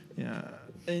 Yeah,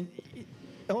 and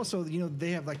also, they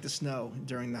have like the snow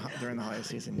during the holiday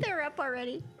season. They're up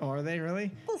already. Oh, are they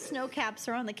really? Little snow caps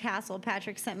are on the castle.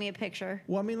 Patrick sent me a picture.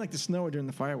 Well, I mean, like the snow during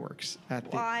the fireworks. Well,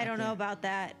 I don't know about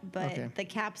that, but Okay. the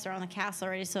caps are on the castle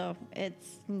already, so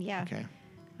it's yeah. Okay.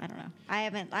 I don't know. I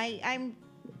haven't.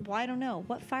 Well, I don't know.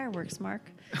 What fireworks, Mark?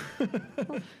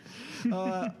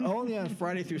 Only on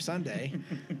Friday through Sunday.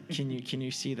 Can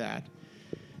you see that?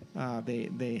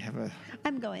 They have a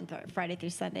I'm going Friday through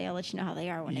Sunday. I'll let you know how they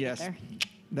are when I yes. get there.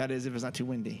 That is if it's not too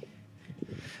windy.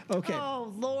 Okay.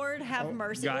 Oh Lord, have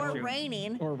mercy. got Or you.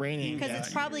 raining. Or raining. Because yeah.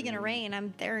 it's probably going to rain.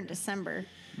 I'm there in December.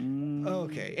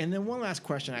 Okay, and then one last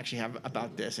question I actually have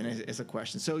about this, and it's a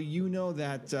question. So you know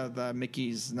that the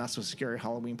Mickey's Not So Scary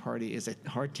Halloween Party is a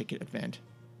hard ticket event.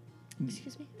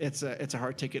 Excuse me. It's a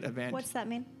hard ticket event. What's that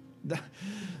mean?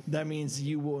 That means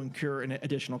you will incur an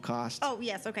additional cost. Oh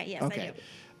yes. Okay. Yes, Okay.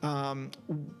 I do.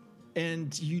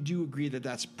 And you do agree that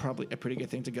that's probably a pretty good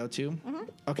thing to go to? Mm-hmm.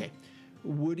 Okay.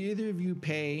 Would either of you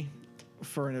pay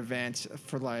for an event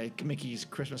for like Mickey's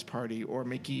Christmas party or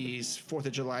Mickey's 4th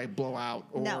of July blowout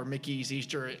or No. Mickey's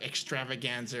Easter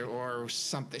extravaganza or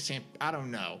something? I don't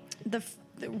know. The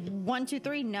 1, 2,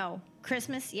 3. No.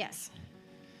 Christmas. Yes.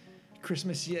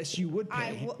 Christmas, yes, you would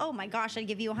pay. Oh my gosh! I'd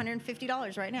give you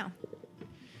 $150 right now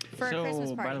for a Christmas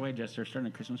So, party. by the way, Jess, they're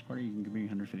starting a Christmas party. You can give me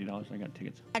 $150. I got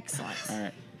tickets. Excellent. All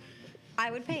right.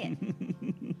 I would pay it.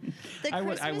 The I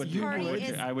would party do,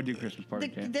 is I would do Christmas party.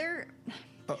 too. they're,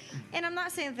 and I'm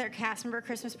not saying that their cast member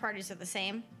Christmas parties are the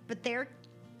same, but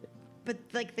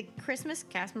like the Christmas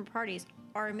cast member parties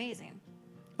are amazing,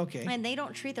 Okay. and they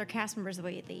don't treat their cast members the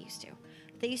way they used to.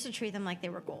 They used to treat them like they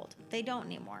were gold. They don't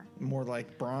anymore. More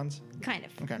like bronze? Kind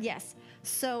of. Okay. Yes.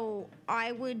 So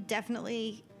I would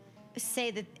definitely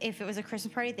say that if it was a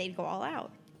Christmas party, they'd go all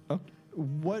out.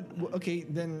 Okay,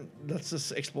 then let's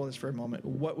just explore this for a moment.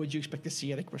 What would you expect to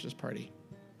see at a Christmas party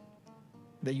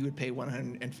that you would pay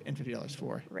 $150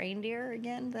 for? Reindeer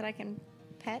again that I can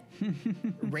pet.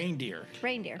 Reindeer.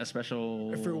 Reindeer. A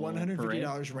special For $150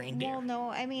 parade? reindeer. Well, no,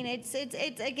 I mean it's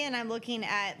again. I'm looking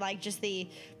at like just the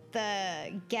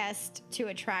guest to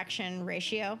attraction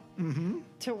ratio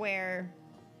to where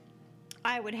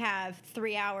I would have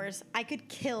 3 hours. I could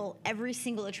kill every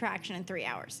single attraction in 3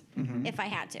 hours if I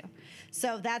had to.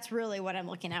 So that's really what I'm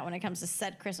looking at when it comes to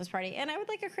said Christmas party. And I would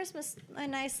like a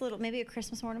nice little, maybe a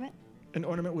Christmas ornament. An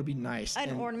ornament would be nice.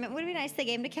 An ornament would be nice. They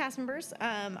gave them to cast members.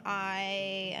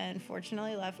 I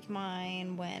unfortunately left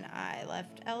mine when I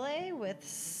left LA with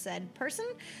said person.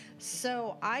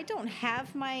 So I don't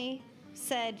have my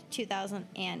said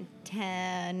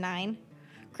 2009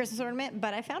 Christmas ornament,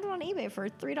 but I found it on eBay for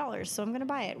 $3. So I'm going to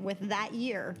buy it with that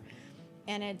year.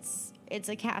 And it's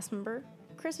a cast member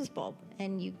Christmas bulb.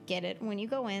 And you get it when you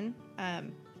go in.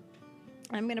 I'm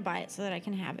going to buy it so that I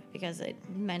can have it because it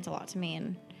meant a lot to me.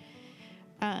 And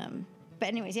but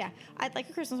anyways, yeah, I'd like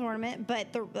a Christmas ornament,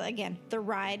 but the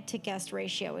ride to guest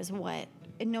ratio is what,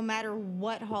 no matter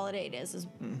what holiday it is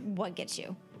what gets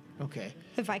you. Okay.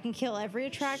 If I can kill every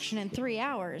attraction in 3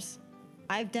 hours,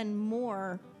 I've done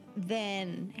more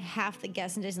than half the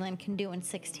guests in Disneyland can do in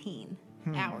 16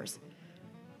 hours.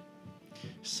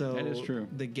 So That is true.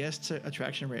 The guest to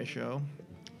attraction ratio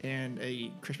and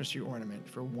a Christmas tree ornament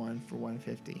for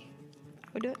 $150. I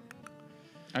would do it.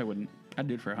 I wouldn't. I'd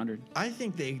do it for 100. I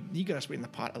think you gotta sweeten the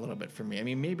pot a little bit for me. I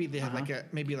mean, maybe they have like a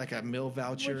meal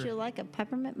voucher. Would you like a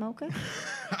peppermint mocha?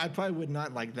 I probably would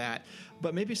not like that,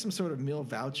 but maybe some sort of meal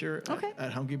voucher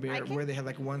at Hungry Bear where they have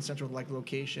like one central like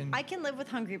location. I can live with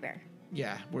Hungry Bear.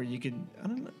 Yeah, where you could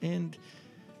and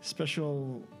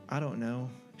special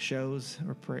shows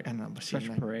or parade. I don't know. But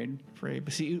Special parade.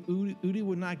 But see, Udi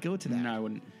would not go to that. No, I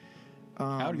wouldn't.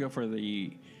 I would go for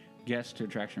the guest to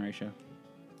attraction ratio.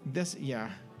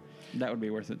 That would be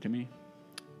worth it to me.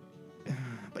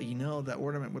 But that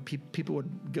ornament people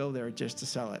would go there just to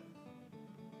sell it.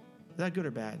 Is that good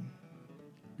or bad?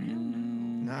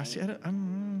 Nah, see,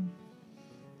 I'm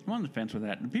on the fence with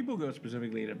that. People go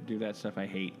specifically to do that stuff I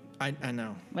hate. I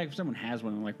know. Like if someone has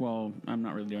one, I'm like, well, I'm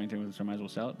not really doing anything with it, so I might as well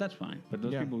sell it. That's fine. But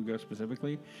those people who go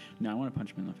specifically, no, I want to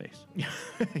punch them in the face.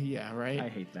 Yeah, right. I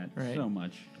hate that so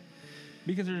much.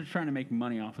 Because they're just trying to make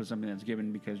money off of something that's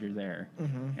given because you're there.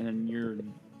 And then you're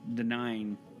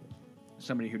denying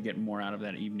somebody who'd get more out of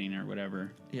that evening or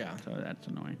whatever. Yeah. So that's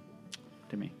annoying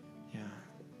to me. Yeah.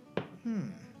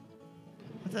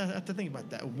 I have to think about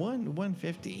that.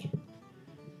 150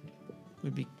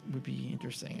 would be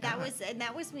interesting.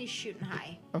 That was me shooting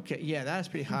high. Okay, yeah, that's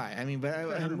pretty high. I mean,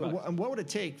 but what would it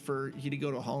take for you to go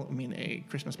to a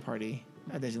Christmas party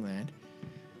at Disneyland?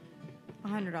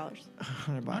 $100.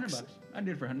 $100. I'd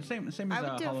do it for 100. Same as Halloween. I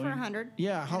would do it for 100.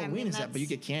 Yeah, Halloween is that, but you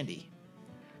get candy.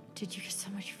 Dude, you get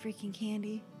so much freaking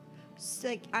candy. It's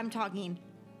like I'm talking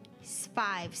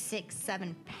 5, 6,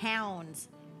 7 pounds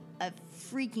of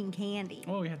freaking candy.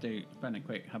 Oh, we have to spend it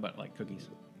quick. How about like cookies?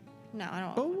 No, I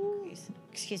don't want cookies.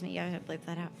 Excuse me, you gotta bleep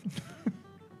that out.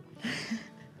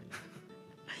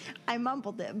 I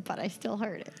mumbled it, but I still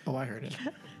heard it. Oh, I heard it.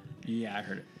 Yeah, I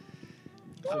heard it.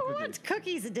 Who wants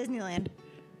cookies at Disneyland?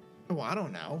 Well, I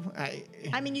don't know.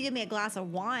 I mean, you give me a glass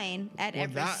of wine at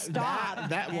every stop,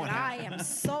 that and I am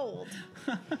sold.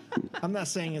 I'm not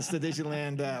saying it's the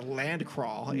Disneyland land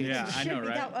crawl. Yeah, I know,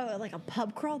 right? Like a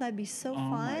pub crawl, that'd be so fun.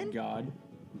 Oh my god,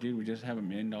 dude, we just have $1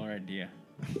 million idea.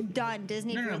 Done,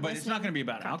 Disney. No, but it's not going to be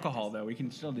about alcohol though. We can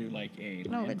still do like a.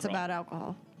 No, it's about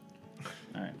alcohol.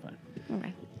 All right, fine.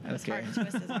 Okay. That's Okay. hard to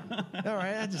twist his arm. All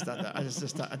right, I just thought that. I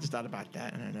just thought about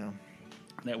that, and I know.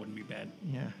 That wouldn't be bad.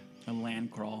 Yeah. A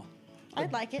land crawl.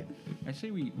 I'd like it. I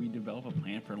say we develop a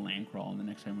plan for a land crawl, and the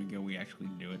next time we go, we actually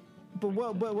do it. But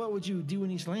what would you do in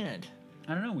each land?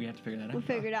 I don't know. We have to figure that out. We'll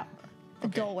figure it out. The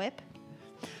Dole Whip,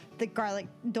 the garlic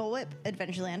Dole Whip,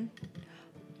 Adventureland,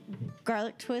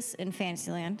 garlic twist in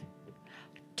Fantasyland,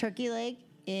 turkey leg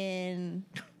in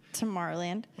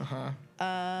Tomorrowland.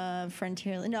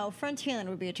 Frontierland. No, Frontierland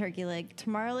would be a turkey leg.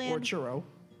 Tomorrowland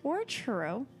or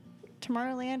churro.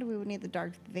 Tomorrowland, we would need the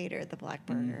Darth Vader, the Black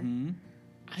Burger.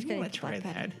 I want to try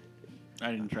that.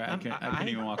 I didn't try. I couldn't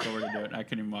even walk over to do it. I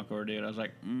couldn't even walk over to do it. I was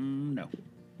like, no.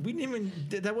 We didn't even.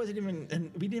 That wasn't even.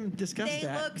 And we didn't even discuss that.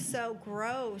 They look so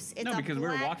gross. It's no, because we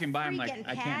were walking by. I'm like,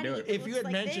 I can't do it. If you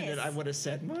had mentioned it, I would have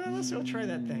said, "Well, let's go try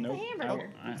that thing." The hamburger.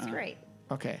 It's great.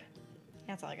 Okay.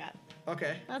 That's all I got.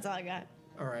 Okay. That's all I got.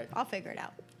 All right. I'll figure it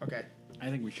out. Okay. I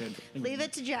think we should. Leave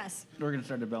it to Jess. We're gonna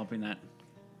start developing that.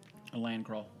 A land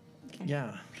crawl. Okay.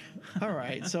 Yeah. All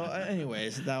right. So,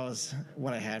 anyways, that was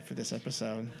what I had for this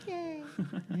episode. Yay.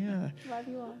 Yeah. Love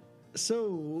you all.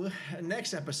 So,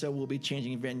 next episode we'll be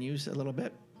changing venues a little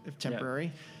bit, if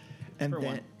temporary, and For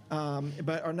then.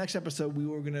 But our next episode, we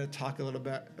were going to talk a little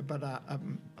bit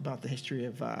about the history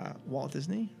of Walt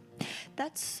Disney.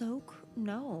 That's so.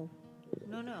 No.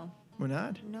 We're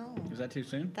not. No. Is that too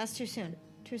soon? That's too soon.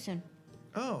 Too soon.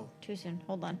 Oh. Too soon.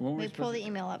 Hold on. What were we Let me pull supposed the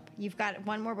email up. You've got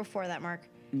one more before that, Mark.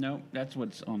 No, that's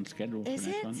what's on schedule for Is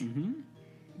next it? one. Mm-hmm.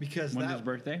 Because When's his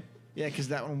birthday? Yeah, because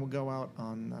that one will go out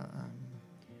on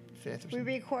 5th. Or We something.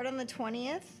 record on the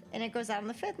 20th, and it goes out on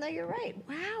the 5th. No, you're right.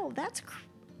 Wow, that's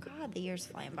God. The year's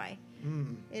flying by.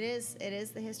 It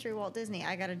is the history of Walt Disney.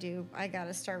 I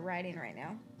gotta start writing right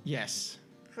now. Yes.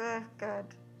 God.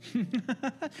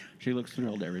 She looks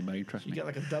thrilled. Everybody, trust You me. got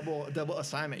like a double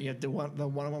assignment. You have the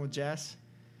one-on-one with Jess.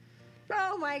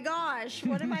 Oh my gosh.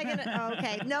 What am I gonna?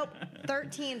 Okay, nope.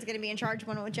 13's gonna be in charge of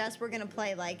one with Jess. We're gonna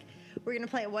play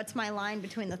What's My Line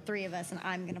between the three of us, and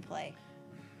I'm gonna play.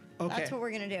 Okay. That's what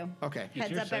we're gonna do. Okay.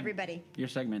 Heads up, everybody. Your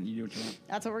segment. You do what you want.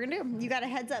 That's what we're gonna do. You got a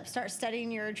heads up. Start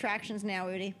studying your attractions now,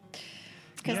 Udi.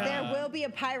 Because there will be a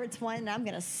Pirates one, and I'm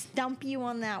gonna stump you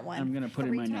on that one. I'm gonna put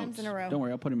in my 3 times notes. in a row. Don't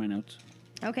worry, I'll put in my notes.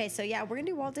 Okay, so yeah, we're gonna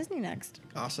do Walt Disney next.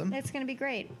 Awesome. It's gonna be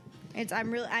great.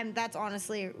 That's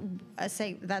honestly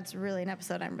that's really an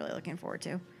episode I'm really looking forward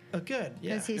to. Oh, good.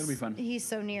 Yeah. Because It'll be fun. He's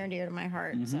so near and dear to my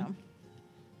heart. So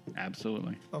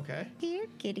Absolutely. Okay. here,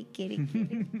 kitty, kitty,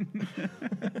 kitty.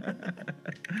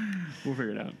 We'll figure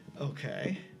it out.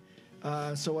 Okay.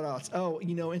 So what else? Oh,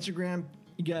 Instagram.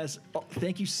 You guys,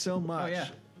 thank you so much. Oh yeah,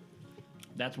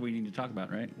 that's what we need to talk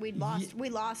about, right? We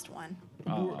lost one.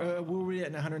 Where were we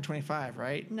at? 125,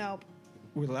 right? Nope.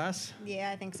 We're less? Yeah,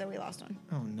 I think so. We lost one.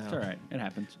 Oh, no. It's all right. It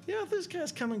happens. These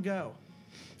guys come and go.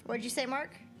 What'd you say,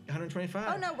 Mark?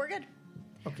 125. Oh, no, we're good.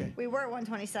 Okay. We were at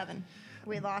 127.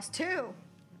 We lost 2.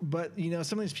 But,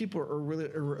 some of these people are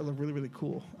really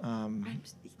cool.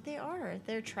 They are.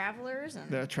 They're travelers.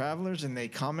 They're travelers, and they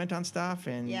comment on stuff.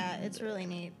 And yeah, it's really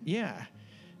neat. Yeah.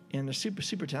 And they're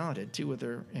super talented, too, with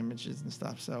their images and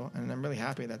stuff. So, and I'm really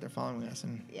happy that they're following us.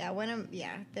 And yeah,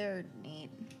 they're neat.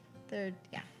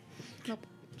 Nope.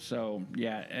 So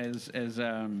yeah, as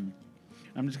I'm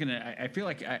just gonna. I feel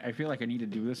like I need to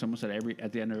do this almost at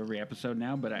the end of every episode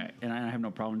now. But I have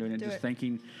no problem doing it.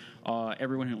 Thanking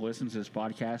everyone who listens to this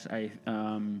podcast.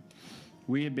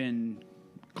 We have been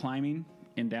climbing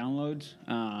in downloads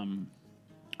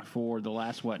for the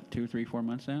last 2, 3, 4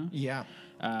 months now. Yeah.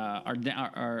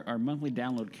 Our monthly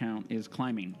download count is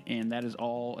climbing, and that is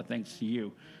all thanks to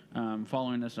you.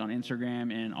 Following us on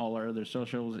Instagram and all our other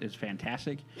socials is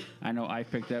fantastic. I know I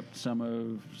picked up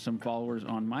some followers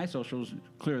on my socials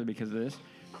clearly because of this,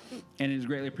 and it is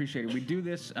greatly appreciated. We do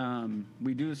this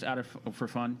for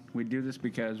fun. We do this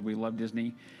because we love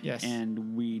Disney. Yes.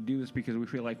 And we do this because we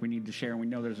feel like we need to share, and we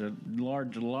know there's a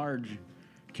large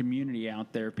community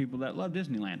out there, people that love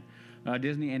Disneyland.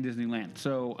 Disney and Disneyland.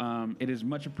 So it is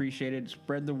much appreciated.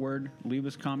 Spread the word. Leave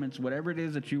us comments. Whatever it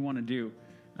is that you want to do,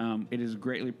 it is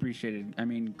greatly appreciated. I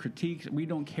mean, critiques, we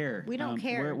don't care. We don't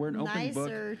care. We're an open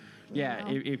book. Yeah,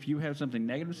 if you have something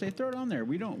negative to say, throw it on there.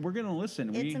 We're going to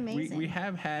listen. It's amazing. We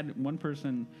have had one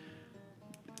person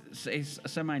say a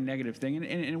semi-negative thing,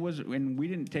 and we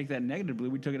didn't take that negatively.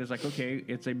 We took it as like, okay,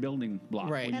 it's a building block.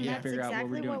 Right. We And need to that's figure out exactly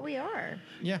what we're doing. what we are.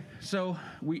 Yeah. So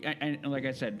and like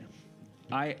I said,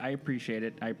 I appreciate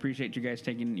it. I appreciate you guys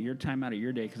taking your time out of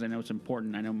your day because I know it's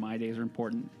important. I know my days are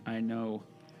important. I know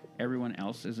everyone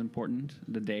else is important,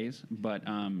 the days, but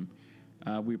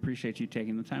we appreciate you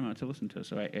taking the time out to listen to us.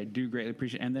 So I do greatly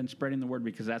appreciate it. And then spreading the word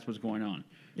because that's what's going on.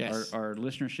 Yes. Our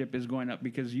listenership is going up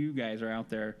because you guys are out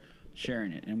there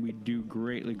sharing it, and we do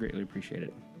greatly appreciate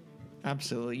it.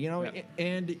 Absolutely.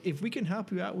 And if we can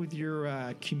help you out with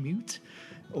your commute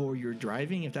or your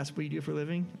driving, if that's what you do for a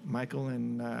living, Michael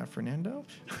and Fernando.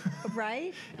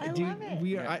 Right? I Dude, love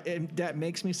it. and that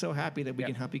makes me so happy that we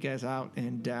can help you guys out,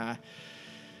 and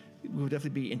we'll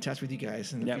definitely be in touch with you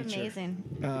guys in the It's future. amazing.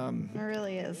 It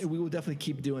really is. We will definitely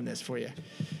keep doing this for you.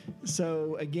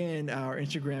 So again, our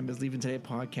Instagram is Leaving Today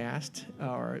Podcast.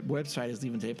 Our website is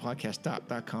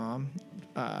leavingtodaypodcast.com.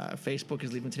 Facebook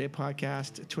is Leaving Today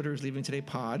Podcast. Twitter is Leaving Today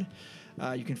Pod.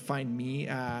 You can find me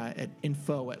at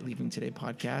info@Leaving Today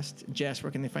Podcast. Jess,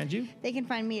 where can they find you? They can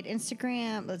find me at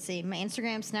Instagram. Let's see, my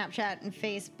Instagram, Snapchat, and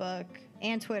Facebook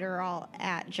and Twitter are all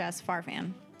at Jess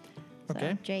Farfan. So,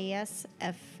 Okay.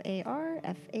 JESFARFAN.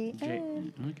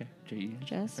 Okay.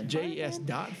 Jess.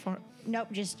 JES.far. Nope,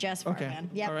 just Jess Farfan. Okay.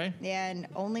 Yep. All right. Yeah, and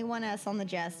only one S on the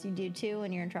Jess. You do 2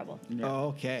 and you're in trouble. Yeah. Oh,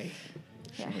 okay.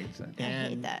 Yeah. I hate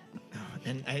And- that.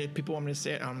 And people want me to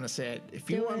say it, I'm going to say it. If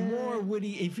you Do want it. more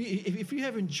witty, if you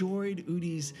have enjoyed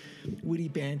Udi's witty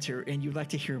banter and you'd like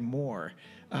to hear more,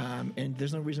 and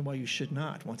there's no reason why you should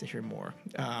not want to hear more,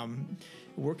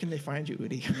 where can they find you,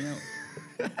 Udi?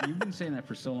 You've been saying that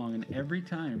for so long, and every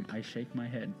time I shake my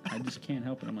head, I just can't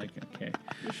help it. I'm like, okay.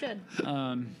 You should.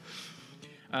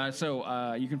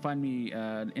 So you can find me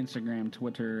Instagram,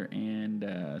 Twitter, and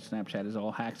Snapchat is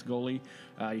all Hacks Goalie.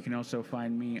 You can also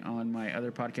find me on my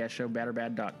other podcast show,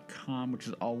 badorbad.com, which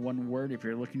is all one word. If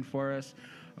you're looking for us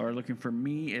or looking for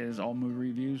me, it is all movie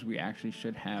reviews. We actually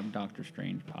should have Doctor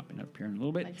Strange popping up here in a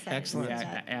little bit. Excellent. We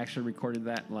actually recorded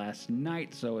that last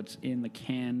night, so it's in the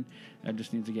can. It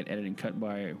just needs to get edited and cut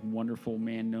by a wonderful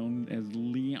man known as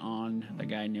Leon. The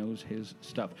guy knows his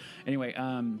stuff. Anyway,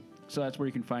 so that's where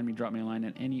you can find me. Drop me a line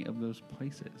at any of those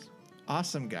places.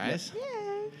 Awesome, guys.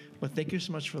 Well, thank you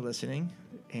so much for listening,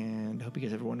 and I hope you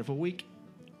guys have a wonderful week.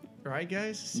 All right,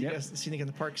 guys. See you again in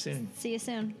the park soon. See you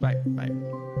soon. Bye. Bye.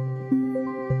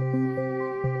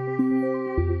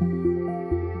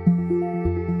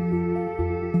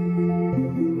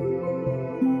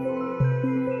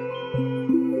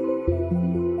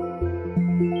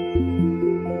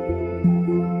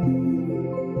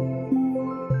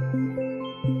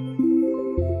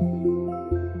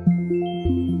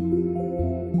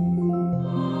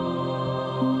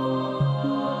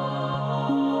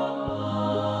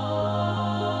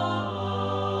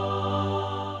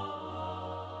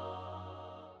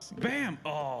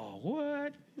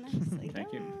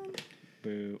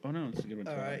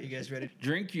 guys ready?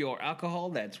 Drink your alcohol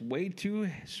that's way too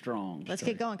strong. Let's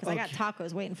get going because I got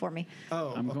tacos waiting for me.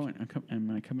 Oh, I'm going. Am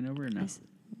I coming over or no?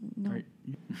 No. Right.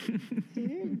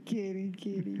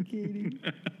 Kitty.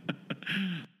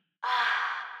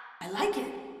 I like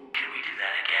it.